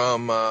ring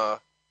from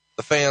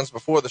the fans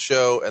before the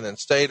show and then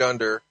stayed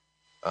under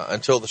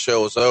until the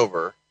show was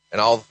over and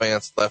all the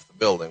fans left the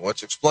building,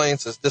 which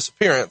explains his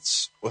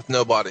disappearance with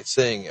nobody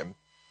seeing him.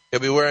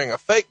 He'll be wearing a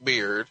fake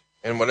beard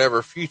in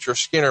whatever future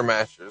Skinner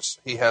matches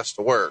he has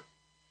to work.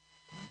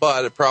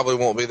 But it probably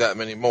won't be that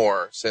many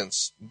more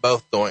since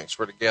both Doinks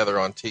were together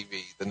on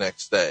TV the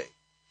next day.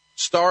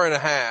 Star and a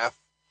half.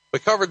 We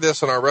covered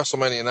this in our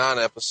WrestleMania 9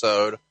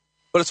 episode,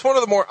 but it's one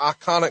of the more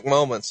iconic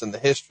moments in the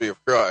history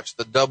of Crush,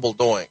 the double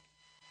Doink.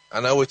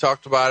 I know we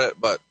talked about it,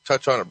 but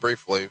touch on it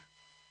briefly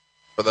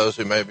for those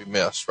who maybe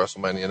missed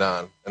WrestleMania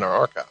 9 in our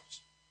archives.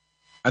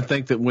 I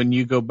think that when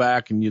you go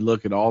back and you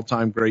look at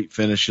all-time great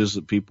finishes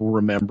that people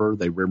remember,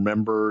 they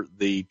remember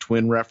the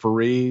twin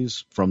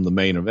referees from the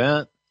main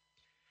event,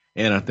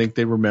 and I think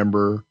they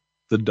remember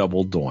the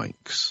double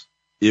Doinks.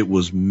 It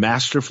was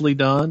masterfully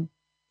done.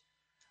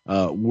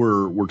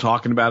 We're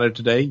talking about it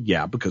today,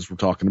 yeah, because we're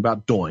talking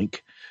about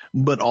Doink,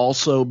 but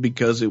also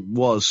because it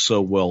was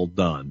so well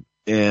done.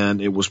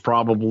 And it was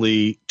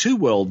probably too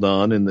well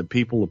done in that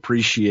people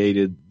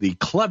appreciated the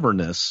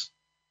cleverness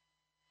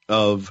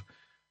of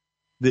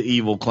the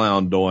evil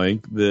clown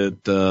Doink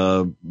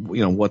that,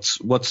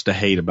 what's to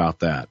hate about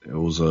that? It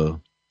was a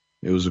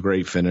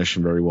great finish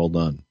and very well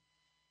done.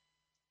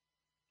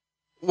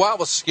 Why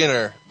was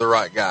Skinner the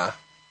right guy?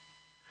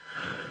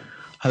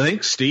 I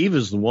think Steve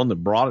is the one that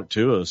brought it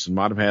to us and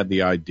might have had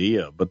the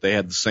idea, but they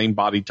had the same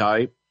body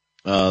type.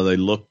 They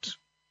looked,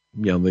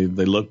 they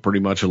looked pretty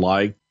much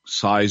alike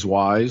size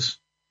wise.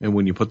 And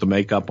when you put the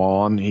makeup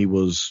on, he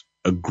was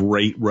a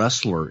great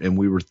wrestler. And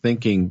we were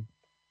thinking,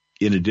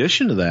 in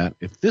addition to that,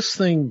 if this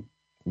thing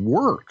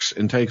works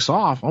and takes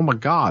off, oh my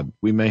God,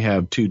 we may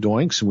have two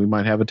Doinks and we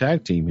might have a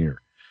tag team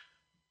here.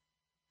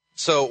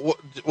 So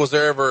was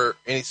there ever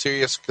any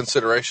serious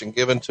consideration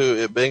given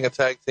to it being a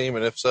tag team?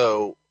 And if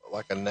so,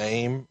 like a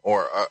name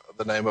or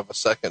the name of a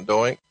second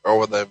Doink, or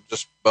would they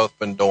just both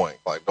been Doink,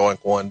 like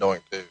Doink 1,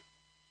 Doink 2?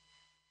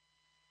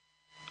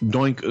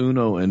 Doink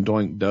Uno and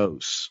Doink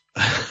Dos.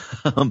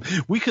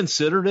 We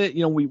considered it,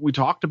 we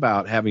talked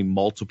about having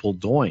multiple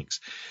Doinks.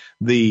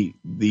 The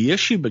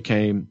issue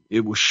became,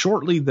 it was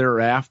shortly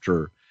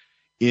thereafter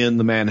in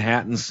the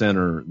Manhattan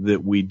Center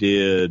that we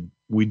did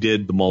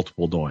the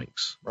multiple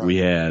Doinks. Right. We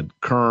had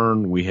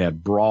Kern, we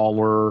had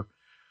Brawler,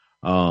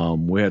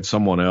 we had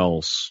someone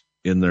else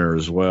in there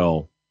as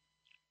well.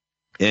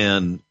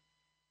 And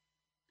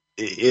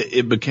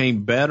it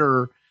became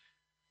better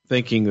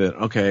thinking that,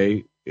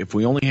 okay, if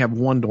we only have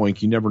one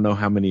Doink, you never know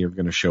how many are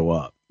going to show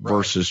up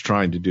versus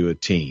trying to do a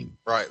team.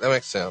 Right. That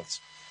makes sense.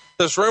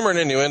 There's rumor and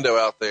innuendo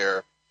out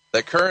there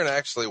that Kern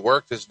actually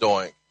worked his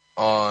Doink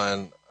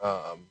on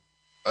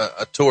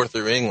a tour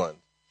through England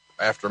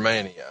after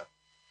Mania.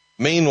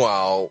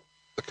 Meanwhile,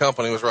 the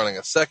company was running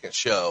a second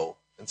show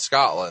in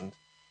Scotland,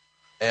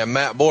 and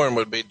Matt Bourne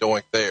would be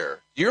Doink there.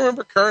 Do you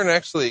remember Kern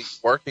actually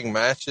working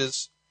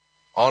matches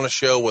on a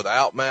show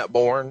without Matt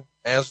Bourne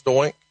as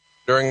Doink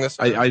during this?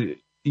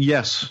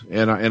 Yes,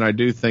 and I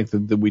do think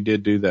that we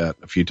did do that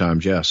a few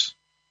times, yes.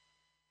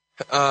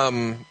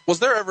 Was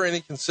there ever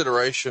any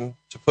consideration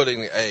to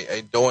putting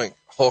a Doink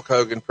Hulk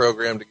Hogan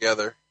program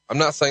together? I'm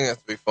not saying that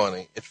to be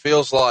funny. It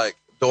feels like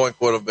Doink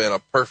would have been a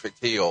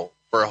perfect heel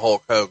for a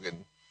Hulk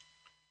Hogan.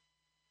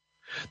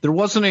 There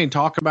wasn't any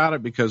talk about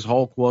it because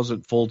Hulk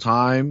wasn't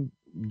full-time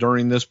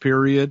during this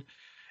period,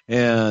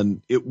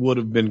 and it would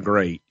have been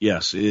great.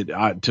 Yes,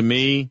 to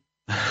me,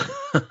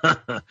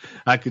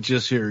 I could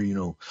just hear,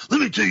 let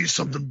me tell you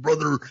something,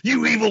 brother,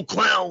 you evil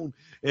clown.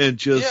 And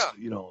just,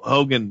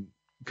 Hogan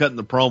cutting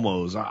the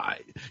promos.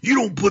 You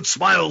don't put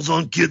smiles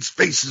on kids'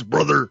 faces,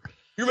 brother.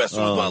 You're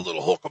messing with my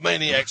little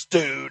Hulkamaniacs,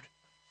 dude.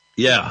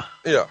 Yeah.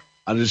 Yeah.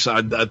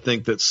 I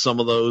think that some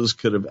of those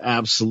could have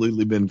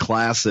absolutely been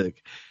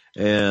classic.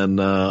 And,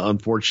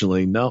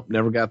 unfortunately, nope,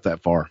 never got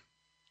that far.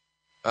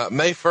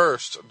 May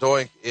 1st,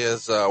 Doink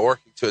is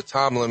working to a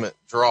time limit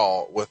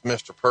draw with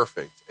Mr.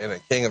 Perfect in a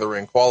King of the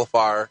Ring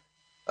qualifier.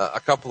 A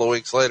couple of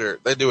weeks later,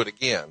 they do it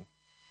again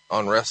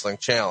on Wrestling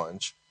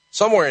Challenge.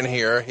 Somewhere in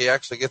here, he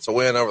actually gets a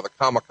win over the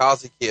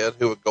Kamikaze Kid,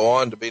 who would go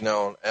on to be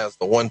known as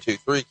the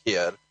 1-2-3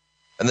 Kid.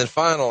 And then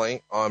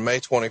finally, on May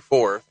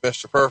 24th,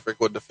 Mr. Perfect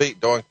would defeat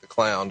Doink the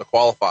Clown to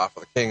qualify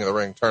for the King of the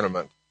Ring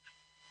tournament.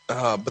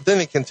 But then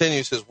he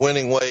continues his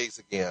winning ways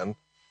again,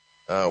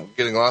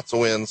 getting lots of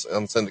wins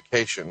on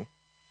syndication.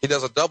 He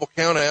does a double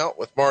count out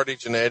with Marty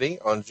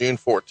Jannetty on June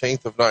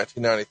 14th of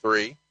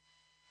 1993.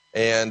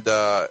 And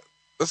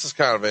this is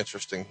kind of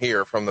interesting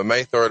here from the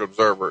May 3rd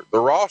Observer. The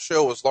Raw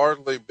show was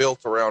largely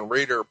built around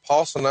reader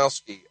Paul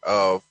Sanelski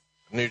of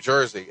New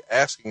Jersey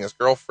asking his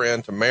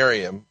girlfriend to marry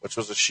him, which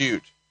was a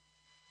shoot.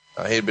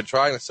 He had been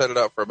trying to set it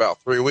up for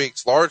about 3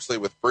 weeks, largely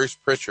with Bruce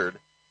Pritchard.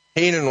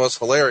 Heenan was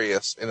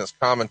hilarious in his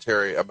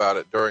commentary about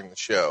it during the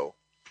show.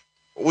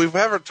 We've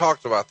never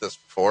talked about this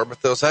before,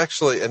 but there was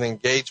actually an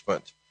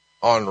engagement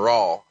on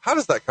Raw. How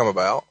does that come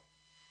about?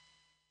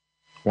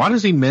 Why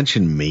does he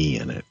mention me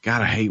in it?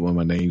 God, I hate when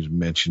my name's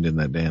mentioned in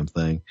that damn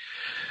thing.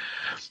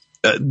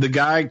 The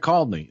guy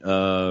called me.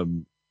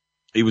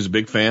 He was a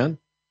big fan.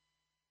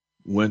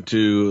 Went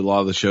to a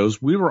lot of the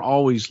shows. We were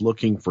always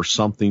looking for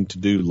something to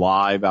do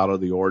live, out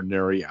of the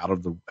ordinary, out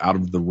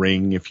of the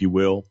ring, if you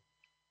will.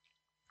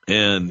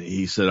 And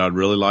he said, I'd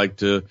really like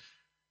to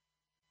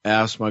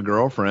ask my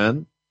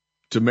girlfriend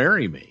to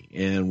marry me.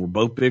 And we're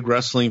both big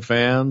wrestling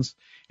fans.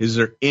 Is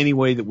there any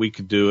way that we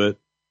could do it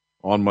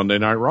on Monday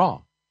Night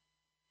Raw?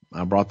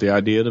 I brought the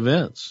idea to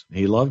Vince.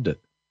 He loved it.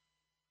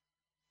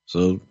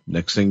 So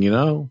next thing you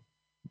know,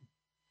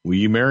 will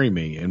you marry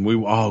me? And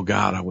oh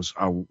God,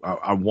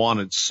 I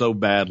wanted so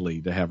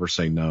badly to have her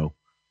say no.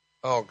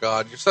 Oh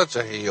God, you're such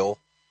a heel.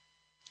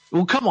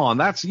 Well, come on.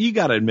 You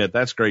got to admit,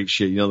 that's great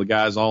shit. The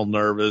guy's all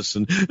nervous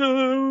and,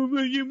 oh,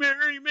 will you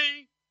marry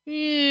me?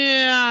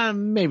 Yeah,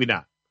 maybe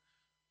not.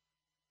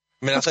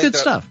 I mean, that's good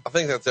stuff. I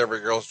think that's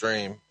every girl's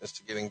dream, is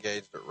to get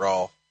engaged at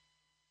Raw.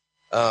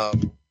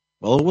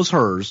 Well, it was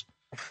hers.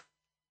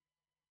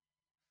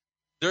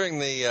 During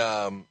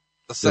the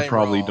same They're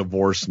probably Raw,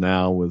 divorced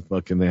now with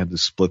fucking, they had to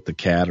split the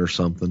cat or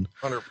something.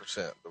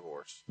 100%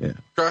 divorce. Yeah.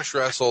 Crush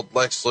wrestled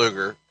Lex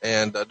Luger,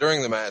 and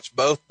during the match,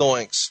 both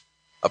Doinks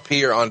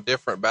appear on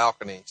different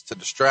balconies to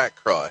distract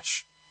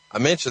Crush. I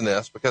mention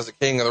this because at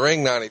King of the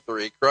Ring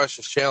 93, Crush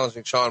is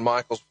challenging Shawn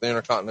Michaels for the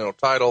Intercontinental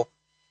title,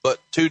 but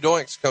two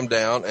Doinks come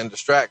down and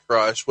distract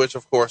Crush, which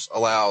of course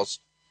allows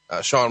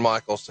Shawn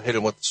Michaels to hit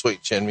him with the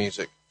sweet chin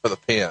music for the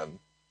pin.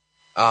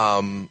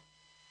 And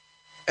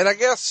I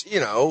guess,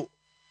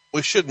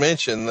 we should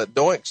mention that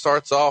Doink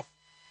starts off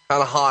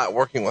kind of hot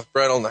working with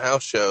Brett on the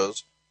house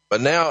shows,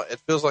 but now it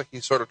feels like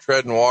he's sort of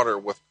treading water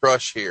with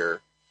Crush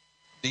here.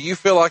 Do you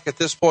feel like at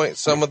this point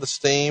some of the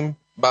steam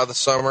by the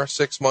summer,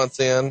 6 months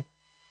in,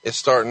 is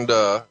starting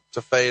to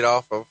fade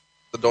off of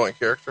the Doink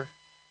character?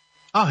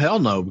 Oh, hell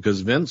no, because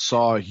Vince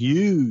saw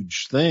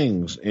huge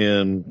things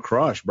in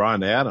Crush,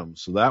 Bryan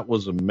Adams. So that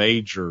was a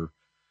major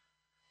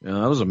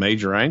that was a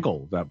major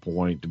angle at that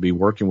point to be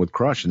working with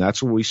Crush. And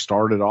that's where we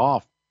started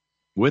off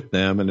with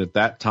them. And at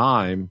that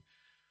time,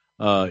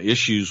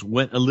 issues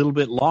went a little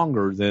bit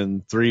longer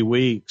than 3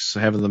 weeks,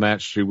 having the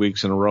match 3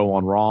 weeks in a row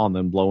on Raw and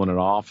then blowing it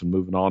off and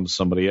moving on to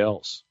somebody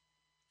else.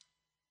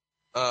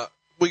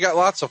 We got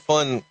lots of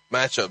fun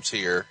matchups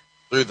here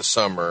through the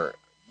summer.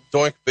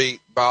 Doink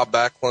beat Bob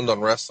Backlund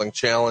on Wrestling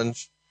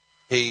Challenge.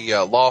 He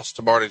lost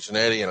to Marty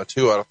Jannetty in a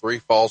 2 out of 3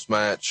 falls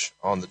match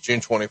on the June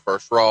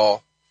 21st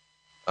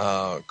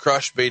Raw.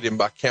 Crush beat him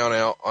by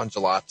countout on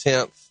July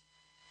 10th.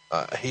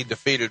 He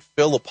defeated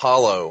Phil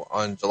Apollo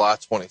on July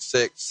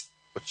 26th,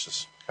 which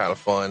is kind of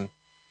fun.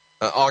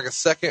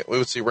 August 2nd, we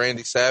would see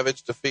Randy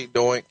Savage defeat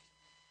Doink.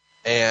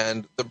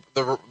 And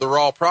the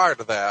Raw prior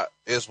to that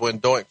is when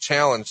Doink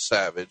challenged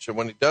Savage. And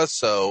when he does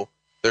so,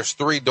 there's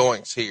 3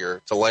 Doinks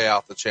here to lay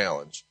out the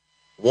challenge.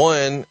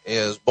 One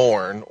is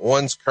Bourne,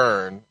 one's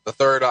Kern. The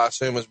third, I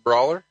assume, is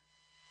Brawler?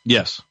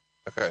 Yes.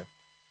 Okay.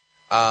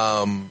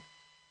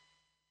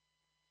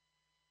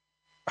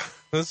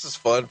 This is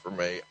fun for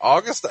me.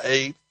 August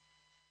 8th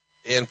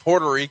in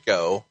Puerto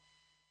Rico,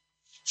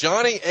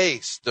 Johnny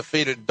Ace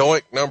defeated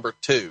Doink number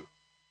 2.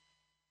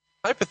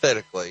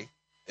 Hypothetically,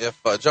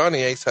 if Johnny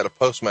Ace had a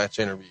post-match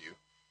interview,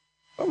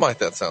 what might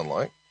that sound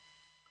like?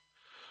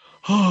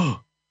 Oh,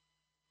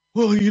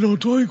 well,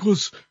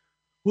 Doink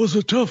was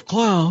a tough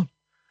clown,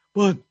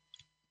 but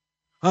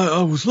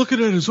I was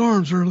looking at his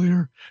arms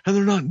earlier, and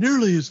they're not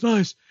nearly as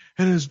nice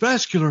and as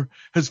vascular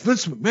as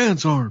Vince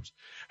McMahon's arms.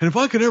 And if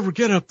I could ever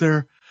get up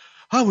there,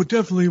 I would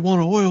definitely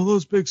want to oil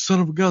those big son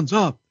of a guns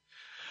up.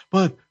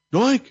 But,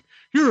 Doink,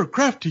 you're a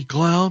crafty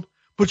clown,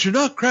 but you're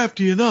not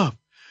crafty enough.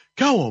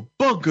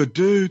 Cowabunga,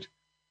 dude.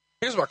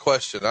 Here's my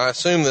question. I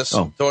assume this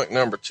Doink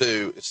number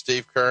 2 is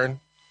Steve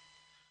Kern.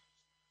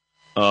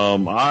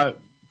 I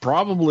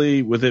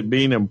probably, with it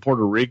being in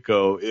Puerto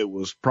Rico, it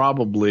was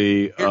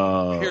probably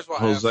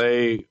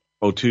Jose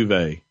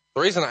Otuve.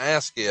 The reason I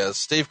ask is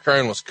Steve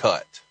Kern was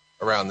cut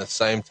around the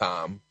same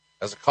time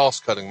as a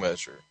cost-cutting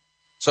measure.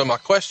 So my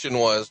question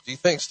was, do you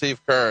think Steve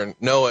Kern,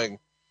 knowing,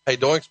 hey,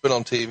 Doink's been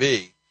on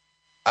TV,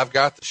 I've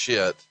got the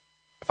shit.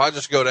 If I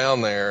just go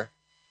down there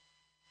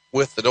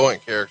with the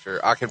Doink character,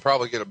 I can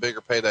probably get a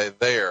bigger payday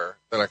there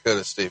than I could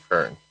as Steve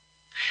Kern.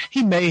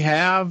 He may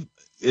have.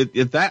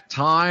 At that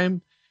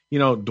time,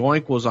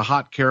 Doink was a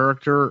hot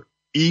character,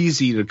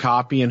 easy to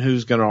copy, and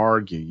who's going to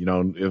argue?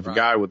 If a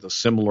guy with a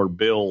similar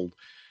build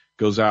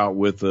goes out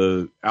with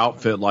a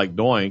outfit like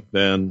Doink,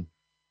 then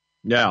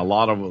yeah, a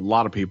lot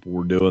of people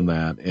were doing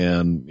that.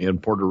 And in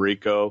Puerto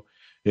Rico,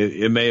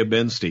 it may have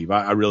been Steve.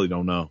 I really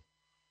don't know.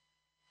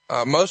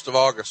 Most of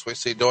August, we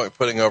see Doink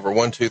putting over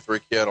 1, 2, 3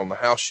 Kid on the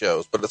house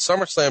shows. But at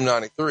SummerSlam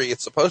 93,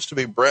 it's supposed to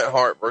be Bret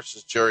Hart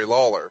versus Jerry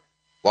Lawler.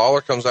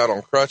 Lawler comes out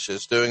on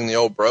crutches doing the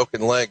old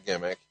broken leg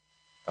gimmick,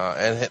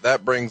 and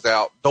that brings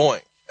out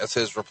Doink as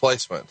his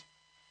replacement.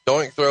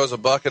 Doink throws a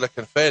bucket of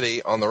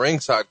confetti on the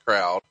ringside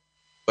crowd,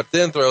 but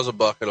then throws a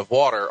bucket of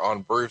water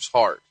on Bruce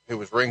Hart, who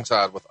was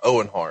ringside with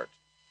Owen Hart.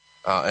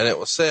 And it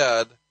was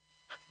said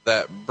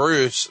that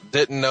Bruce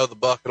didn't know the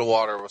bucket of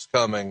water was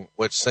coming,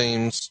 which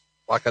seems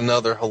like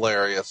another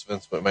hilarious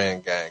Vince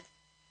McMahon gag.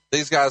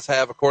 These guys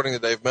have, according to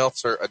Dave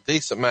Meltzer, a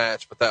decent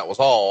match, but that was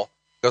all.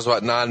 It goes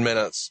about 9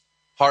 minutes.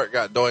 Hart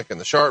got Doink in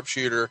the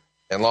sharpshooter,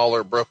 and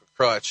Lawler broke a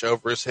crutch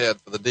over his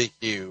head for the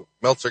DQ.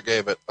 Meltzer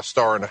gave it a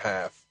 1.5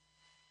 stars.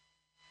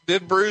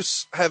 Did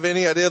Bruce have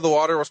any idea the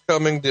water was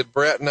coming? Did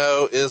Bret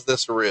know? Is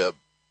this a rib?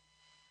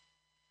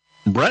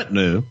 Bret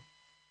knew.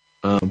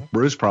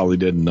 Bruce probably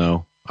didn't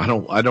know. I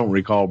don't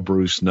recall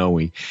Bruce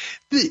knowing.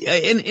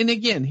 And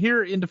again,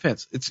 here in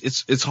defense,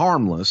 it's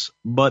harmless,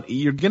 but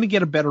you're going to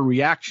get a better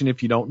reaction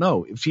if you don't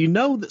know. If you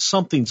know that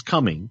something's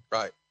coming,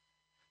 right,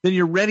 then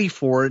you're ready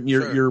for it and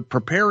you're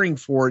preparing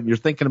for it and you're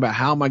thinking about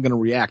how am I going to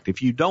react.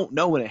 If you don't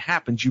know when it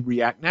happens, you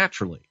react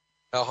naturally.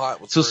 How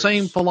hot was It's Bruce? The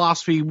same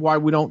philosophy why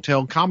we don't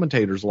tell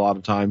commentators a lot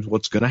of times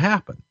what's going to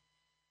happen.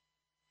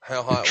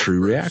 How hot?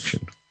 True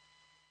reaction.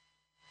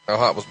 How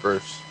hot was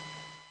Bruce?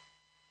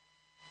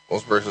 What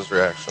was Bruce's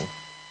reaction?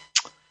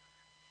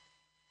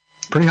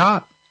 Pretty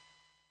hot.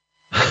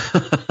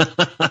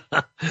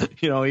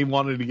 He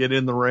wanted to get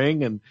in the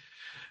ring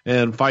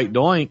and fight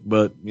Doink,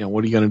 but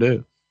what are you going to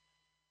do?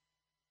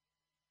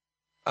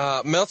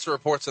 Meltzer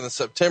reports in the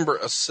September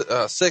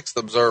 6th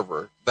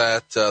Observer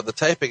that the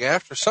taping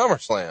after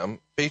SummerSlam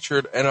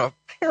featured an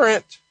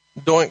apparent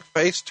Doink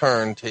face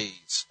turn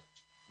tease.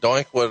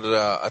 Doink would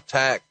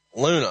attack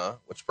Luna,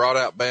 which brought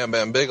out Bam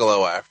Bam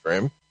Bigelow after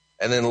him,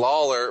 and then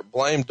Lawler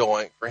blamed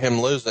Doink for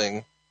him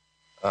losing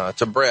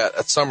to Bret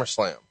at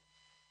SummerSlam.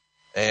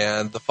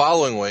 And the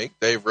following week,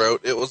 Dave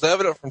wrote, it was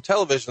evident from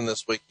television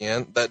this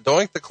weekend that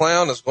Doink the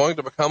Clown is going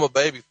to become a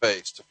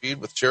babyface to feud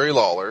with Jerry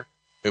Lawler,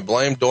 who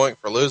blamed Doink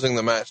for losing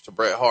the match to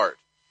Bret Hart.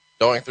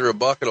 Doink threw a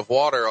bucket of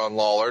water on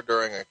Lawler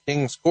during a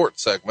King's Court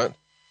segment,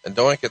 and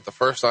Doink at the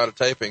first night of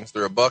tapings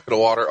threw a bucket of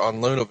water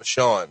on Luna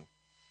Vachon.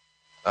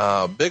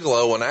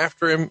 Bigelow went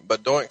after him,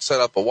 but Doink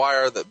set up a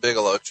wire that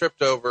Bigelow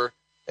tripped over,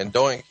 and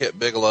Doink hit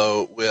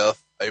Bigelow with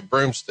a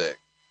broomstick.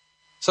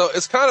 So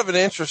it's kind of an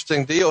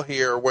interesting deal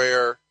here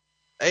where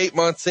 8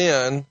 months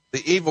in,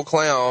 the evil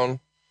clown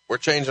we're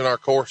changing our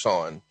course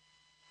on.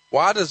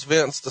 Why does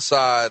Vince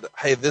decide,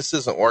 hey, this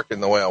isn't working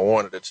the way I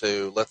wanted it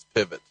to, let's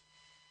pivot?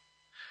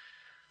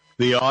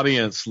 The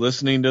audience,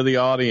 listening to the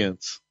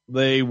audience,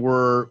 they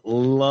were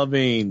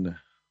loving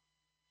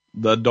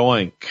the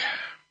Doink.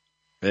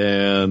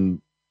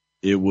 And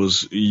it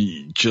was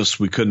just,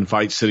 we couldn't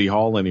fight City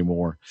Hall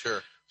anymore.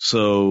 Sure.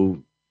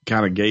 So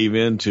kind of gave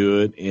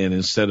into it. And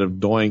instead of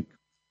Doink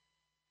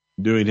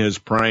doing his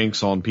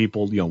pranks on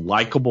people,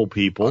 likable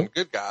people. On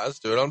good guys,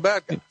 do it on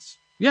bad guys.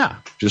 Yeah.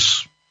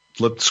 Just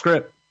flip the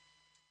script.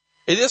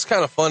 It is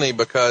kind of funny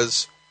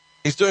because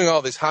he's doing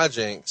all these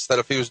hijinks that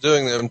if he was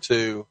doing them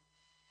to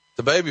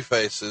baby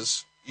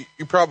faces,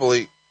 you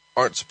probably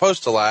aren't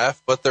supposed to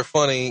laugh, but they're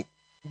funny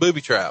booby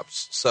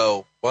traps.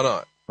 So why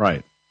not?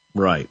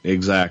 Right.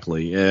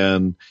 Exactly.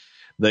 And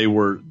they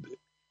were,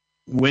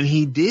 when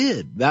he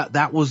did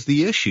that was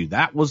the issue.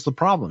 That was the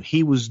problem.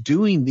 He was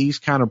doing these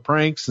kind of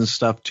pranks and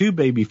stuff to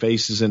baby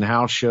faces in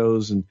house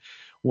shows and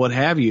what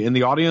have you. And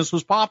the audience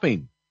was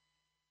popping.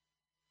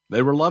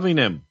 They were loving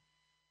him.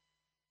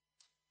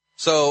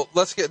 So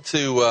let's get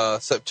to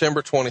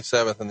September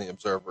 27th in the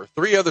Observer.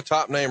 3 other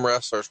top-name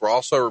wrestlers were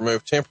also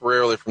removed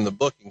temporarily from the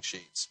booking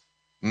sheets.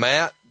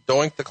 Matt,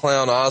 Doink the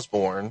Clown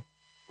Osborne,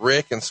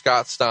 Rick, and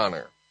Scott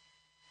Steiner.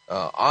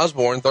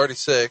 Osborne,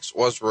 36,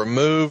 was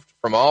removed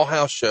from all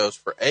house shows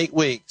for 8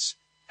 weeks.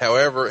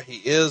 However, he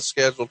is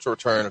scheduled to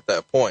return at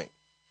that point.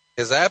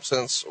 His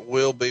absence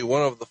will be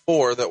one of the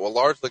 4 that will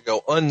largely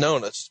go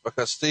unnoticed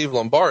because Steve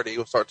Lombardi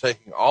will start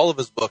taking all of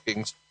his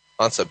bookings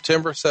on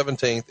September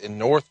 17th in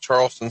North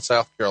Charleston,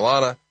 South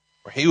Carolina,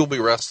 where he will be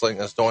wrestling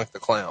as Doink the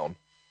Clown.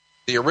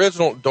 The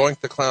original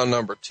Doink the Clown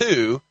number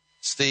 2,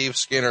 Steve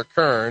Skinner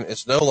Kern,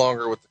 is no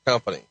longer with the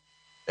company.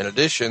 In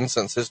addition,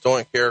 since his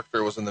Doink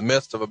character was in the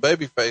midst of a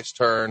babyface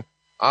turn,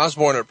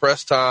 Osborne at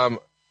press time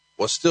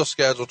was still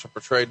scheduled to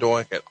portray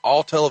Doink at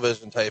all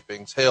television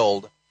tapings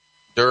held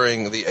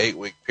during the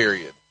 8-week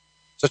period.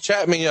 So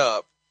chat me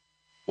up.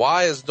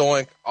 Why is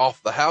Doink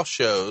off the house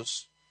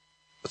shows,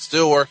 but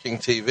still working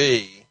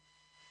TV?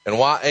 And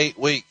why 8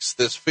 weeks?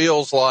 This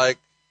feels like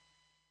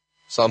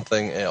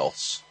something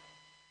else.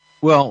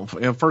 Well,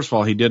 first of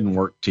all, he didn't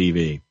work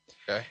TV.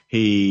 Okay.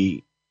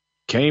 He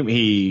came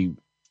in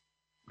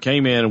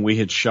and we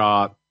had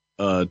shot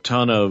a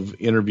ton of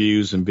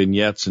interviews and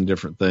vignettes and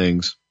different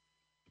things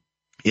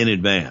in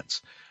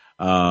advance.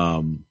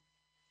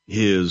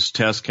 His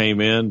test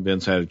came in.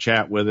 Vince had a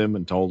chat with him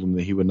and told him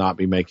that he would not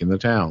be making the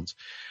towns.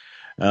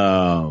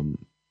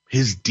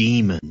 His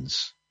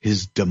demons,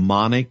 his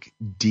demonic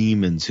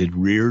demons had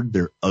reared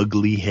their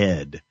ugly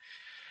head.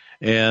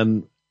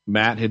 And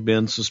Matt had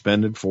been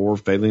suspended for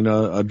failing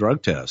a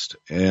drug test.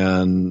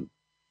 And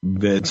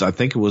Vince, I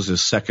think it was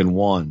his second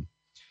one.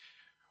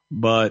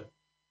 But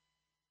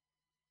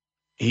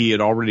he had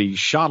already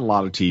shot a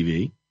lot of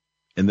TV.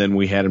 And then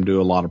we had him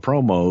do a lot of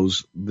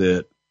promos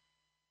that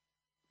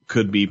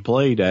could be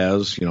played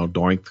as,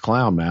 Doink the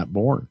Clown, Matt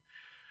Bourne.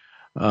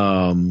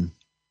 Then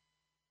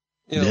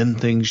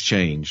things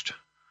changed.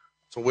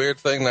 It's a weird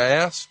thing to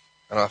ask,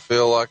 and I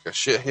feel like a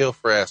shitheel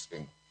for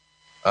asking.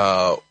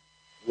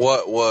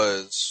 What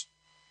was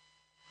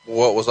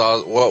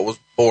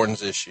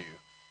Bourne's issue?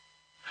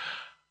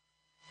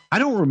 I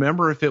don't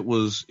remember if it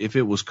was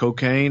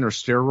cocaine or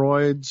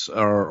steroids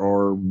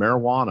or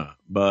marijuana,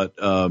 but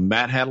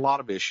Matt had a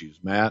lot of issues.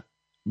 Matt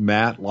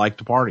liked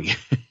to party,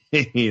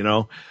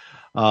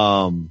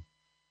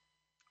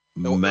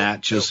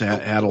 Matt just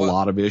had a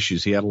lot of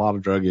issues. He had a lot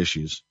of drug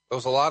issues. There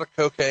was a lot of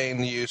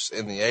cocaine use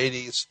in the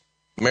 80s.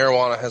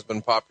 Marijuana has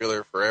been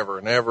popular forever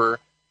and ever.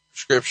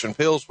 Prescription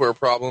pills were a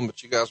problem,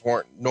 but you guys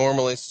weren't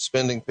normally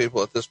suspending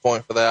people at this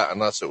point for that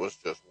unless it was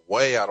just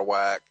way out of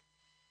whack.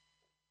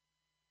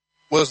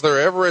 Was there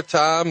ever a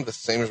time, this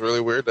seems really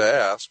weird to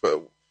ask,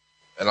 and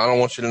I don't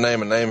want you to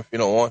name a name if you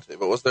don't want to,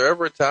 but was there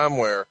ever a time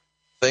where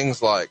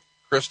things like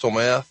crystal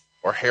meth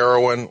or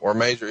heroin were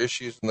major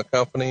issues in the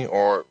company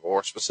or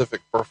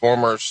specific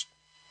performers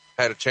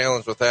had a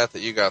challenge with that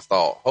you guys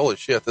thought, holy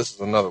shit, this is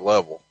another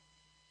level?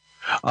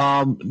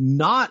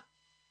 Not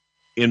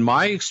in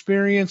my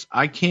experience.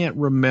 I can't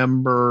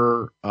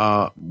remember.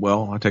 I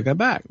take that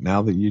back.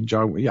 Now that you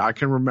jog, I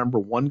can remember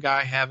one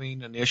guy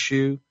having an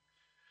issue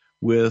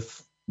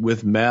with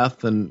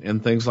meth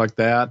and things like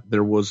that.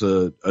 There was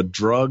a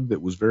drug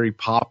that was very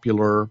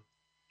popular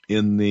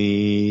in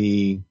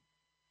the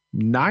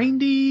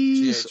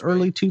 90s, GHB.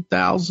 Early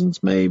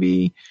 2000s,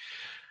 maybe.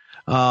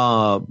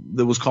 That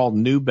was called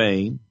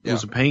Nubane. It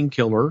was a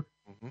painkiller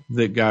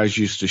that guys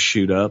used to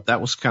shoot up. That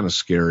was kind of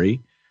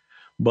scary.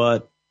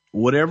 But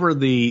whatever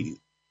the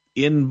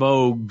in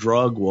vogue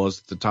drug was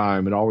at the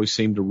time, it always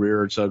seemed to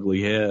rear its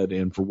ugly head.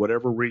 And for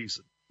whatever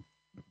reason,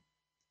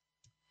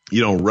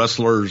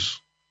 wrestlers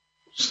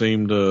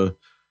seemed to,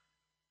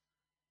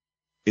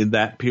 in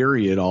that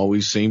period,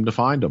 always seemed to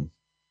find them.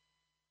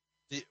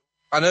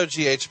 I know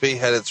GHB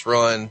had its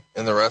run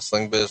in the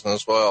wrestling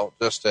business,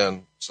 just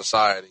in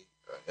society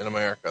in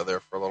America there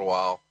for a little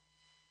while.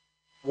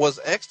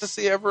 Was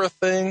ecstasy ever a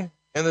thing?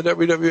 in the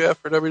WWF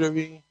or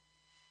WWE?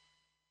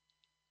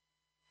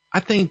 I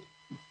think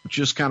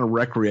just kind of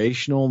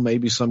recreational.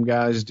 Maybe some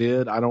guys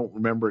did. I don't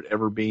remember it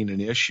ever being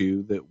an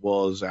issue that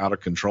was out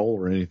of control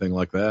or anything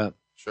like that.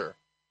 Sure.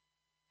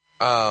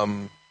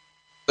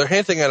 They're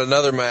hinting at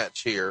another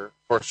match here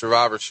for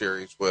Survivor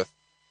Series with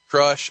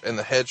Crush and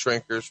the Head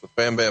Shrinkers with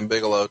Bam Bam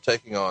Bigelow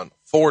taking on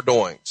 4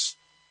 Doinks,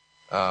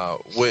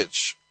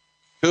 which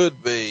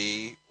could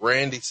be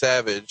Randy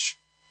Savage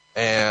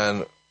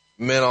and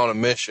Men on a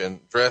Mission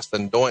dressed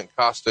in Doink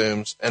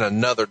costumes and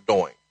another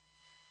Doink.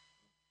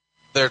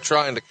 They're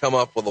trying to come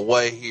up with a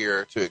way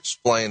here to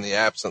explain the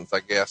absence,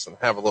 I guess, and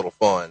have a little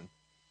fun.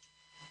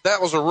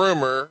 That was a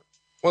rumor.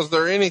 Was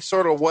there any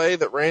sort of way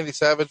that Randy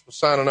Savage was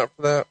signing up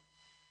for that?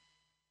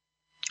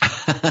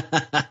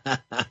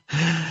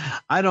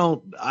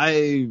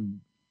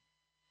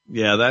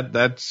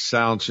 That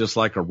sounds just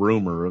like a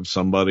rumor of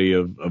somebody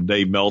of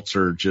Dave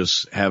Meltzer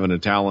just having a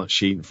talent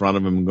sheet in front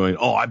of him and going,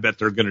 oh, I bet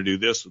they're going to do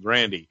this with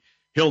Randy.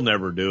 He'll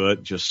never do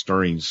it. Just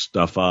stirring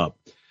stuff up.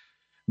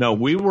 No,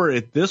 we were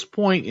at this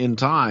point in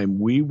time,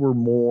 we were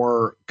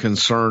more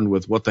concerned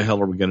with what the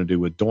hell are we going to do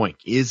with Doink?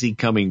 Is he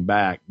coming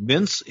back?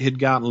 Vince had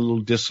gotten a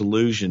little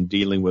disillusioned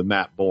dealing with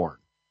Matt Bourne.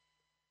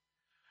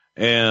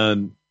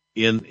 And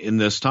in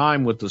this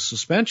time with the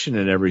suspension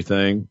and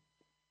everything,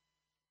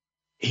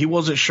 he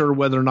wasn't sure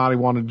whether or not he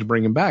wanted to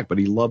bring him back, but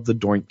he loved the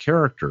Doink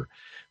character.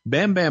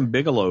 Bam Bam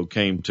Bigelow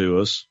came to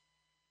us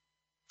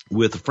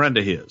with a friend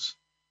of his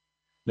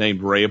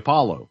named Ray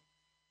Apollo.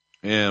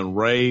 And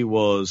Ray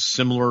was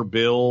similar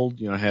build,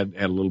 had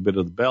a little bit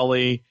of the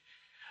belly.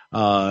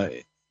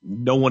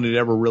 No one had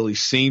ever really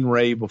seen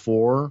Ray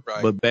before,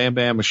 right. But Bam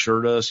Bam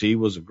assured us he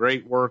was a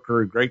great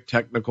worker, a great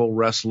technical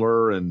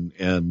wrestler, and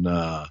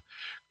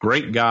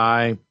great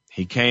guy.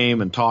 He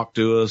came and talked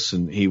to us,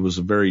 and he was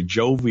a very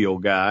jovial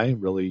guy,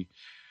 really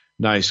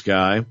nice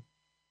guy.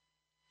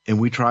 And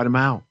we tried him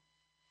out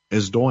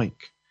as Doink.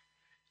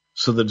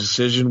 So the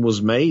decision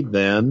was made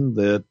then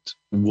that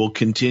we'll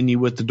continue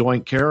with the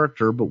Doink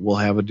character, but we'll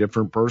have a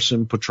different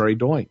person portray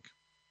Doink.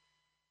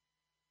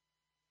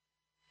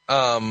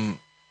 The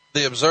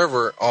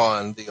Observer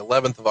on the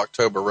 11th of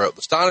October wrote,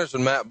 the Steiners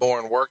and Matt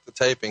Bourne worked the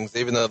tapings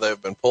even though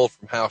they've been pulled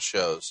from house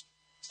shows.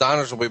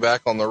 Steiners will be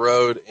back on the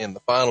road in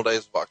the final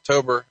days of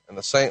October, and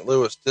the St.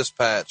 Louis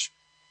Dispatch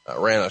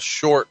ran a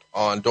short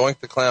on Doink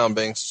the Clown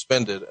being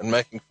suspended and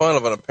making fun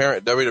of an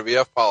apparent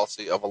WWF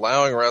policy of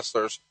allowing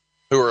wrestlers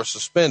who are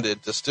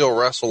suspended to still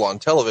wrestle on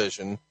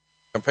television,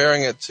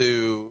 comparing it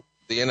to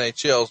the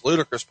NHL's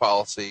ludicrous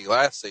policy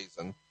last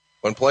season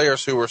when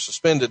players who were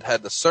suspended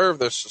had to serve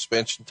their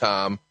suspension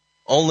time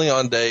only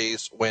on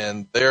days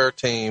when their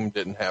team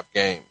didn't have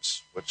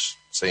games, which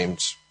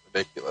seems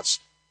ridiculous.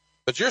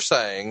 But you're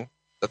saying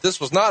that this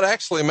was not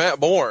actually Matt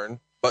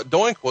Bourne, but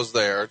Doink was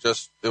there,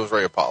 just it was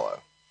Ray Apollo.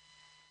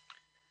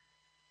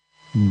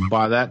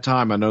 By that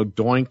time, I know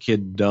Doink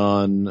had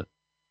done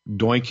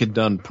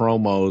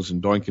promos,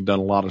 and Doink had done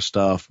a lot of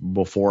stuff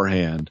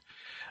beforehand.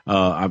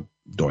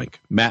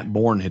 Matt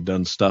Bourne had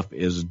done stuff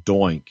as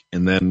Doink,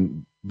 and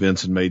then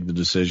Vince had made the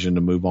decision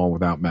to move on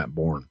without Matt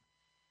Bourne.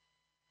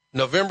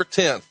 November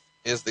 10th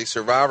is the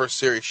Survivor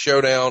Series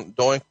showdown.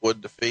 Doink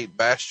would defeat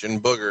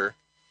Bastion Booger.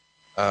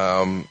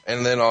 And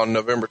then on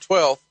November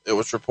 12th, it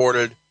was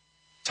reported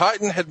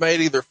Titan had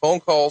made either phone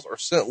calls or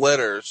sent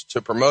letters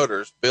to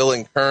promoters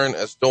billing Kern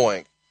as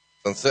Doink,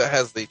 since it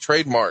has the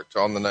trademark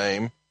on the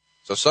name.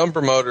 So some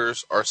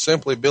promoters are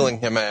simply billing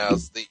him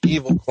as the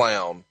evil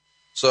clown.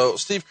 So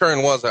Steve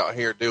Kern was out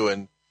here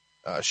doing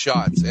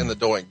shots in the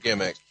Doink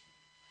gimmick.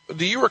 But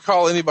do you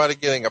recall anybody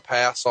getting a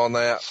pass on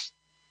that?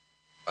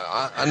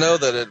 I know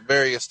that at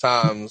various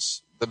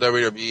times the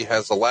WWE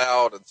has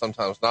allowed and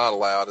sometimes not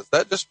allowed. Is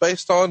that just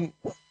based on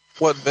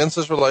what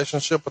Vince's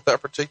relationship with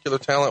that particular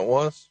talent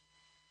was?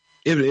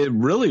 It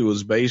really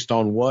was based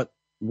on what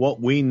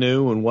we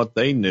knew and what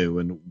they knew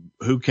and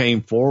who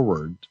came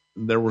forward.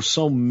 There were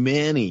so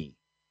many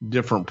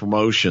different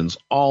promotions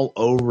all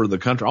over the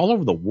country, all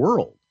over the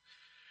world,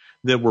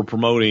 that were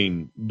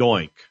promoting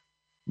Doink.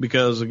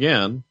 Because,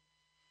 again,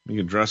 you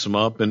could dress him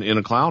up in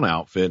a clown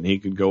outfit and he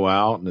could go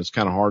out, and it's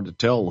kind of hard to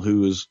tell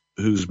who's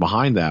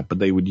behind that, but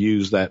they would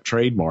use that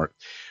trademark.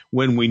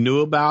 When we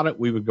knew about it,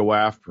 we would go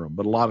after him,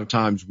 but a lot of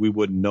times we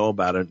wouldn't know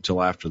about it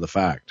until after the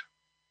fact.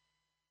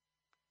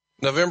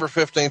 November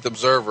 15th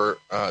Observer,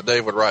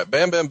 Dave would write,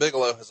 Bam Bam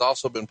Bigelow has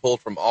also been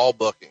pulled from all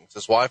bookings.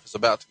 His wife is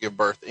about to give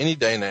birth any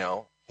day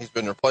now. He's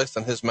been replaced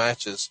in his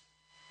matches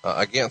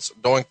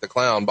against Doink the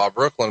Clown by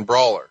Brooklyn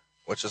Brawler,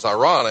 which is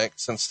ironic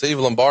since Steve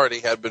Lombardi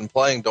had been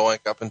playing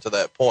Doink up until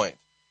that point.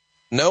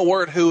 No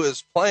word who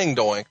is playing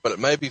Doink, but it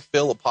may be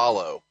Phil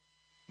Apollo.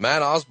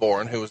 Matt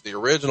Osborne, who was the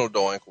original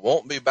Doink,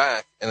 won't be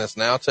back and is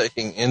now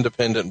taking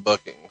independent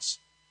bookings.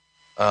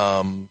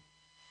 Now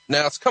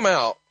it's come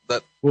out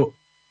that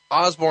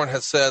Osborne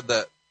has said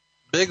that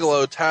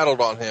Bigelow tattled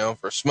on him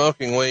for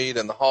smoking weed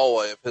in the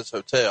hallway of his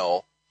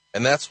hotel,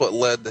 and that's what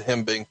led to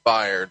him being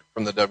fired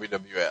from the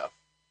WWF.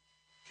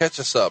 Catch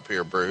us up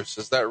here, Bruce.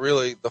 Is that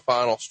really the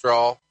final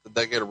straw? Did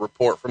they get a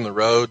report from the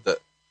road that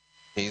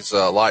he's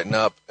lighting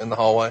up in the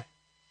hallway?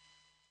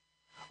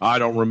 I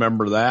don't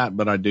remember that,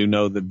 but I do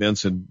know that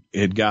Vince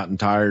had gotten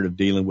tired of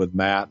dealing with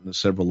Matt and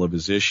several of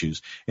his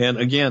issues. And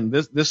again,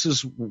 this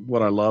is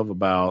what I love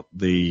about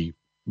the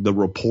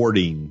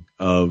reporting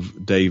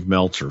of Dave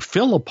Meltzer.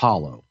 Phil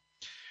Apollo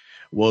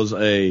was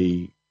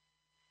a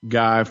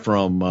guy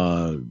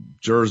from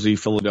Jersey,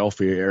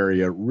 Philadelphia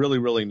area, really,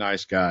 really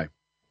nice guy.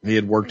 He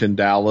had worked in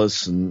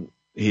Dallas and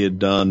he had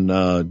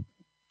done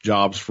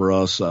jobs for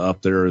us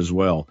up there as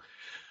well.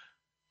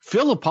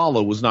 Phil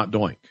Apollo was not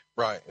Doink.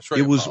 Right.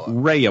 It was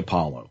Ray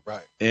Apollo.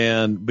 Right.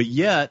 But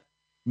yet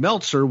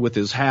Meltzer, with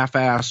his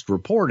half-assed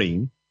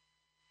reporting,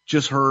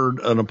 just heard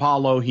an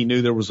Apollo. He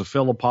knew there was a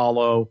Phil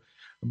Apollo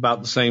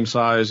about the same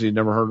size. He'd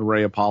never heard of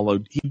Ray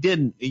Apollo. He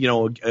didn't,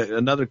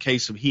 another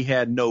case of he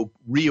had no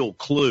real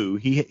clue.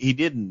 He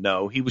didn't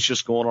know. He was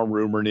just going on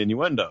rumor and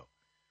innuendo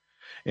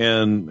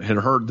and had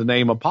heard the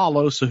name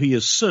Apollo. So he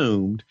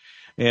assumed,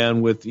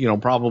 and with,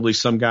 probably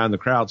some guy in the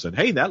crowd said,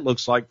 hey, that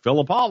looks like Phil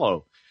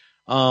Apollo.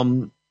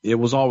 It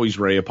was always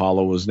Ray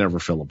Apollo. It was never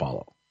Phil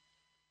Apollo.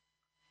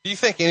 Do you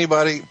think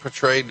anybody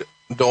portrayed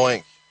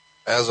Doink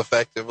as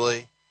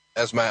effectively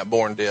as Matt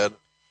Bourne did?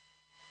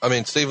 I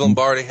mean, Steve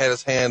Lombardi had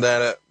his hand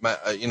at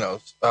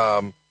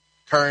it.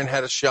 Kern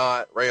had a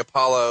shot. Ray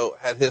Apollo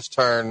had his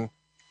turn.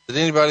 Did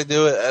anybody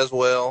do it as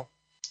well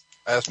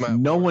as Matt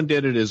Bourne? No one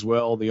did it as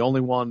well. The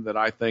only one that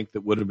I think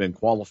that would have been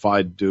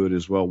qualified to do it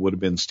as well would have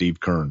been Steve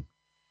Kern.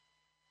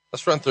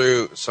 Let's run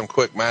through some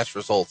quick match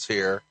results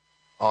here.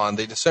 On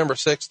the December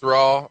 6th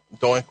Raw,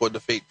 Doink would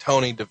defeat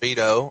Tony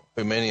DeVito,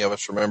 who many of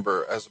us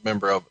remember as a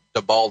member of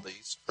the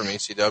Baldies from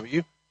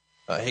ECW.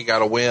 He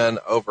got a win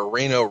over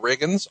Reno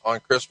Riggins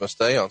on Christmas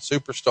Day on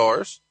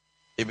Superstars.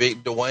 He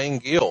beat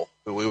Dwayne Gill,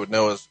 who we would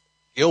know as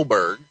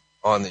Gilbert,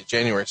 on the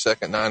January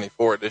 2nd,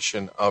 94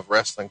 edition of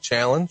Wrestling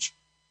Challenge.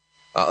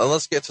 And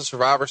let's get to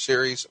Survivor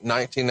Series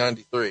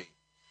 1993.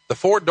 The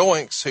four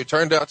Doinks, who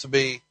turned out to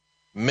be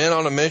Men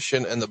on a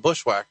Mission and the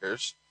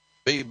Bushwhackers,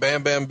 beat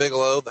Bam Bam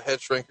Bigelow, the Head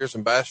Shrinkers,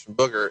 and Bastion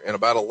Booger in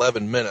about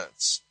 11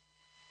 minutes.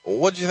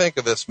 What did you think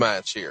of this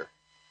match here?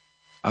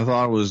 I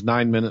thought it was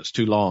 9 minutes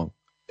too long.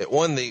 It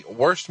won the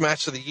worst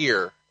match of the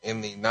year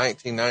in the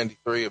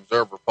 1993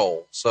 Observer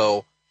poll.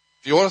 So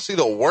if you want to see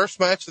the worst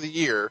match of the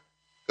year,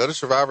 go to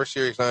Survivor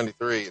Series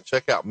 93 and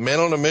check out Men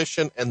on a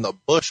Mission and the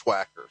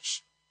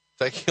Bushwhackers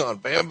taking on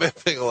Bam Bam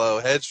Bigelow,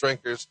 Head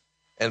Shrinkers,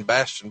 and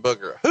Bastion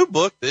Booger. Who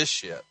booked this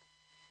shit?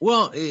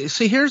 Well,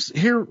 see,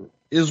 here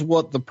is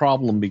what the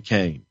problem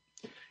became.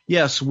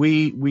 Yes,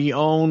 we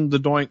own the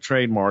Doink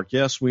trademark.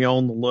 Yes, we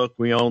own the look.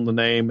 We own the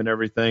name and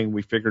everything.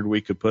 We figured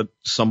we could put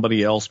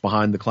somebody else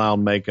behind the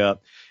clown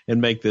makeup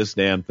and make this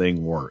damn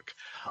thing work.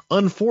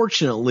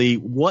 Unfortunately,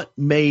 what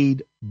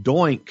made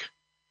Doink,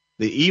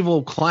 the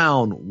evil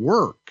clown,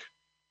 work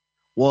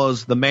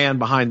was the man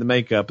behind the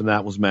makeup, and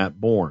that was Matt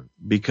Bourne,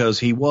 because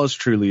he was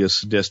truly a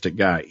sadistic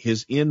guy.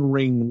 His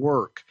in-ring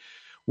work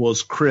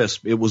was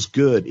crisp. It was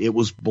good. It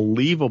was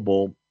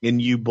believable,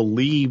 and you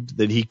believed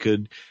that he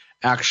could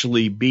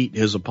actually beat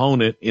his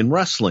opponent in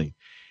wrestling.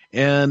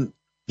 And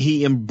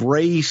he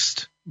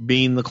embraced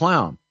being the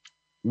clown.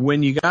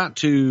 When you got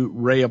to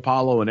Ray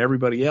Apollo and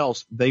everybody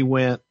else, they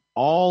went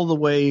all the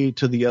way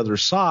to the other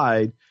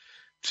side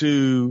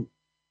to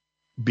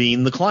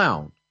being the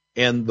clown.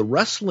 And the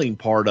wrestling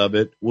part of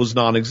it was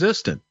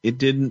non-existent. It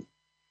didn't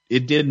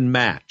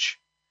match.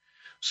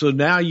 So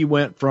now you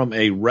went from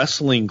a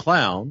wrestling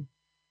clown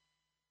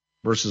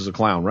versus a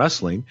clown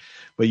wrestling,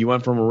 but you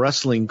went from a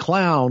wrestling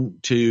clown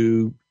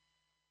to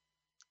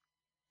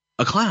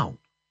a clown.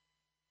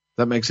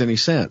 That makes any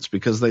sense,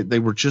 because they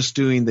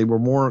were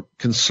more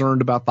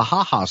concerned about the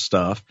ha-ha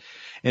stuff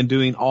and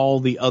doing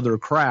all the other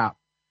crap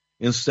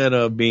instead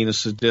of being a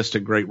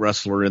sadistic great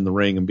wrestler in the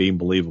ring and being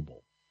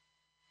believable.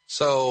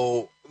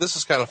 So this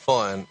is kind of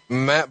fun.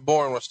 Matt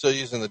Bourne was still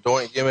using the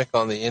Doink gimmick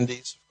on the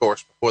indies, of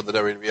course, before the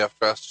WWF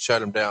tries to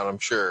shut him down, I'm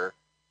sure.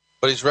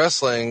 But he's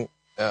wrestling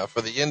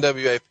for the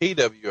NWA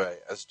PWA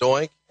as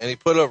Doink, and he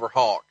put over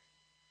Hawk,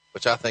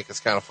 which I think is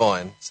kind of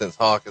fun, since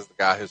Hawk is the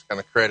guy who's kind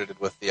of credited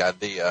with the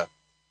idea.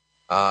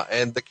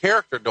 And the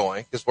character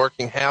Doink is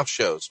working house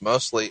shows,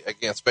 mostly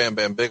against Bam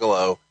Bam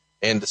Bigelow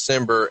in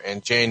December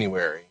and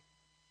January.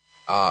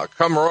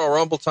 Come Royal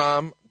Rumble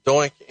time,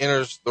 Doink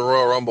enters the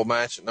Royal Rumble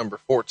match at number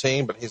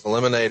 14, but he's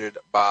eliminated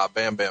by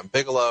Bam Bam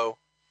Bigelow.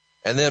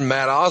 And then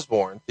Matt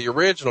Osborne, the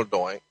original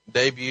Doink,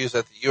 debuts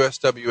at the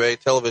USWA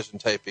television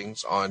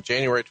tapings on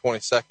January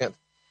 22nd,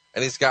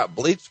 and he's got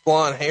bleached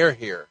blonde hair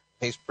here.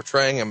 He's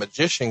portraying a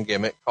magician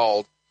gimmick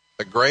called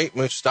the Great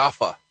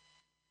Mustafa.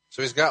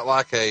 So he's got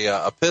like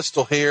a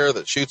pistol here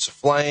that shoots a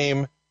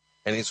flame,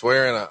 and he's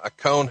wearing a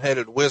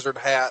cone-headed wizard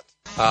hat.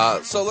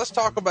 So let's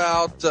talk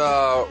about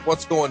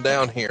what's going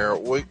down here.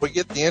 We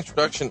get the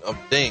introduction of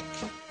Dink.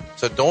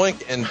 So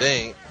Doink and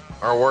Dink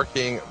are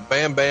working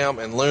Bam Bam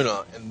and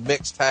Luna in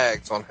mixed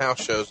tags on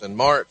house shows in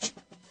March.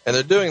 And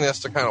they're doing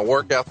this to kind of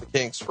work out the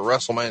kinks for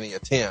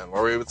WrestleMania 10,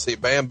 where we would see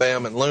Bam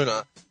Bam and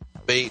Luna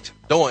beat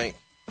Doink,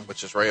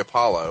 which is Ray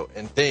Apollo,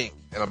 and Dink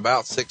in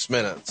about 6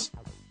 minutes.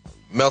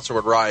 Meltzer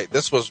would write,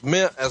 this was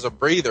meant as a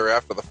breather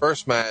after the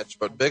first match,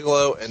 but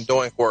Bigelow and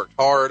Doink worked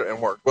hard and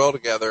worked well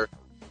together.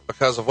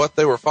 Because of what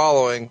they were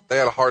following, they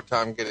had a hard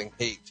time getting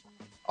heat.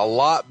 A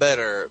lot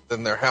better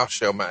than their house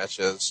show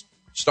matches,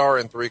 star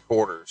in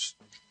 3/4.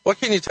 What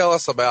can you tell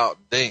us about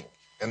Dink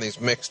and these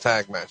mixed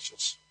tag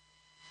matches?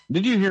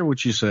 Did you hear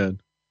what you said?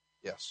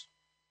 Yes.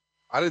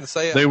 I didn't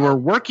say it. They were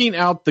working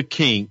out the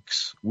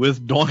kinks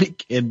with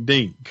Doink and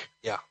Dink.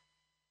 Yeah.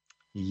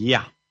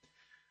 Yeah.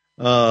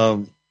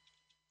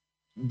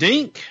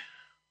 Dink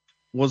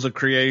was a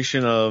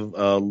creation of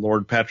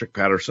Lord Patrick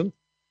Patterson.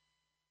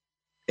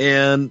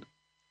 And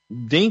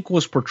Dink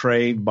was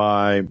portrayed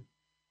by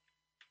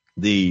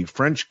the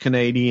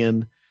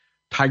French-Canadian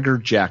Tiger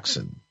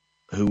Jackson,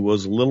 who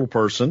was a little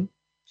person.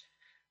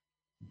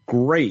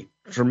 Great,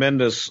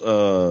 tremendous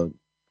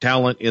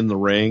talent in the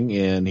ring,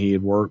 and he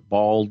had worked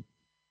bald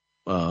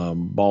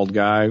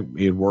guy.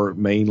 He had worked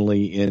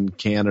mainly in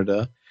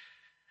Canada.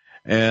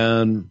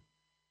 And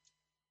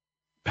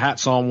Pat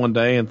saw him one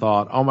day and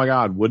thought, oh my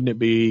God, wouldn't it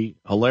be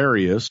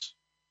hilarious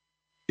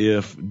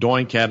if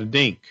Doink had a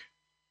Dink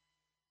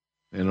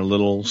in a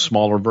little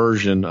smaller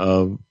version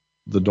of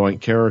the Doink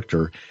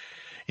character?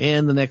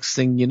 And the next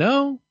thing you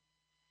know,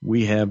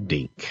 we have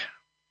Dink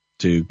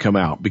to come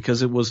out,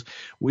 because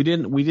we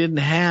didn't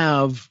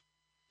have,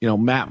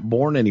 Matt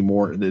Bourne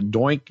anymore. The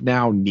Doink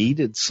now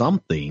needed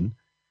something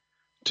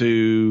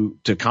to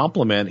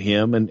complement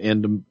him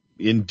and to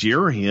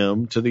endear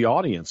him to the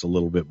audience a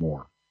little bit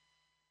more.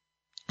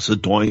 So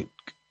Doink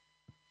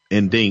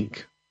and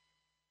Dink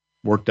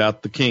worked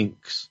out the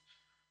kinks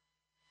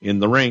in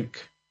the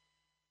rink.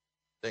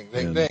 Dink,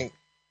 dink, dink.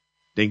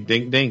 Dink,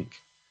 dink, dink.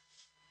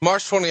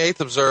 March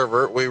 28th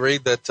Observer, we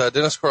read that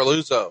Dennis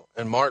Carluzzo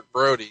and Mark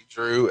Bodie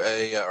drew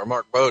a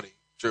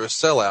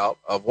sellout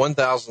of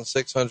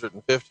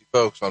 1,650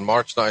 folks on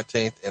March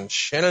 19th in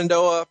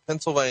Shenandoah,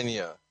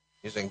 Pennsylvania,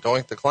 using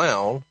Doink the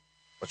Clown,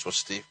 which was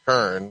Steve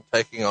Kern,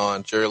 taking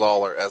on Jerry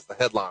Lawler as the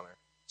headliner.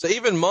 So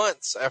even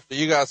months after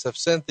you guys have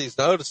sent these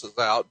notices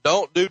out,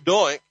 don't do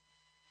Doink,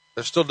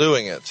 they're still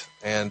doing it.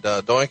 And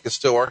Doink is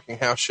still working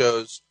house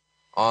shows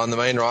on the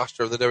main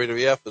roster of the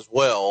WWF as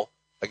well,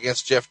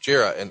 against Jeff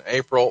Jarrett in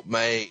April,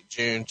 May,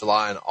 June,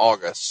 July, and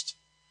August.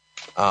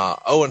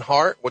 Owen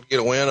Hart would get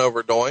a win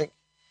over Doink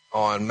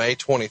on May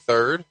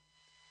 23rd.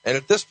 And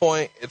at this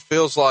point, it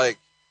feels like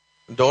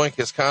Doink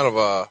is kind of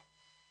a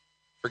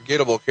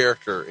forgettable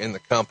character in the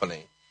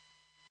company.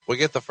 We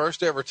get the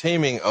first ever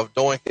teaming of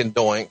Doink and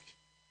Doink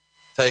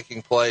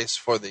taking place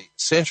for the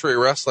Century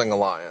Wrestling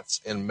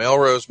Alliance in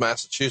Melrose,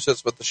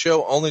 Massachusetts, but the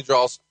show only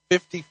draws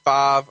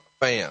 55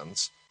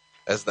 fans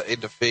as they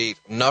defeat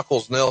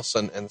Knuckles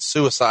Nelson and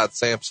Suicide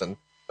Samson.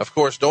 Of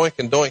course, Doink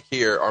and Doink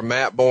here are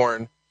Matt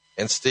Bourne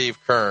and Steve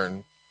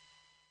Kern.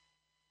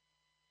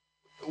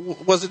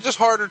 Was it just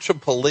harder to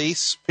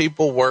police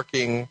people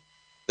working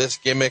this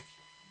gimmick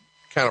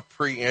kind of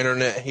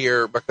pre-internet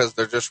here because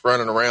they're just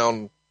running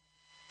around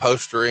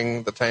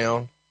postering the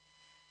town?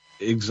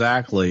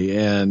 Exactly.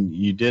 And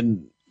you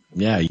didn't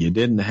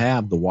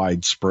have the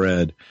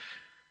widespread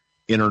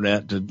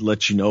internet to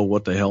let you know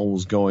what the hell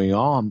was going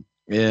on.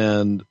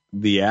 And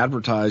the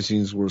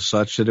advertisings were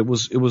such that it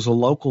was a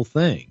local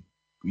thing.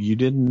 You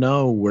didn't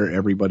know where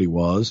everybody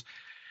was.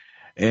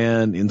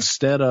 And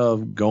instead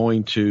of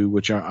going to,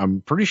 which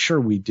I'm pretty sure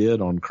we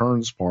did on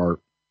Kern's part,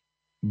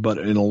 but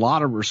in a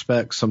lot of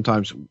respects,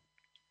 sometimes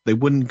they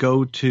wouldn't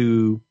go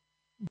to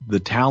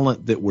the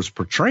talent that was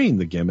portraying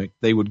the gimmick.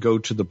 They would go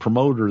to the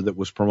promoter that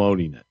was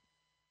promoting it.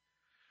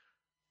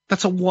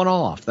 That's a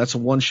one-off. That's a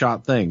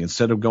one-shot thing.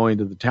 Instead of going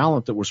to the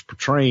talent that was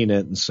portraying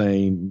it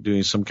and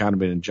doing some kind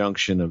of an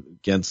injunction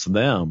against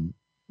them,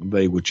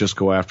 they would just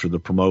go after the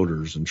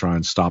promoters and try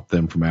and stop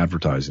them from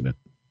advertising it.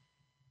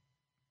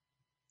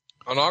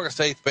 On August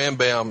 8th, Bam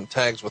Bam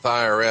tags with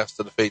IRS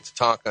to defeat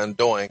Tatanka and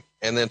Doink.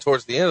 And then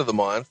towards the end of the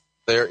month,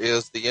 there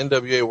is the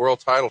NWA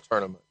World Title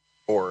Tournament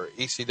for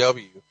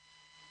ECW,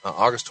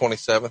 August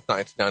 27th,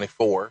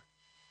 1994.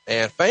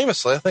 And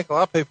famously, I think a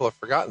lot of people have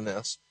forgotten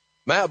this,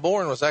 Matt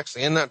Bourne was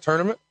actually in that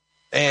tournament,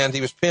 and he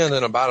was pinned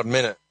in about a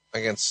minute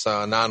against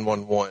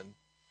 911.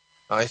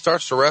 He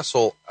starts to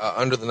wrestle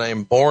under the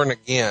name Born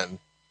Again.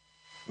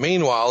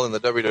 Meanwhile, in the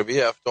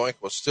WWF, Doink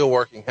was still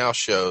working house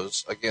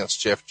shows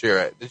against Jeff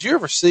Jarrett. Did you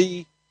ever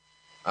see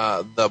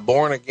the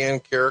Born Again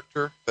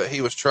character that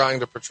he was trying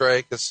to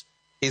portray? Because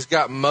he's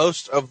got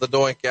most of the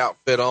Doink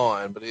outfit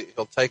on, but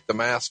he'll take the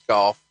mask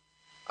off,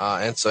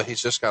 and so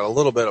he's just got a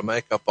little bit of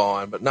makeup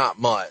on, but not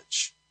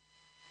much.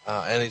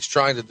 And he's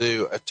trying to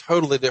do a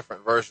totally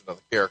different version of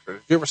the character.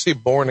 Did you ever see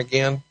Born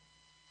Again?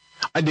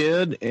 I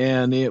did,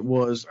 and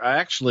I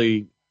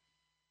actually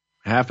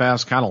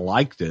half-assed kind of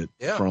liked it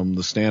from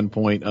the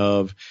standpoint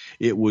of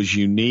it was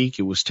unique.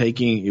 It was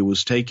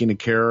taking a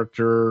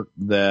character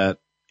that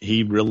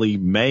he really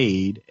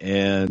made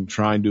and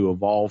trying to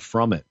evolve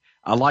from it.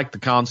 I liked the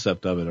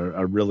concept of it.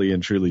 I really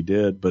and truly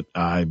did, but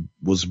I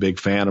was a big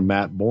fan of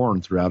Matt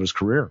Bourne throughout his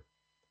career.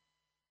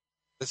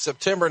 The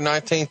September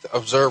 19th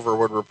Observer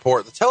would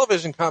report the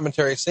television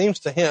commentary seems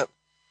to hint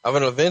of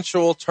an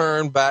eventual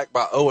turn back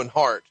by Owen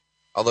Hart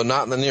although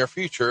not in the near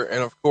future,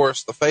 and of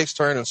course the face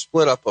turn and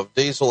split up of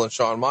Diesel and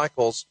Shawn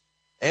Michaels,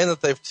 and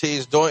that they've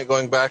teased Doink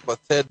going back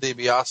with Ted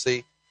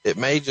DiBiase. It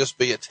may just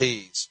be a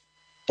tease.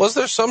 Was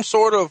there some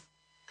sort of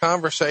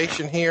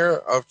conversation here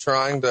of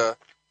trying to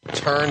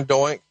turn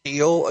Doink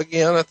heel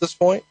again at this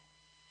point?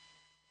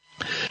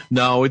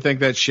 No, we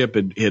think that ship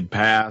had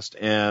passed,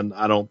 and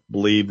I don't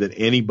believe that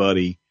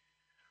anybody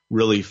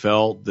really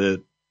felt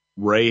that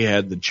Ray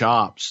had the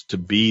chops to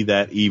be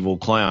that evil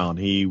clown.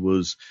 He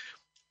was,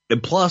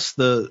 and plus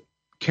the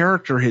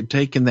character had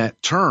taken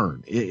that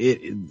turn.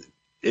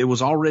 It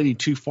was already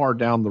too far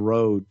down the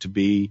road to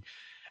be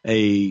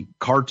a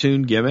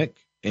cartoon gimmick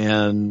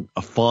and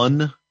a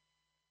fun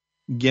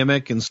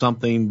gimmick and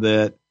something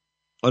that,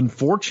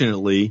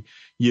 unfortunately,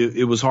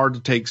 it was hard to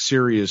take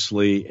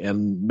seriously,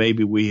 and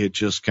maybe we had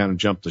just kind of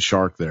jumped the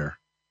shark there.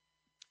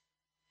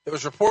 It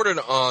was reported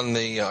on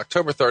the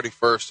October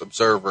 31st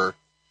Observer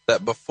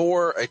that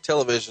before a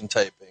television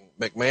taping,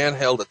 McMahon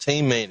held a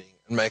team meeting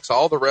and makes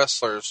all the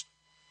wrestlers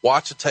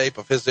watch a tape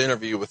of his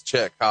interview with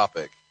Chet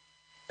Kopic.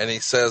 And he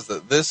says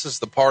that this is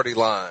the party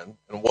line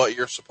and what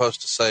you're supposed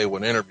to say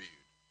when interviewed.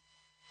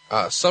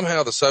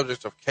 Somehow the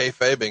subject of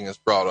kayfabing is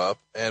brought up,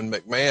 and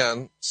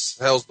McMahon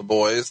tells the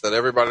boys that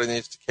everybody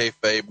needs to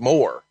kayfabe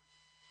more,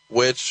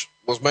 which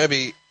was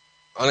maybe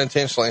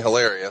unintentionally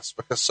hilarious,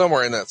 because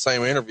somewhere in that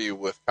same interview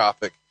with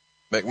Kopic,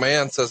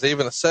 McMahon says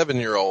even a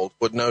 7-year-old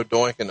would know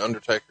Doink and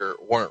Undertaker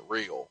weren't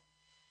real.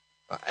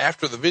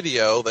 After the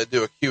video, they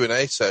do a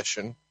Q&A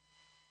session,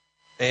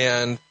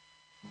 and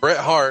Bret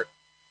Hart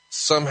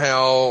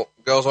somehow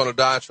goes on a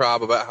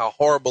diatribe about how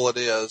horrible it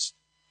is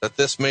that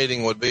this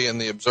meeting would be in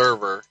the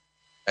Observer,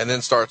 and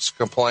then starts to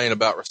complain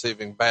about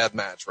receiving bad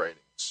match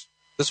ratings.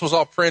 This was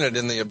all printed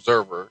in the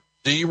Observer.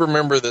 Do you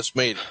remember this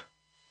meeting?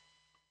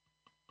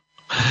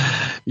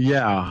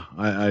 Yeah,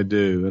 I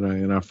do,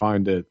 and I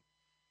find it.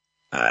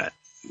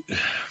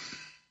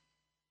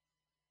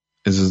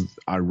 Is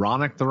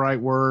ironic the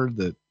right word?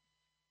 That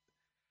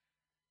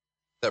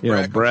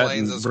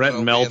Brett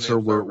and Meltzer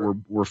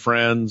were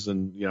friends,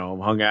 and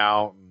hung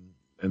out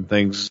and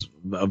things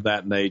of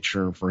that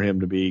nature, and for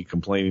him to be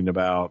complaining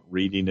about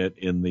reading it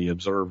in the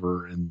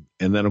Observer, and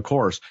then of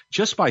course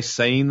just by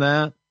saying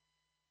that,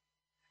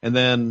 and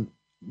then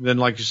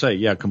like you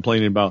say,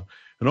 complaining about,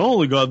 and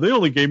they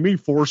only gave me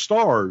 4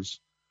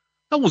 stars.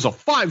 That was a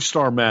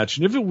 5-star match,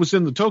 and if it was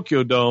in the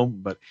Tokyo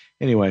Dome, but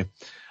anyway,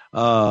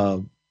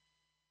 and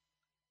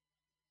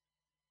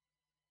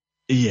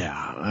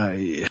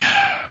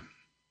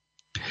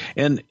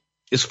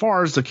as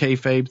far as the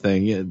kayfabe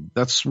thing,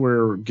 that's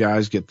where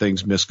guys get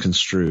things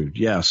misconstrued.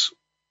 Yes,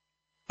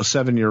 a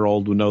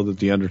 7-year-old would know that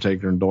the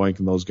Undertaker and Doink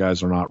and those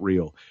guys are not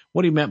real.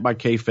 What he meant by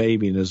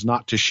kayfabing is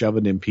not to shove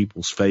it in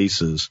people's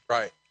faces,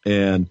 right?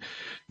 And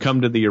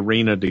come to the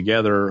arena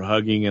together,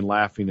 hugging and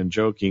laughing and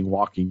joking,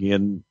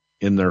 walking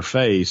in their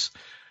face,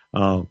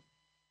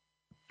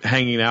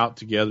 hanging out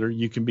together.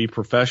 You can be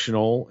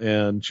professional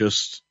and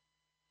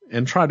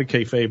try to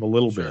kayfabe a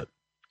little bit.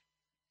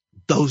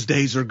 Those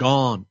days are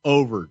gone,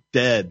 over,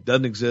 dead,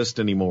 doesn't exist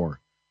anymore.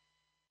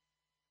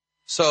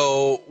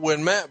 So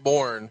when Matt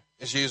Bourne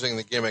is using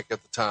the gimmick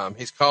at the time,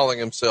 he's calling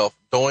himself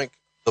Doink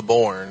the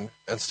Bourne,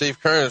 and Steve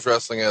Keirn is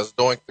wrestling as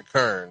Doink the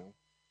Kern.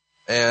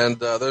 And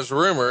there's a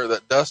rumor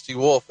that Dusty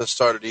Wolf has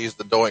started to use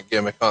the Doink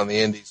gimmick on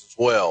the Indies as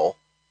well.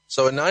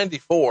 So in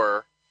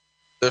 94,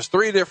 there's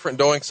 3 different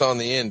Doinks on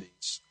the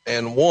Indies,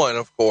 and one,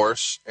 of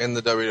course, in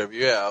the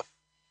WWF.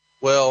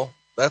 Well,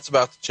 that's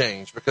about to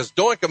change, because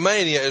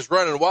Doinkamania is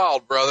running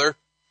wild, brother.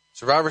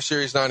 Survivor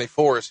Series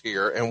 94 is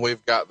here, and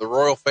we've got the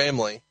Royal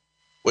Family,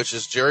 which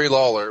is Jerry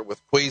Lawler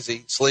with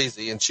Queasy,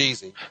 Sleazy, and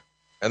Cheesy.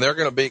 And they're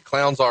going to beat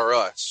Clowns R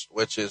Us,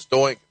 which is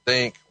Doink,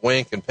 Dink,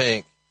 Wink, and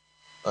Pink,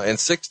 in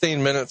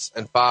 16 minutes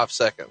and 5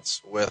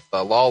 seconds, with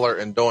Lawler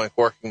and Doink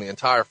working the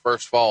entire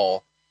first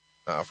fall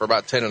for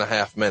about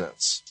 10.5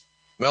 minutes.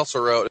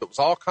 Meltzer wrote, it was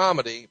all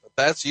comedy, but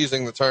that's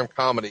using the term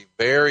comedy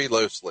very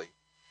loosely.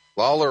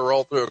 Lawler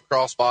rolled through a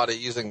crossbody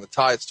using the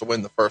tights to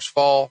win the first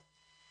fall.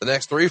 The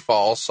next 3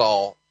 falls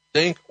saw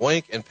Dink,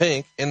 Wink, and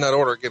Pink in that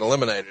order get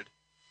eliminated,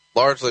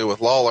 largely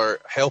with Lawler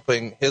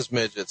helping his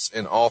midgets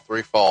in all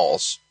 3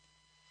 falls.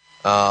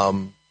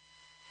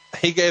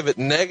 He gave it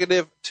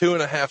negative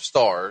 2.5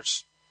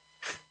 stars,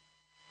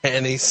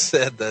 and he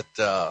said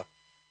that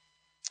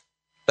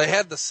they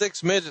had the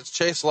 6 midgets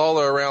chase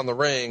Lawler around the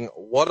ring.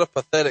 What a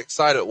pathetic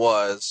sight it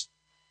was.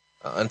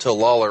 Until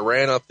Lawler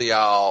ran up the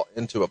aisle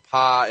into a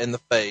pie in the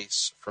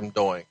face from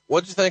Doink.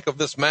 What'd you think of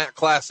this Matt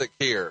Classic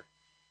here?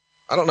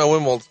 I don't know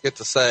when we'll get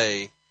to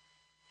say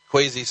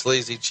Queasy,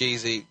 Sleazy,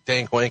 Cheesy,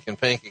 Dink, Wink, and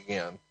Pink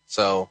again.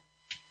 So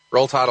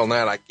roll tide on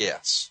that, I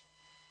guess.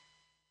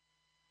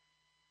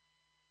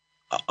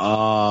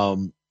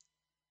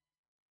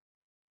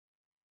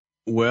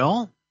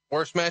 Well,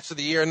 worst match of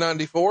the year in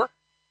 94?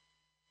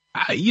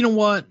 You know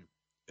what?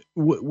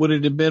 Would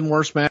it have been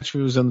worst match if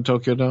it was in the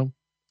Tokyo Dome?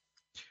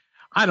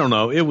 I don't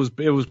know. It was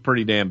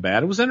pretty damn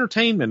bad. It was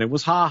entertainment. It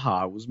was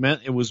ha-ha.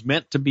 It was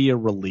meant to be a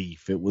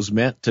relief. It was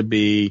meant to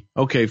be,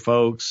 okay,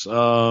 folks,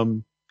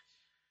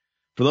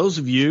 for those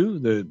of you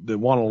that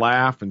want to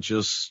laugh and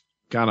just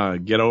kind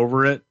of get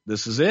over it,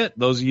 this is it.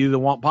 Those of you that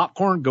want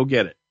popcorn, go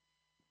get it.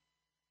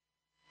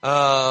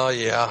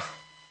 Yeah.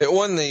 It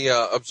won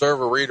the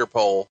Observer Reader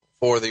Poll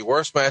for the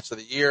worst match of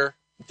the year.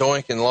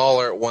 Doink and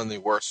Lawler won the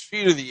worst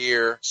feud of the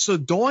year. So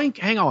Doink,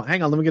 hang on,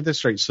 let me get this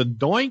straight. So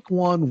Doink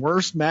won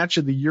worst match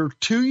of the year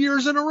 2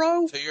 years in a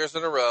row? 2 years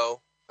in a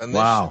row. And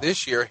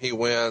this year he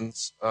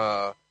wins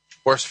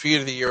worst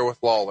feud of the year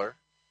with Lawler.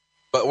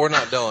 But we're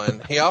not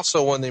done. He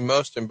also won the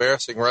most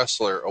embarrassing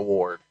wrestler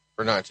award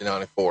for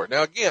 1994.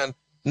 Now, again,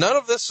 none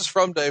of this is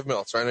from Dave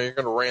Meltzer. I know you're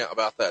going to rant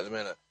about that in a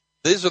minute.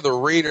 These are the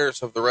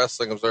readers of the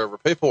Wrestling Observer.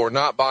 People were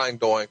not buying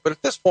Doink, but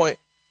at this point,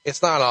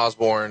 it's not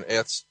Osborne.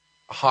 It's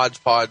a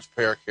hodgepodge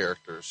pair of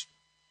characters.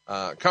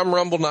 Come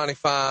Rumble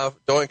 95,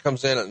 Doink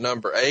comes in at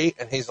number 8,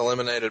 and he's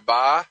eliminated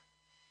by,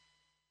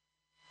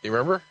 do you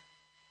remember?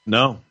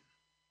 No.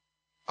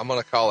 I'm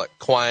going to call it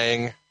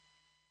Quang.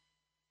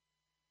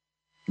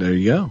 There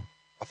you go.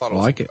 I thought I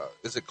like it.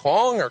 Is it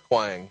Quang or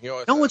Quang?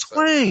 No, it's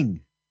Quang.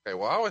 Okay,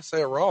 well, I always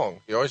say it wrong.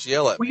 You always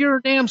yell at me. Well, you're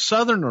a damn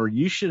Southerner.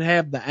 You should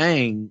have the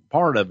ang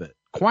part of it.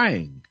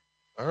 Quang.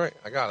 All right,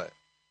 I got it.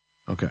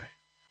 Okay.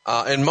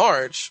 In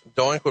March,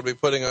 Doink would be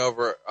putting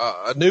over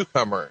a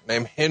newcomer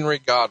named Henry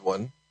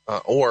Godwin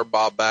or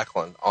Bob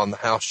Backlund on the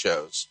house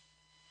shows.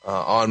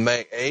 On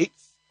May 8th,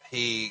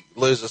 he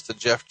loses to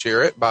Jeff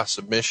Jarrett by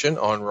submission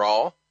on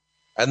Raw.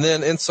 And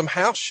then in some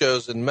house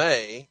shows in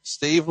May,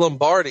 Steve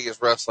Lombardi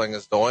is wrestling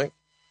as Doink,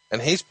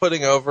 and he's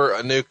putting over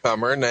a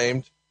newcomer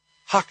named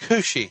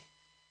Hakushi.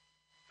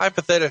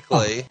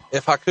 Hypothetically,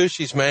 if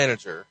Hakushi's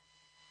manager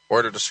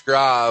were to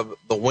describe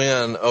the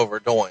win over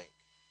Doink,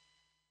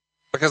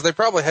 because they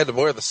probably had to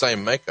wear the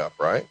same makeup,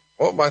 right?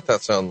 What might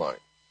that sound like?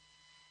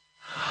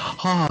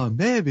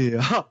 Maybe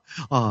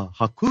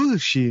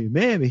Hakushi,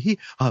 maybe he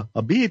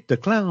beat the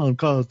clown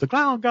because the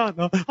clown got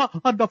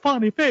the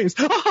funny face.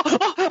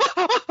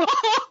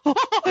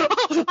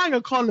 I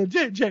can call it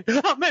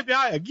JJ. Maybe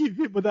I give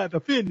him that to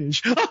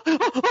finish.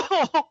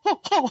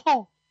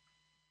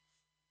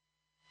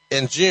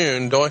 In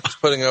June, Doink is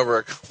putting over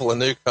a couple of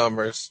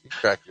newcomers. You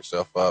crack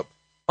yourself up.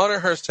 Hunter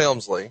Hearst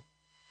Helmsley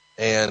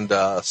and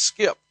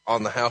Skip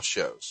on the house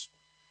shows.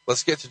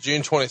 Let's get to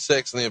June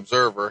 26th in the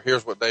Observer.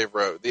 Here's what Dave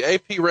wrote. The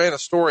AP ran a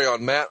story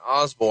on Matt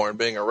Osborne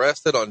being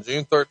arrested on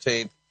June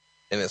 13th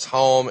in his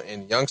home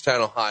in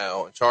Youngstown,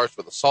 Ohio, and charged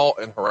with assault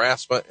and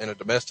harassment in a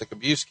domestic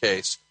abuse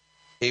case.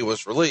 He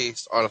was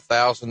released on a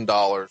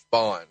 $1,000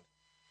 bond.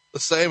 The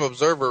same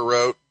Observer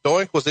wrote,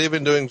 Doink was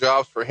even doing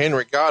jobs for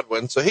Henry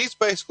Godwin, so he's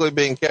basically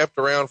being kept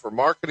around for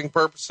marketing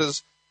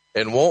purposes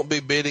and won't be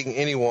beating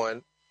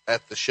anyone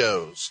at the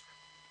shows.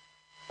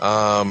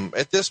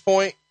 At this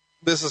point,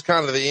 this is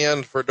kind of the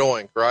end for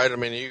Doink, right? I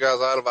mean, are you guys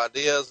out of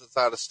ideas? It's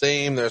out of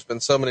steam. There's been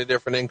so many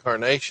different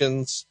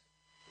incarnations.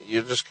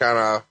 You're just kind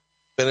of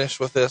finished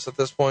with this at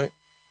this point?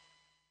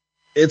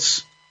 Have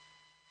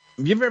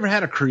you ever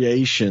had a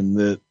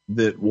creation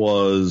that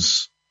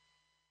was,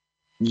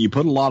 you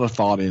put a lot of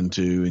thought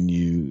into and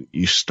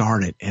you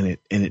start it and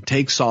it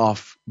takes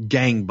off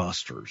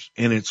gangbusters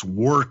and it's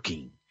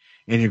working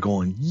and you're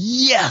going,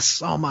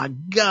 yes, oh my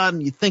God.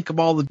 And you think of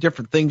all the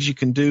different things you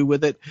can do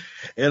with it.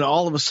 And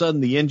all of a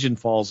sudden the engine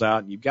falls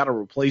out and you've got to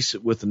replace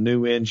it with a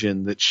new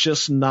engine that's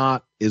just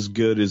not as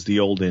good as the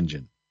old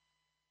engine.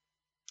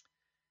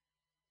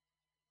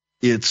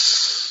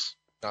 It's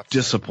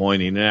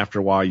disappointing. And after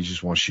a while, you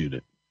just want to shoot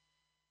it.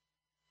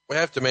 We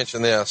have to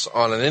mention this.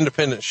 On an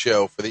independent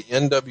show for the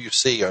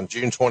NWC on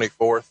June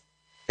 24th,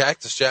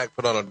 Cactus Jack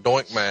put on a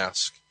Doink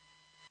mask.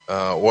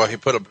 He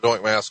put a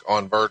Doink mask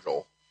on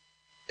Virgil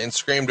and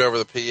screamed over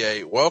the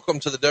PA, welcome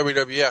to the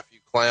WWF, you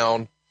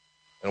clown,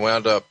 and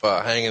wound up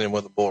hanging him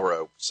with a bull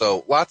rope.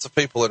 So lots of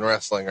people in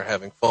wrestling are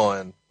having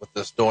fun with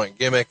this Doink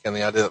gimmick and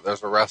the idea that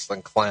there's a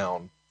wrestling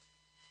clown.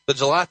 The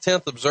July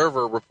 10th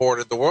Observer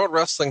reported the World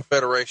Wrestling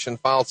Federation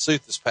filed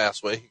suit this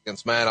past week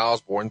against Matt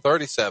Osborne,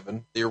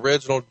 37, the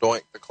original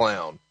Doink the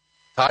Clown.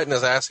 Titan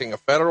is asking a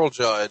federal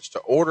judge to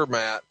order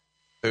Matt,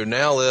 who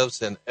now lives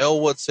in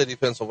Elwood City,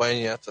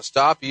 Pennsylvania, to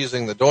stop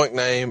using the Doink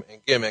name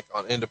and gimmick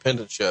on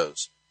independent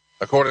shows.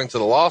 According to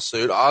the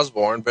lawsuit,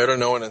 Osborne, better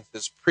known in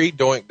his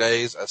pre-Doink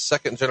days as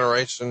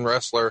second-generation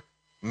wrestler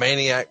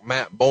Maniac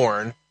Matt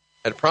Bourne,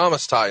 had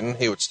promised Titan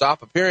he would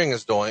stop appearing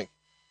as Doink,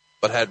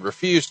 but had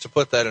refused to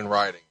put that in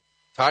writing.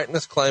 Titan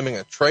is claiming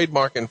a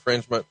trademark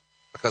infringement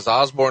because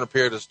Osborne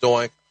appeared as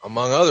Doink,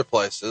 among other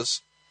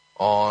places,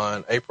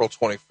 on April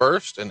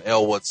 21st in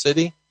Elwood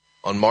City,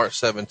 on March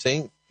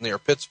 17th near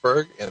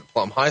Pittsburgh in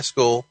Plum High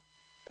School,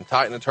 and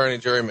Titan attorney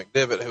Jerry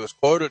McDivitt, who was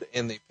quoted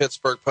in the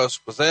Pittsburgh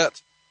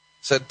Post-Gazette,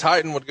 said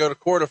Titan would go to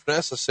court if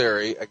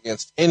necessary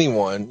against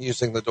anyone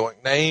using the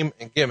Doink name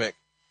and gimmick,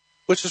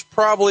 which is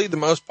probably the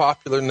most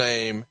popular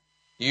name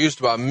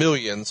used by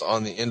millions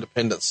on the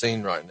independent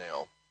scene right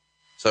now.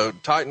 So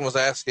Titan was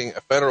asking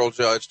a federal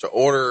judge to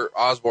order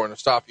Osborne to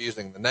stop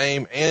using the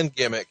name and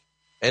gimmick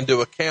and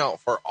to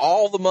account for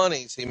all the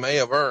monies he may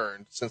have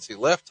earned since he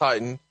left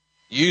Titan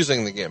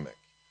using the gimmick.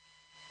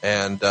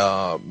 And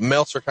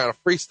Meltzer kind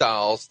of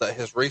freestyles that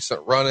his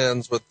recent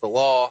run-ins with the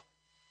law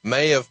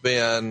may have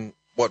been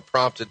what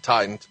prompted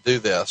Titan to do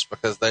this,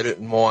 because they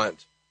didn't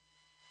want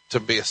to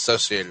be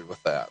associated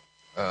with that.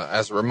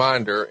 As a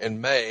reminder,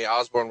 in May,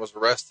 Osborne was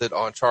arrested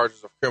on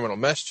charges of criminal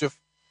mischief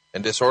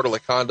and disorderly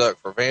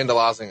conduct for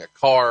vandalizing a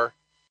car.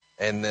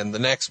 And then the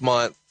next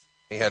month,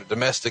 he had a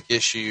domestic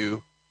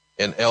issue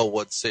in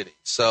Elwood City.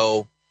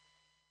 So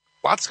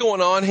lots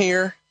going on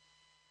here.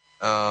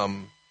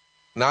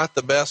 Not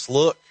the best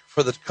look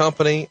for the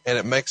company, and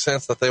it makes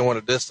sense that they want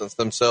to distance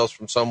themselves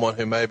from someone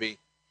who maybe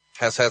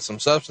has had some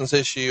substance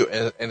issue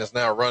and is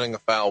now running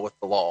afoul with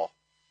the law.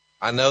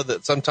 I know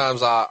that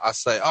sometimes I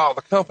say, oh,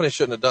 the company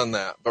shouldn't have done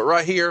that. But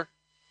right here,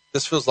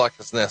 this feels like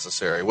it's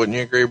necessary. Wouldn't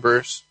you agree,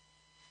 Bruce?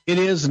 It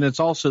is, and it's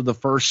also the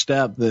first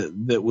step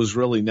that was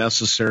really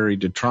necessary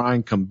to try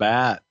and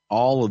combat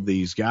all of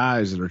these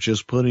guys that are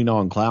just putting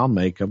on clown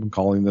makeup and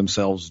calling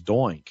themselves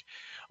Doink.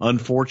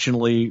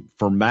 Unfortunately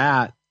for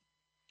Matt,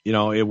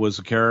 it was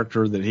a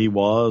character that he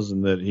was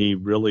and that he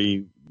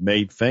really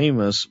made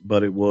famous,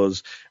 but it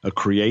was a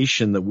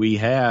creation that we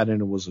had, and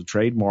it was a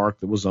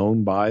trademark that was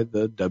owned by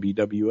the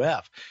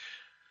WWF.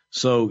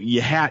 So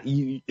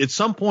at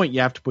some point you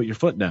have to put your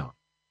foot down.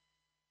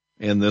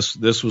 And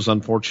this was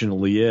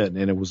unfortunately it.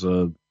 And it was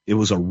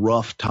a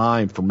rough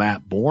time for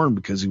Matt Bourne,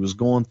 because he was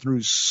going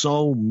through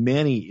so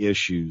many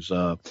issues,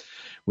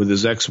 with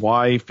his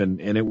ex-wife, and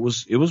it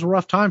was a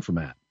rough time for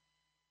Matt.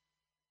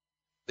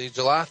 The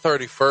July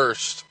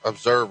 31st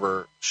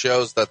Observer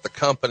shows that the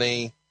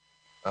company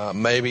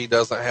maybe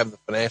doesn't have the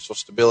financial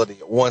stability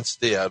it once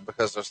did,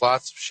 because there's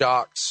lots of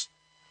shocks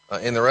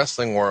in the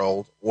wrestling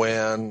world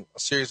when a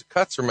series of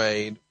cuts are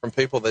made from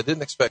people they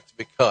didn't expect to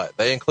be cut.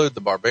 They include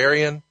the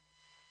Barbarian,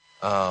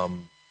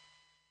 Doink,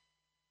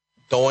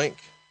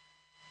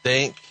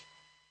 Dink,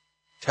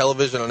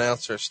 television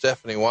announcer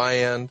Stephanie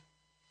Wyand,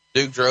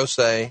 Duke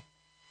Drosay,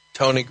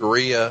 Tony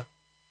Gurria,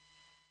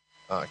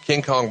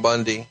 King Kong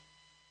Bundy,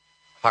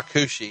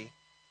 Hakushi,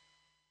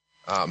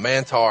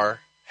 Mantar,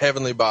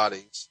 Heavenly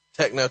Bodies,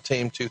 Techno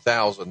Team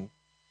 2000.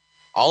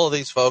 All of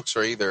these folks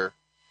are either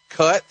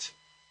cut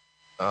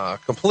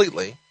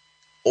completely,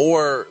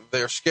 or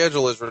their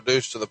schedule is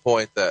reduced to the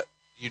point that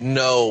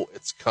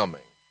it's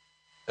coming.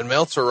 And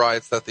Meltzer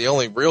writes that the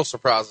only real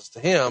surprises to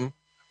him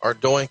are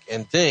Doink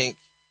and Dink,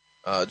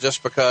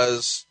 just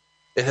because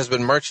it has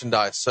been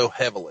merchandised so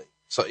heavily.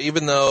 So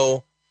even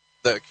though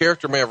the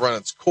character may have run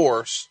its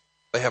course,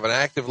 they have an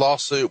active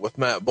lawsuit with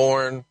Matt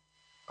Bourne,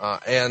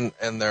 and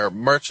they're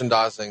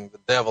merchandising the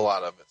devil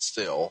out of it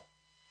still.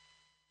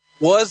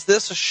 Was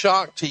this a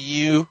shock to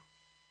you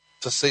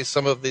to see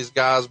some of these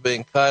guys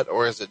being cut,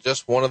 or is it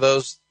just one of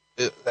those,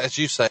 as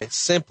you say,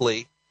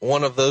 simply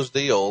one of those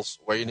deals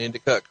where you need to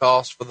cut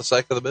costs for the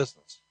sake of the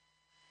business?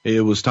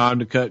 It was time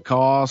to cut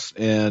costs,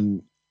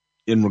 and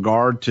in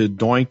regard to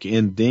Doink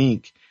and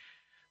Dink,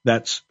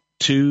 that's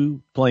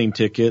 2 plane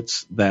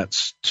tickets,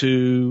 that's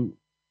 2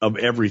 of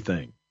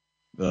everything.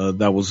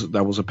 That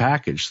was a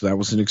package. That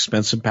was an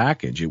expensive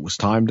package. It was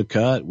time to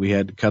cut. We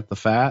had to cut the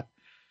fat.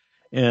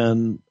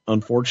 And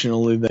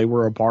unfortunately, they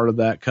were a part of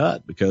that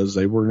cut because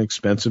they were an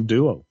expensive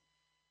duo.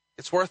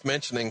 It's worth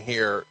mentioning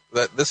here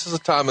that this is a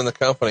time in the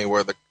company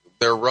where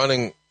they're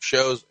running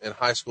shows in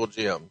high school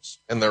gyms,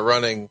 and they're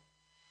running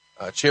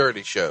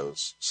charity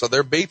shows. So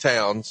their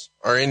B-towns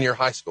are in your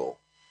high school.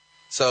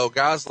 So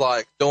guys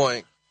like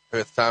Doink, who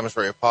at the time was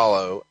Ray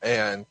Apollo,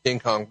 and King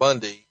Kong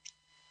Bundy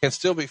can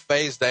still be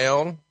phased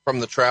down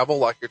from the travel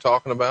like you're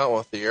talking about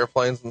with the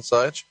airplanes and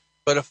such.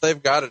 But if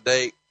they've got a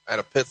date at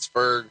a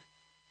Pittsburgh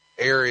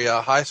area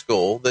high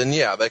school, then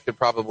yeah, they could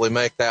probably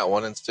make that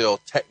one and still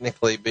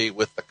technically be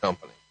with the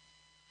company.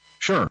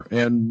 Sure.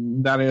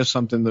 And that is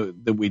something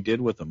that we did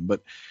with them.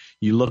 But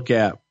you look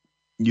at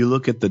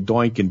the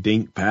Doink and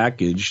Dink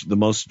package, the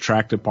most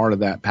attractive part of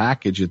that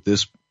package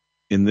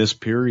in this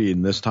period,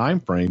 in this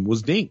time frame,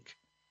 was Dink.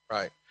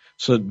 Right.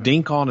 So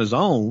Dink on his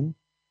own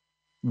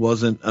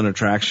wasn't an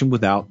attraction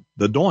without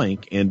the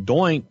Doink, and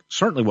Doink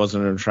certainly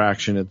wasn't an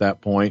attraction at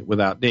that point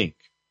without Dink.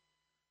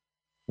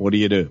 What do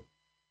you do?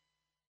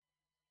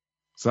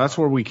 So that's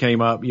where we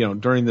came up,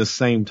 during this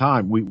same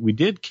time. We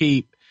did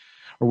keep,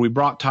 or we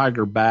brought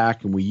Tiger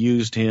back, and we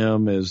used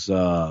him as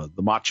the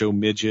Macho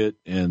Midget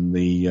and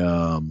the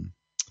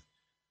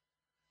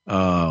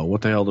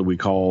what the hell did we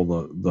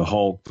call the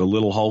Hulk, the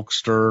little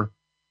Hulkster?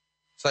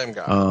 Same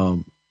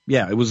guy.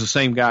 Yeah, it was the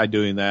same guy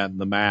doing that, and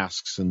the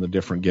masks and the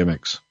different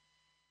gimmicks.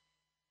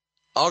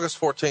 August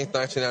 14th,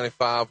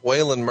 1995,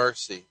 Waylon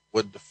Mercy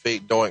would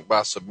defeat Doink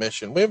by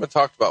submission. We haven't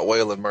talked about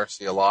Waylon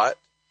Mercy a lot.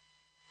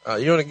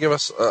 You want to give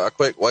us a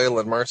quick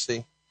Waylon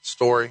Mercy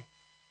story?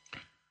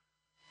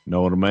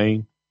 Know what I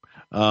mean?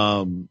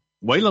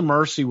 Waylon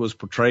Mercy was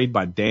portrayed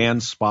by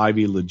Dan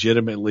Spivey,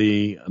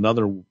 legitimately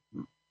another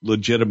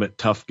legitimate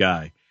tough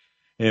guy.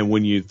 And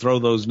when you throw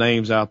those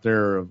names out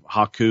there of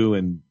Haku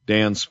and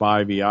Dan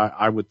Spivey,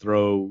 I would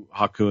throw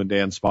Haku and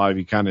Dan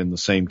Spivey kind of in the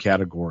same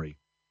category.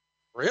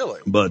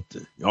 Really? But,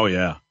 oh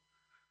yeah,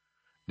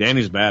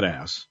 Danny's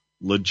badass,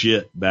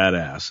 legit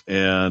badass,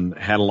 and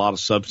had a lot of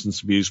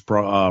substance abuse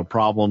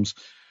problems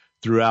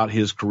throughout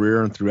his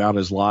career and throughout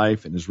his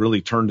life, and has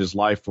really turned his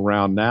life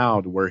around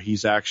now to where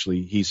he's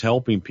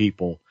helping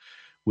people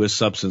with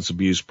substance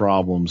abuse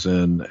problems,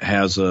 and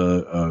has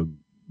a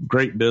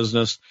great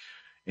business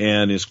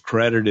and is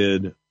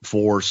credited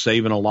for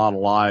saving a lot of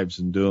lives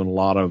and doing a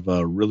lot of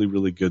really,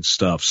 really good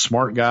stuff.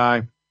 Smart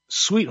guy,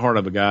 sweetheart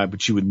of a guy,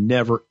 but you would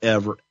never,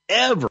 ever,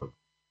 ever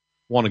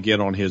want to get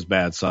on his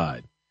bad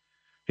side.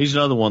 He's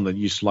another one that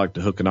used to like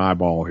to hook an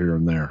eyeball here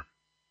and there.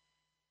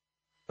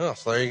 Oh,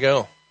 so there you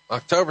go.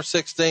 October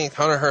 16th,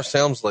 Hunter Hearst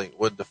Helmsley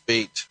would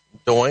defeat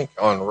Doink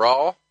on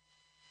Raw.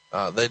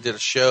 They did a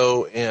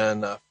show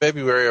in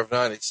February of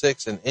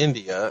 96 in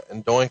India,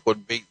 and Doink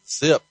would beat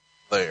Zip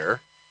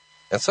there.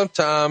 And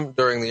sometime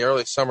during the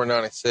early summer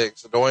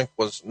 96, Doink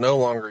was no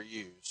longer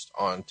used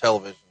on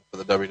television for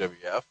the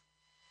WWF,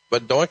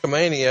 but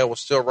Doinkomania was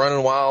still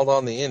running wild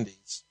on the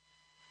indies.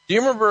 Do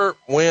you remember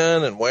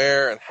when and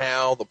where and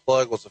how the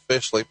plug was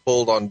officially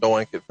pulled on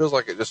Doink? It feels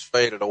like it just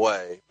faded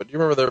away, but do you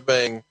remember there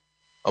being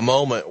a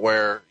moment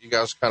where you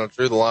guys kind of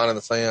drew the line in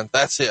the sand?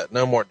 That's it.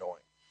 No more Doink.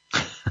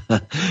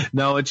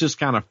 No, it just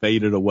kind of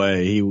faded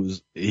away.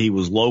 He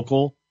was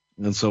local.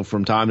 And so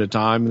from time to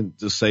time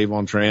to save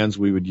on trans,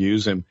 we would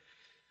use him,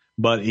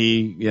 but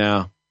he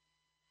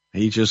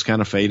just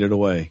kind of faded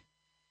away.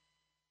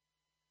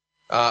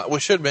 We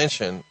should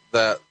mention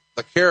that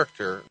the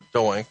character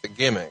Doink, the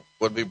gimmick,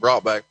 would be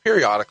brought back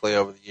periodically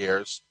over the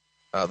years.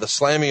 The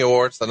Slammy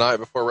Awards, the night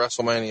before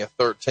WrestleMania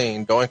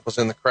 13, Doink was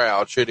in the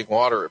crowd shooting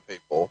water at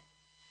people.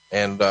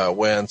 And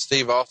when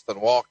Steve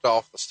Austin walked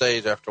off the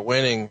stage after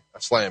winning a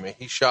Slammy,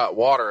 he shot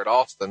water at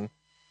Austin,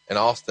 and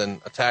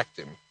Austin attacked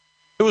him.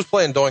 Who was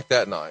playing Doink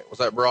that night? Was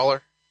that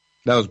Brawler?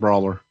 That was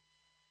Brawler.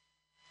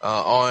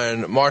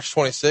 On March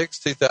 26,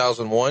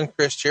 2001,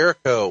 Chris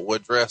Jericho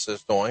would dress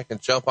as Doink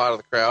and jump out of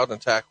the crowd and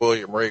attack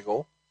William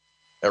Regal.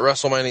 At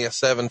WrestleMania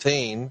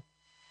 17,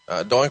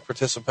 Doink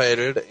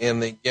participated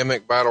in the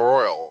Gimmick Battle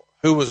Royal.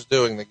 Who was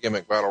doing the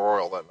Gimmick Battle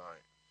Royal that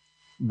night?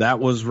 That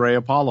was Ray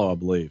Apollo, I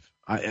believe.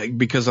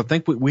 Because I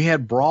think we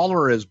had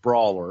Brawler as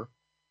Brawler,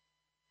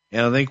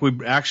 and I think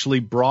we actually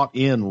brought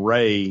in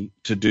Ray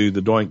to do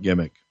the Doink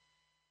gimmick.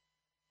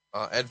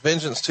 At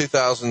Vengeance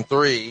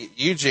 2003,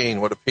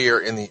 Eugene would appear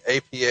in the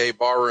APA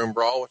Barroom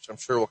Brawl, which I'm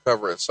sure we'll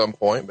cover at some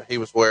point, but he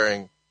was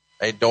wearing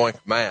a Doink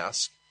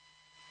mask.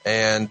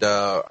 And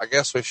I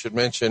guess we should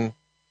mention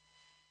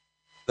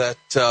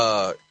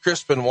that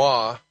Chris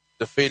Benoit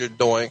defeated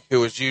Doink, who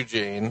was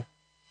Eugene,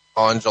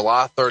 on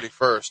July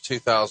 31st,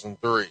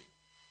 2003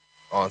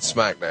 on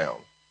SmackDown.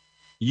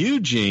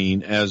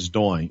 Eugene as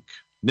Doink,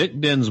 Nick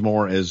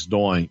Dinsmore as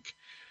Doink.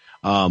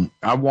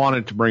 I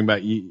wanted to bring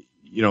back,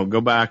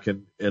 go back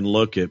and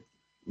look at,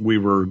 we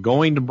were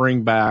going to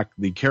bring back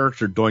the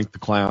character Doink the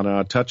Clown, and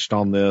I touched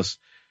on this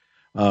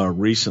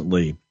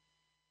recently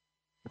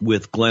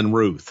with Glenn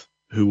Ruth,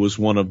 who was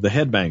one of the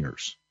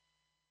headbangers.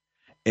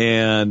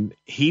 And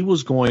he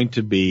was going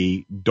to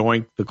be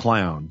Doink the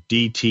Clown,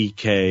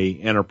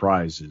 DTK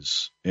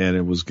Enterprises, and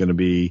it was going to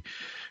be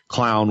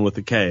Clown with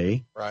a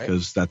K, right?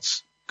 Because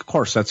that's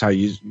how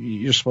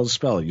you're supposed to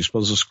spell it. You're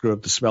supposed to screw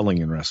up the spelling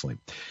in wrestling.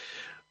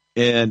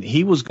 And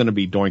he was going to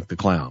be Doink the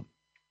Clown.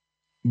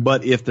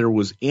 But if there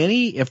was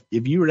if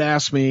you were to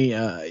ask me,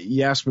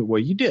 you asked me,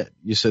 well, you did.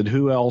 You said,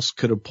 who else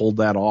could have pulled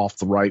that off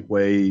the right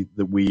way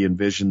that we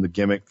envisioned the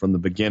gimmick from the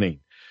beginning?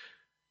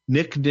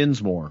 Nick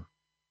Dinsmore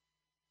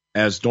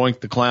as Doink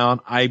the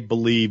Clown. I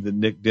believe that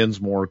Nick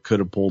Dinsmore could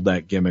have pulled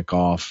that gimmick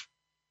off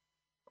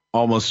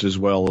almost as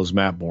well as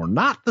Matt Bourne.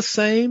 Not the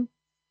same,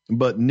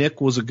 but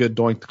Nick was a good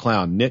Doink the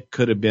Clown. Nick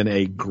could have been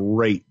a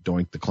great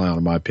Doink the Clown,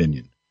 in my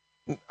opinion.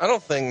 I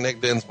don't think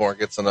Nick Dinsmore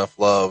gets enough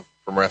love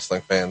from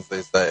wrestling fans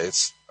these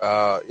days. It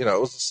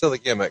was a silly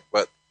gimmick,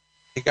 but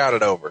he got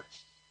it over.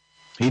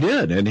 He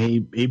did, and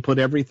he put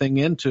everything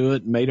into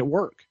it and made it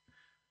work.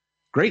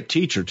 Great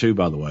teacher, too,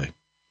 by the way.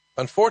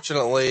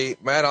 Unfortunately,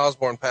 Matt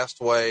Osborne passed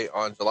away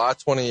on July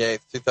 28th,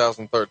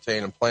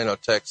 2013 in Plano,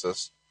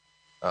 Texas.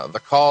 The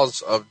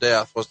cause of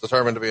death was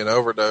determined to be an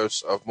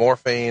overdose of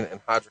morphine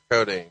and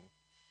hydrocodone.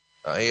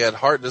 He had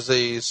heart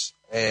disease,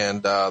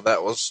 and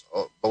that was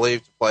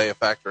believed to play a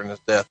factor in his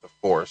death, of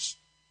course.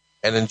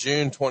 And in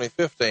June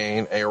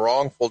 2015, a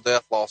wrongful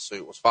death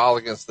lawsuit was filed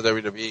against the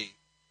WWE,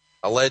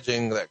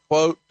 alleging that,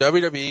 quote,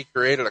 WWE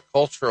created a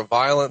culture of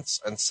violence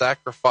and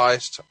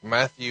sacrificed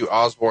Matthew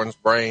Osborne's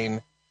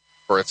brain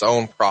for its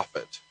own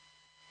profit,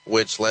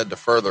 which led to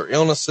further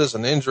illnesses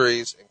and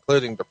injuries,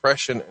 including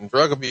depression and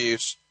drug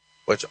abuse,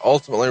 which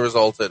ultimately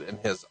resulted in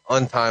his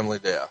untimely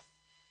death.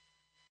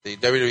 The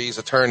WWE's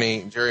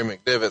attorney, Jerry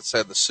McDevitt,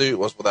 said the suit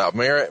was without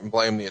merit and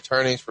blamed the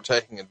attorneys for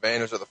taking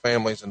advantage of the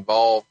families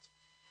involved.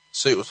 The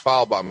suit was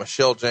filed by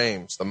Michelle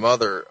James, the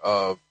mother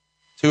of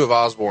two of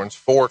Osborne's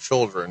 4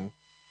 children,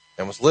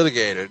 and was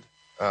litigated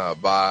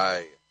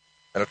by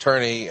an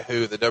attorney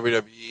who the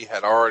WWE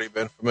had already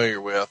been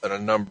familiar with in a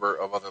number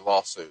of other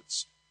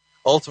lawsuits.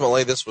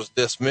 Ultimately, this was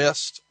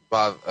dismissed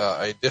by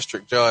a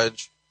district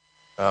judge,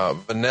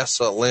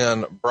 Vanessa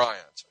Lynn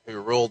Bryant, who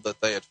ruled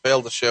that they had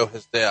failed to show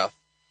his death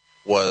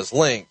was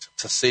linked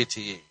to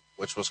CTE,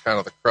 which was kind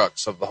of the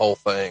crux of the whole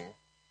thing.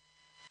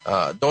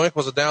 Doink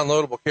was a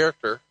downloadable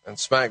character in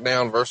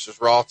SmackDown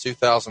versus Raw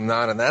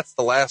 2009, and that's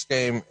the last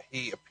game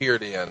he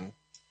appeared in.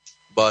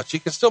 But you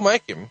can still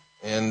make him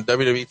in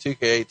WWE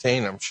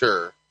 2K18, I'm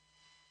sure.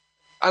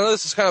 I know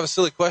this is kind of a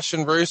silly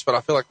question, Bruce, but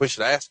I feel like we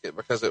should ask it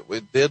because it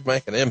did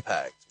make an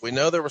impact. We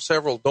know there were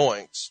several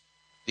Doinks.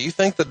 Do you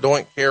think the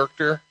Doink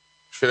character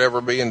should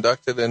ever be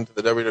inducted into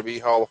the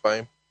WWE Hall of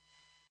Fame?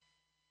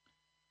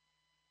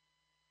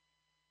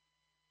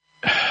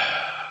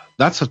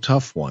 That's a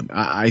tough one.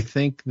 I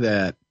think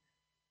that,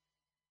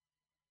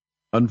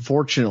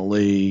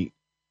 unfortunately,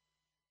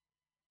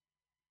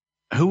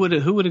 who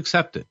would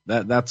accept it?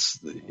 That's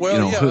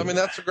well, I mean,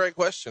 that's a great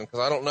question because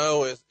I don't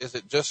know. Is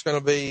it just going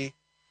to be,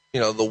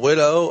 the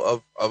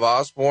widow of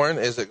Osborne?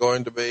 Is it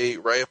going to be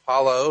Ray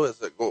Apollo?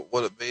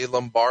 Would it be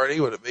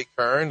Lombardi? Would it be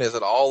Kern? Is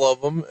it all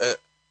of them?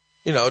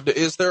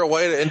 Is there a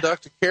way to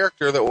induct a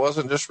character that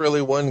wasn't just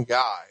really one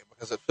guy?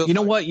 Because it feels.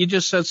 What? You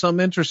just said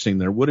something interesting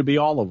there. Would it be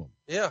all of them?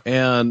 Yeah.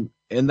 And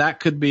that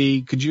could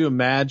be. Could you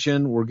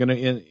imagine? We're going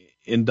to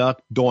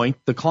induct Doink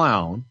the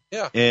Clown.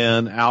 Yeah.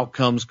 And out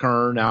comes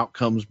Kern. Out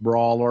comes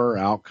Brawler.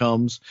 Out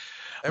comes.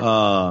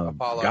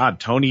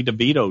 Tony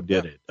DeVito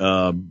did it.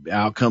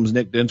 Out comes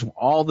Nick Denton.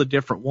 All the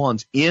different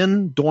ones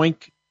in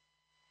Doink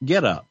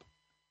get up,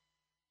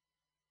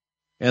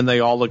 and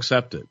they all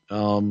accept it.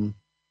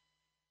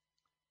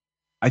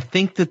 I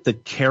think that the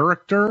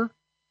character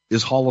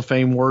is Hall of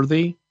Fame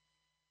worthy.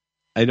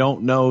 I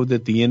don't know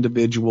that the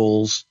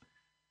individuals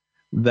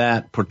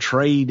that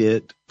portrayed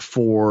it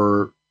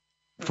for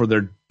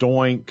their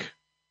Doink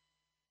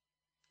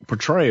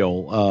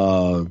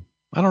portrayal,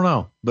 I don't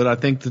know, but I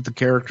think that the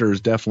character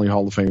is definitely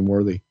Hall of Fame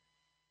worthy.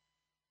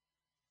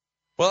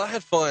 Well, I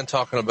had fun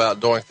talking about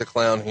Doink the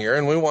Clown here,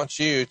 and we want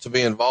you to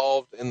be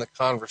involved in the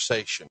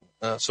conversation.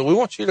 So we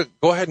want you to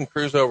go ahead and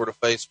cruise over to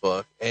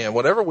Facebook, and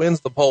whatever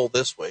wins the poll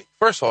this week,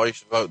 first of all, you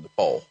should vote in the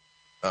poll.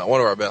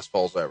 One of our best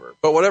polls ever.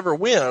 But whatever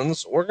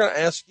wins, we're going to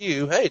ask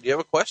you, hey, do you have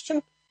a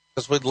question?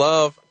 Because we'd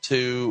love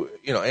to,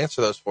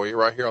 answer those for you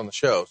right here on the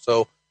show.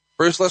 So,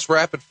 Bruce, let's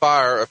rapid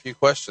fire a few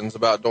questions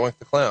about Doink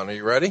the Clown. Are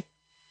you ready?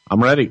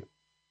 I'm ready.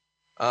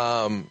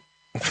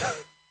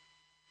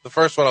 The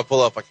first one I'll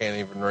pull up, I can't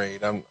even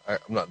read. I'm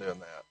not doing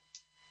that.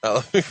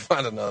 Let me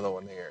find another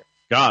one here.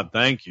 God,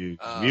 thank you.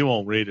 You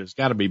won't read it. It's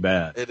got to be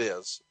bad. It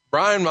is.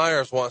 Brian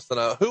Myers wants to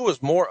know, who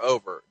was more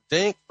over,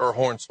 Dink or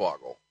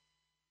Hornswoggle?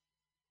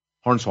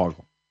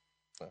 Hornswoggle.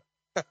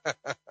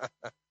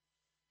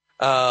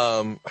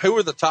 Who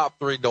were the top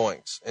three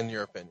Doinks, in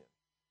your opinion?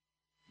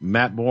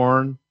 Matt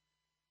Bourne,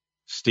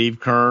 Steve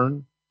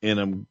Kern,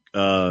 and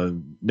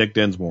Nick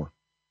Dinsmore.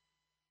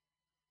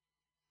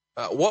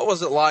 What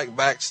was it like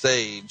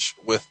backstage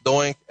with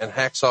Doink and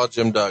Hacksaw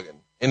Jim Duggan?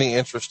 Any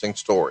interesting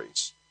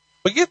stories?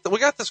 We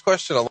got this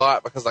question a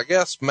lot because I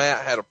guess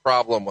Matt had a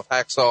problem with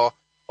Hacksaw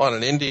on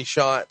an indie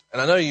shot,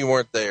 and I know you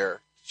weren't there.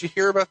 Did you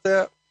hear about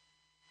that?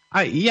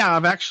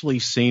 I've actually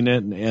seen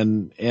it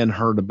and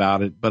heard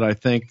about it, but I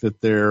think that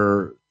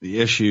they're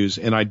the issues,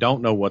 and I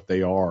don't know what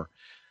they are,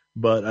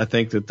 but I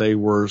think that they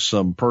were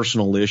some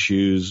personal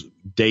issues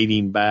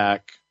dating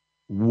back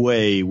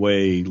way,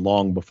 way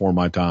long before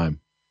my time.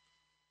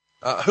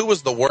 Who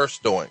was the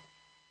worst Doink?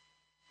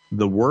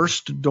 The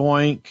worst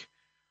Doink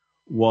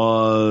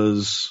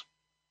was,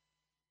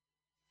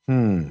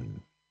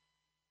 well,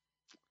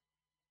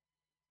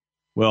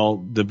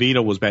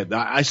 DeVito was bad.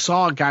 I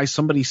saw a guy,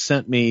 somebody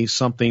sent me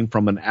something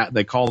from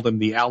they called him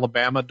the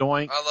Alabama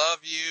Doink. I love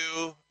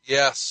you.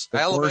 Yes. The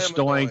Alabama worst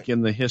Doink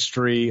in the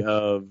history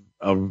of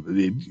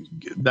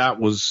that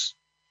was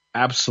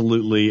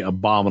absolutely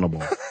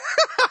abominable.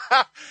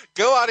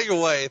 Go out of your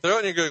way. Throw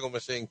it in your Google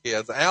machine,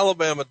 kids.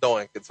 Alabama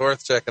Doink. It's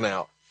worth checking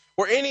out.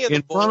 Were any of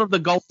in front of the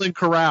Golden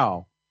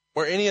Corral?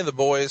 Were any of the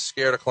boys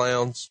scared of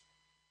clowns?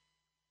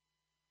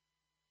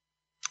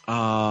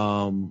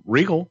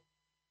 Regal.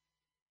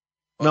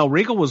 No,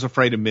 Regal was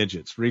afraid of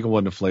midgets. Regal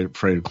wasn't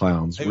afraid of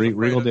clowns.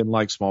 Regal didn't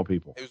like small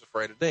people. He was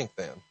afraid of Dink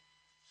then.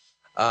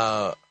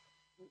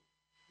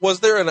 Was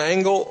there an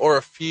angle or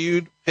a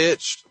feud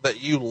pitched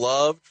that you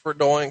loved for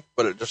Doink,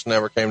 but it just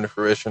never came to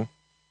fruition?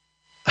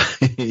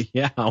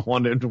 Yeah, I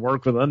wanted him to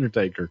work with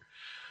Undertaker.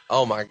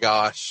 Oh my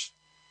gosh.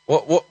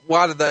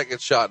 Why did that get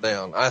shot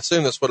down? I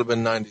assume this would have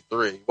been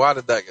 93. Why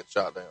did that get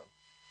shot down?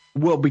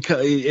 Well,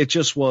 because it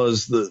just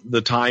was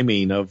the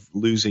timing of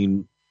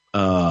losing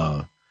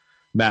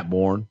Matt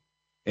Bourne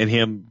and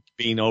him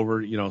being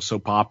over, so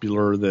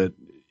popular that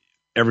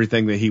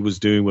everything that he was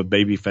doing with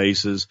baby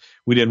faces,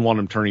 we didn't want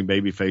him turning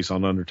babyface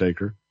on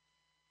Undertaker.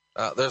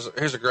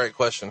 Here's a great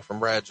question from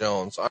Brad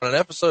Jones. On an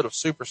episode of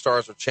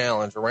Superstars of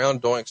Challenge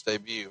around Doink's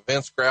debut,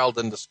 Vince growled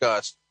in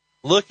disgust,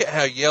 "Look at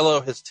how yellow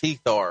his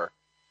teeth are."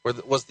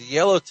 Was the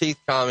yellow teeth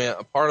comment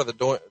a part of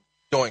the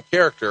Doink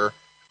character,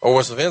 or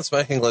was Vince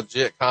making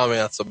legit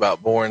comments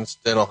about Bourne's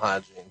dental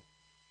hygiene?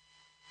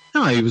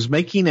 No, he was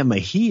making him a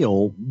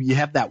heel. You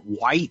have that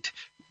white,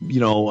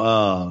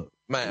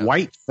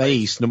 white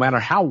face. No matter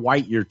how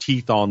white your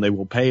teeth are, they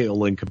will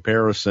pale in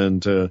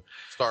comparison to,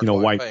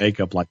 white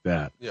makeup like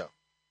that. Yeah.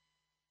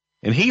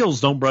 And heels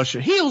don't brush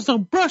your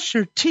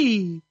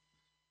teeth.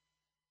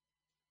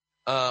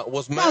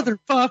 Was Matt,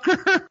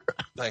 Motherfucker.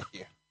 thank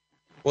you.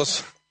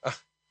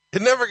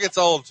 It never gets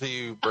old to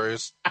you,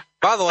 Bruce.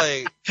 By the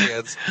way,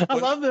 kids. I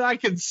love that I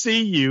can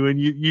see you and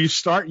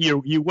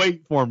you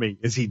wait for me.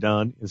 Is he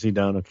done? Is he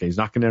done? Okay. He's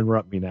not going to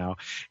interrupt me now.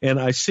 And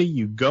I see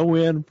you go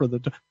in for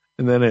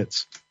and then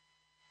it's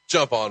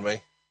jump on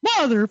me.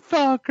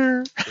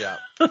 Motherfucker. Yeah.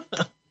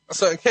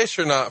 So in case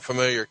you're not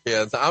familiar,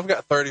 kids, I've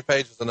got 30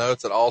 pages of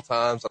notes at all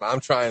times, and I'm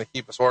trying to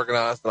keep us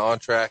organized and on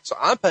track. So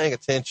I'm paying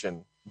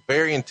attention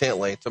very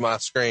intently to my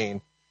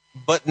screen,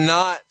 but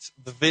not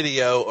the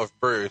video of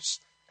Bruce.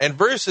 And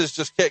Bruce is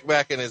just kicked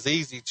back in his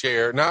easy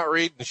chair, not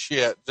reading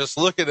shit, just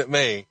looking at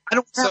me. I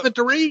don't have it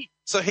to read.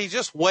 So he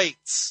just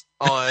waits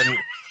on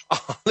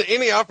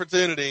any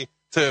opportunity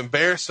to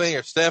embarrass me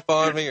or step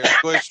on me or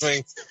squish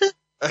me.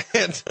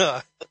 And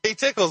he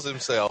tickles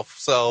himself.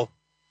 So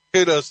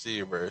kudos to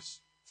you, Bruce.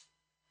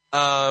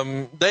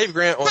 Dave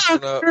Grant wants to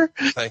know,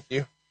 thank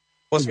you.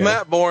 Was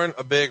Matt Bourne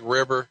a big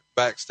ribber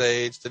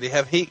backstage? Did he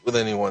have heat with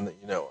anyone that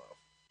you know of?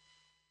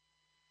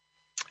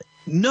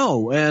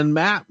 No, and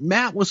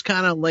Matt was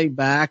kind of laid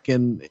back,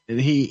 and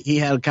he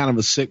had kind of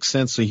a sick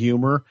sense of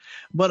humor.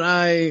 But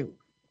I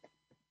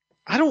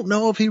don't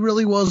know if he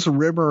really was a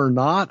ribber or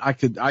not. I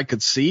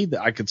could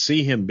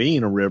see him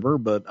being a ribber,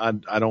 but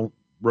I don't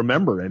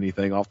remember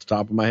anything off the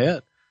top of my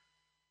head.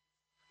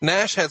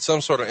 Nash had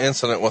some sort of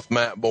incident with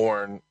Matt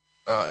Bourne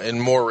in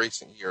more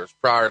recent years,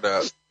 prior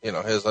to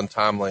his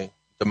untimely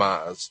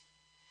demise.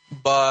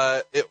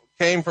 But it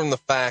came from the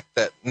fact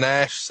that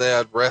Nash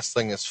said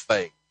wrestling is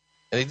fake.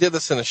 And he did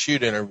this in a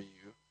shoot interview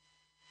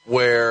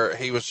where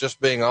he was just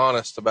being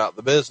honest about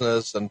the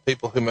business and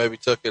people who maybe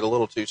took it a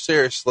little too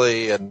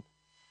seriously. And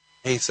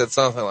he said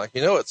something like,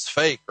 it's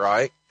fake,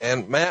 right?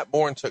 And Matt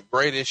Bourne took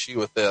great issue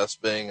with this,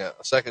 being a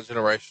second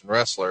generation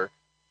wrestler.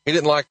 He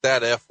didn't like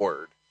that F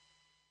word.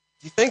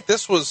 Do you think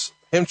this was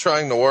him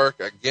trying to work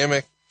a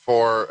gimmick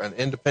for an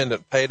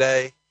independent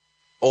payday?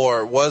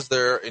 Or was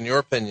there, in your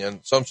opinion,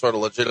 some sort of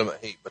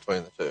legitimate heat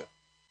between the two?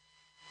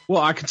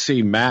 Well, I could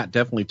see Matt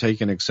definitely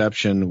taking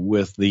exception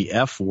with the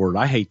F word.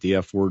 I hate the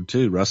F word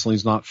too.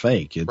 Wrestling's not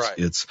fake.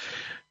 It's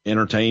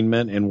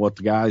entertainment, and what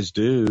the guys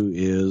do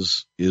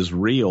is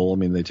real. I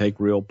mean, they take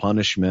real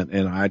punishment,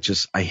 and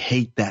I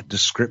hate that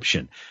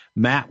description.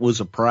 Matt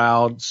was a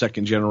proud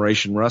second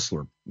generation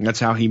wrestler. That's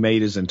how he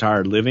made his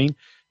entire living.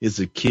 As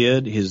a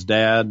kid, his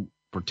dad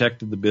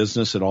protected the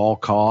business at all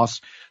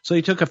costs. So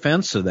he took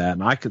offense to that.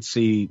 And I could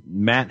see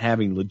Matt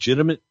having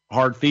legitimate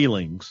hard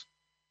feelings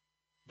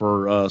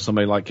for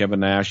somebody like Kevin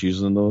Nash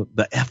using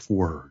the F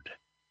word.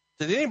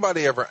 Did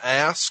anybody ever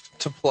ask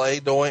to play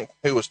Doink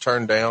who was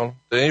turned down?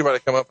 Did anybody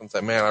come up and say,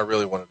 man, I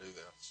really want to do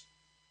this?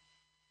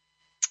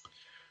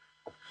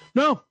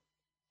 No.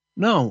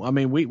 I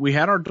mean, we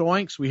had our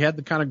Doinks. We had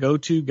the kind of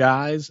go-to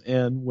guys.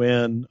 And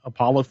when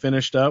Apollo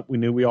finished up, we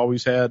knew we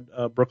always had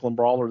Brooklyn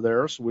Brawler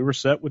there. So we were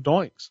set with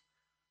Doinks.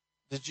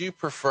 Did you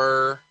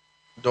prefer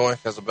Doink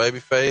as a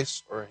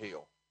babyface or a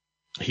heel?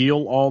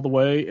 Heel all the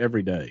way,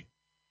 every day.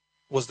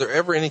 Was there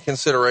ever any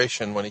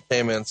consideration when he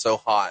came in so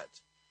hot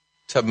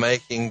to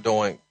making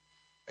Doink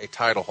a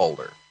title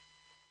holder?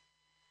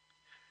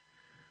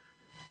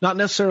 Not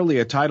necessarily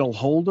a title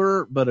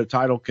holder, but a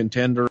title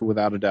contender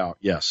without a doubt.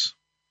 Yes.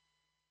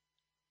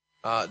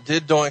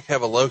 Did Doink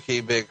have a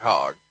low-key big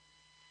hog?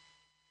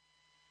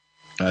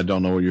 I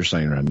don't know what you're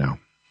saying right now.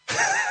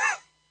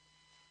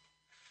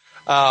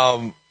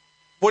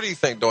 What do you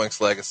think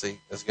Doink's legacy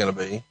is going to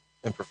be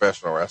in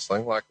professional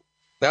wrestling? Like,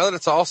 now that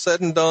it's all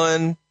said and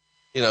done,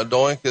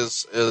 Doink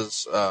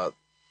is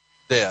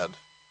dead,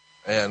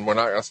 and we're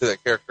not going to see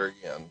that character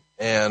again.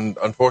 And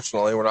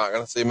unfortunately, we're not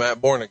going to see Matt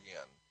Bourne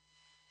again.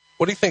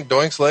 What do you think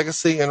Doink's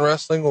legacy in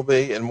wrestling will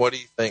be, and what do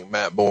you think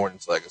Matt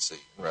Bourne's legacy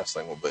in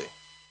wrestling will be?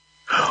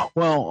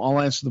 Well, I'll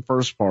answer the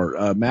first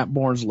part. Matt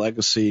Bourne's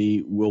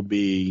legacy will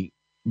be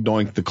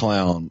Doink the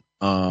Clown,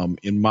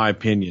 in my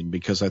opinion,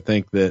 because I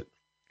think that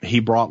he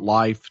brought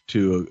life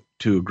to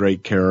a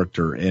great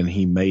character, and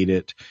he made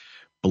it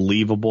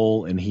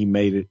believable, and he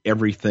made it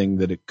everything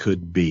that it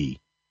could be.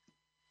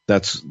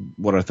 That's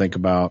what I think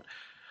about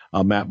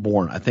Matt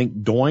Bourne. I think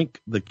Doink,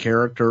 the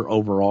character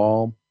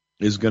overall,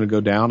 is going to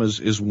go down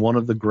as one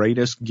of the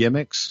greatest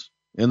gimmicks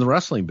in the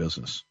wrestling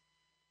business.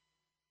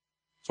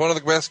 It's one of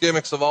the best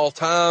gimmicks of all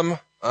time,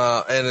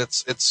 and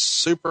it's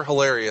super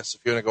hilarious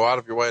if you want to go out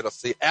of your way to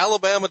see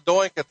Alabama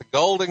Doink at the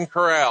Golden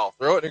Corral.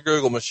 Throw it in your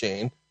Google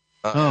machine.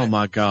 Oh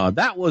my God,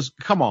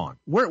 come on.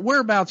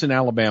 Whereabouts in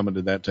Alabama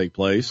did that take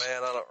place?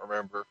 Man, I don't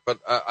remember, but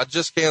I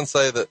just can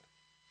say that,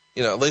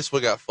 at least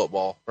we got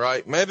football,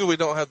 right? Maybe we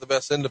don't have the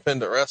best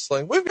independent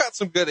wrestling. We've got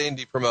some good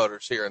indie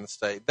promoters here in the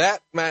state.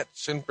 That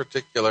match in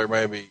particular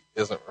maybe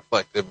isn't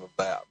reflective of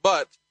that,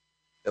 but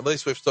at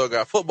least we've still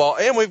got football,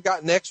 and we've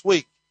got next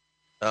week.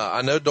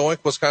 I know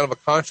Doink was kind of a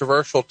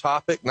controversial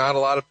topic. Not a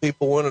lot of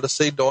people wanted to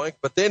see Doink,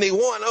 but then he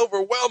won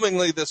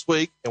overwhelmingly this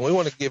week, and we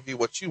want to give you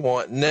what you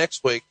want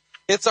next week.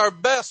 It's our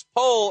best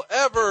poll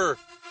ever.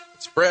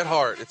 It's Bret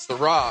Hart. It's The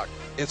Rock.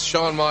 It's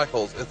Shawn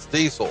Michaels. It's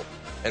Diesel.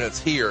 And it's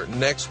here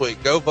next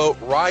week. Go vote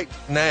right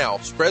now.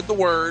 Spread the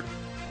word.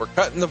 We're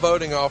cutting the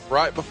voting off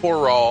right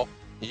before Raw.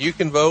 You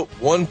can vote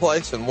one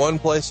place and one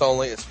place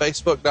only. It's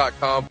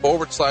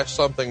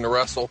facebook.com/something to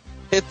wrestle.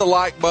 Hit the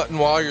like button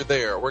while you're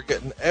there. We're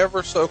getting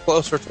ever so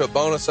closer to a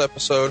bonus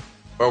episode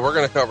where we're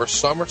going to cover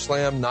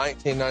SummerSlam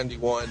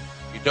 1991.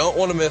 You don't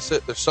want to miss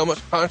it. There's so much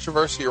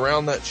controversy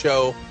around that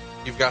show.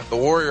 You've got the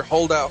Warrior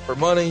holdout for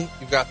money.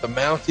 You've got the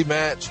Mountie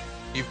match.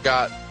 You've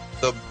got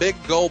the big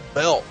gold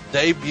belt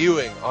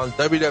debuting on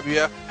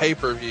WWF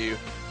pay-per-view.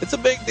 It's a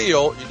big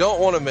deal. You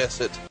don't want to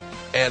miss it.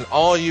 And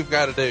all you've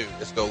got to do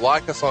is go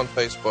like us on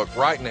Facebook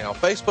right now.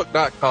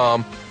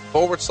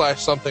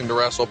 Facebook.com/something to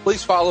wrestle.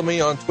 Please follow me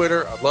on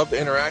Twitter. I'd love to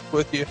interact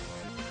with you.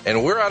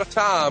 And we're out of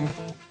time.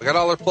 We got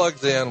all our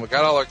plugs in. We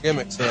got all our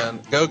gimmicks in.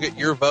 Go get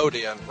your vote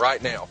in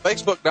right now.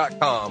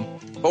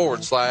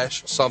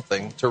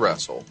 Facebook.com/something to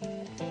wrestle.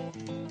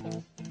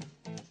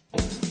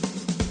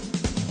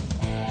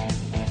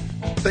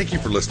 Thank you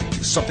for listening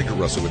to Something to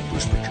Wrestle with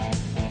Bruce Pritchard.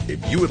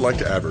 If you would like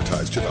to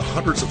advertise to the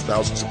hundreds of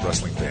thousands of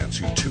wrestling fans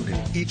who tune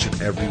in each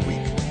and every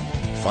week,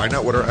 find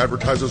out what our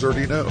advertisers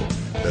already know,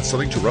 that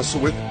Something to Wrestle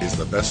With is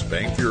the best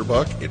bang for your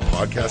buck in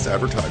podcast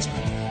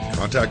advertisement.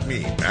 Contact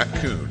me, Matt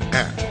Coon,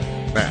 at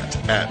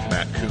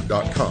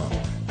matt@mattcoon.com.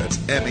 That's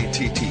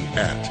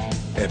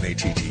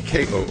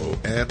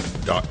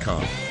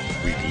MATT@MATTKOON.com.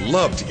 We'd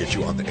love to get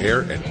you on the air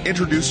and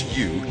introduce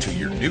you to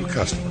your new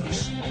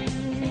customers.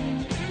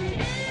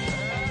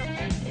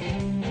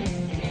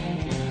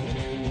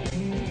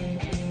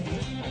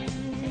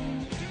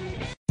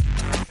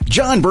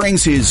 John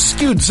brings his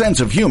skewed sense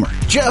of humor.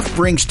 Jeff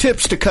brings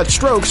tips to cut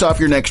strokes off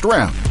your next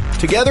round.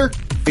 Together,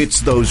 it's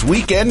those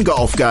weekend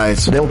golf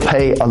guys. They'll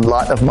pay a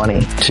lot of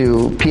money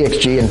to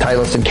PXG and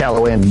Titleist and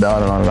Callaway and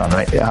on and on and on,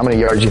 right? How many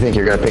yards do you think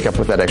you're going to pick up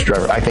with that extra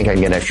driver? I think I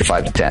can get an extra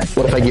 5 to 10.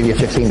 What if I give you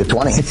 15 to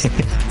 20?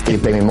 You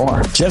pay me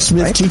more. Jeff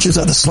Smith teaches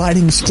on the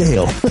sliding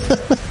scale.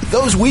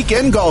 Those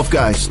Weekend Golf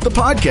Guys, the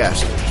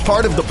podcast,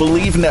 part of the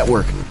Believe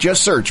Network.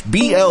 Just search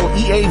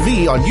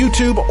BLEAV on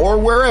YouTube or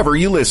wherever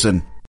you listen.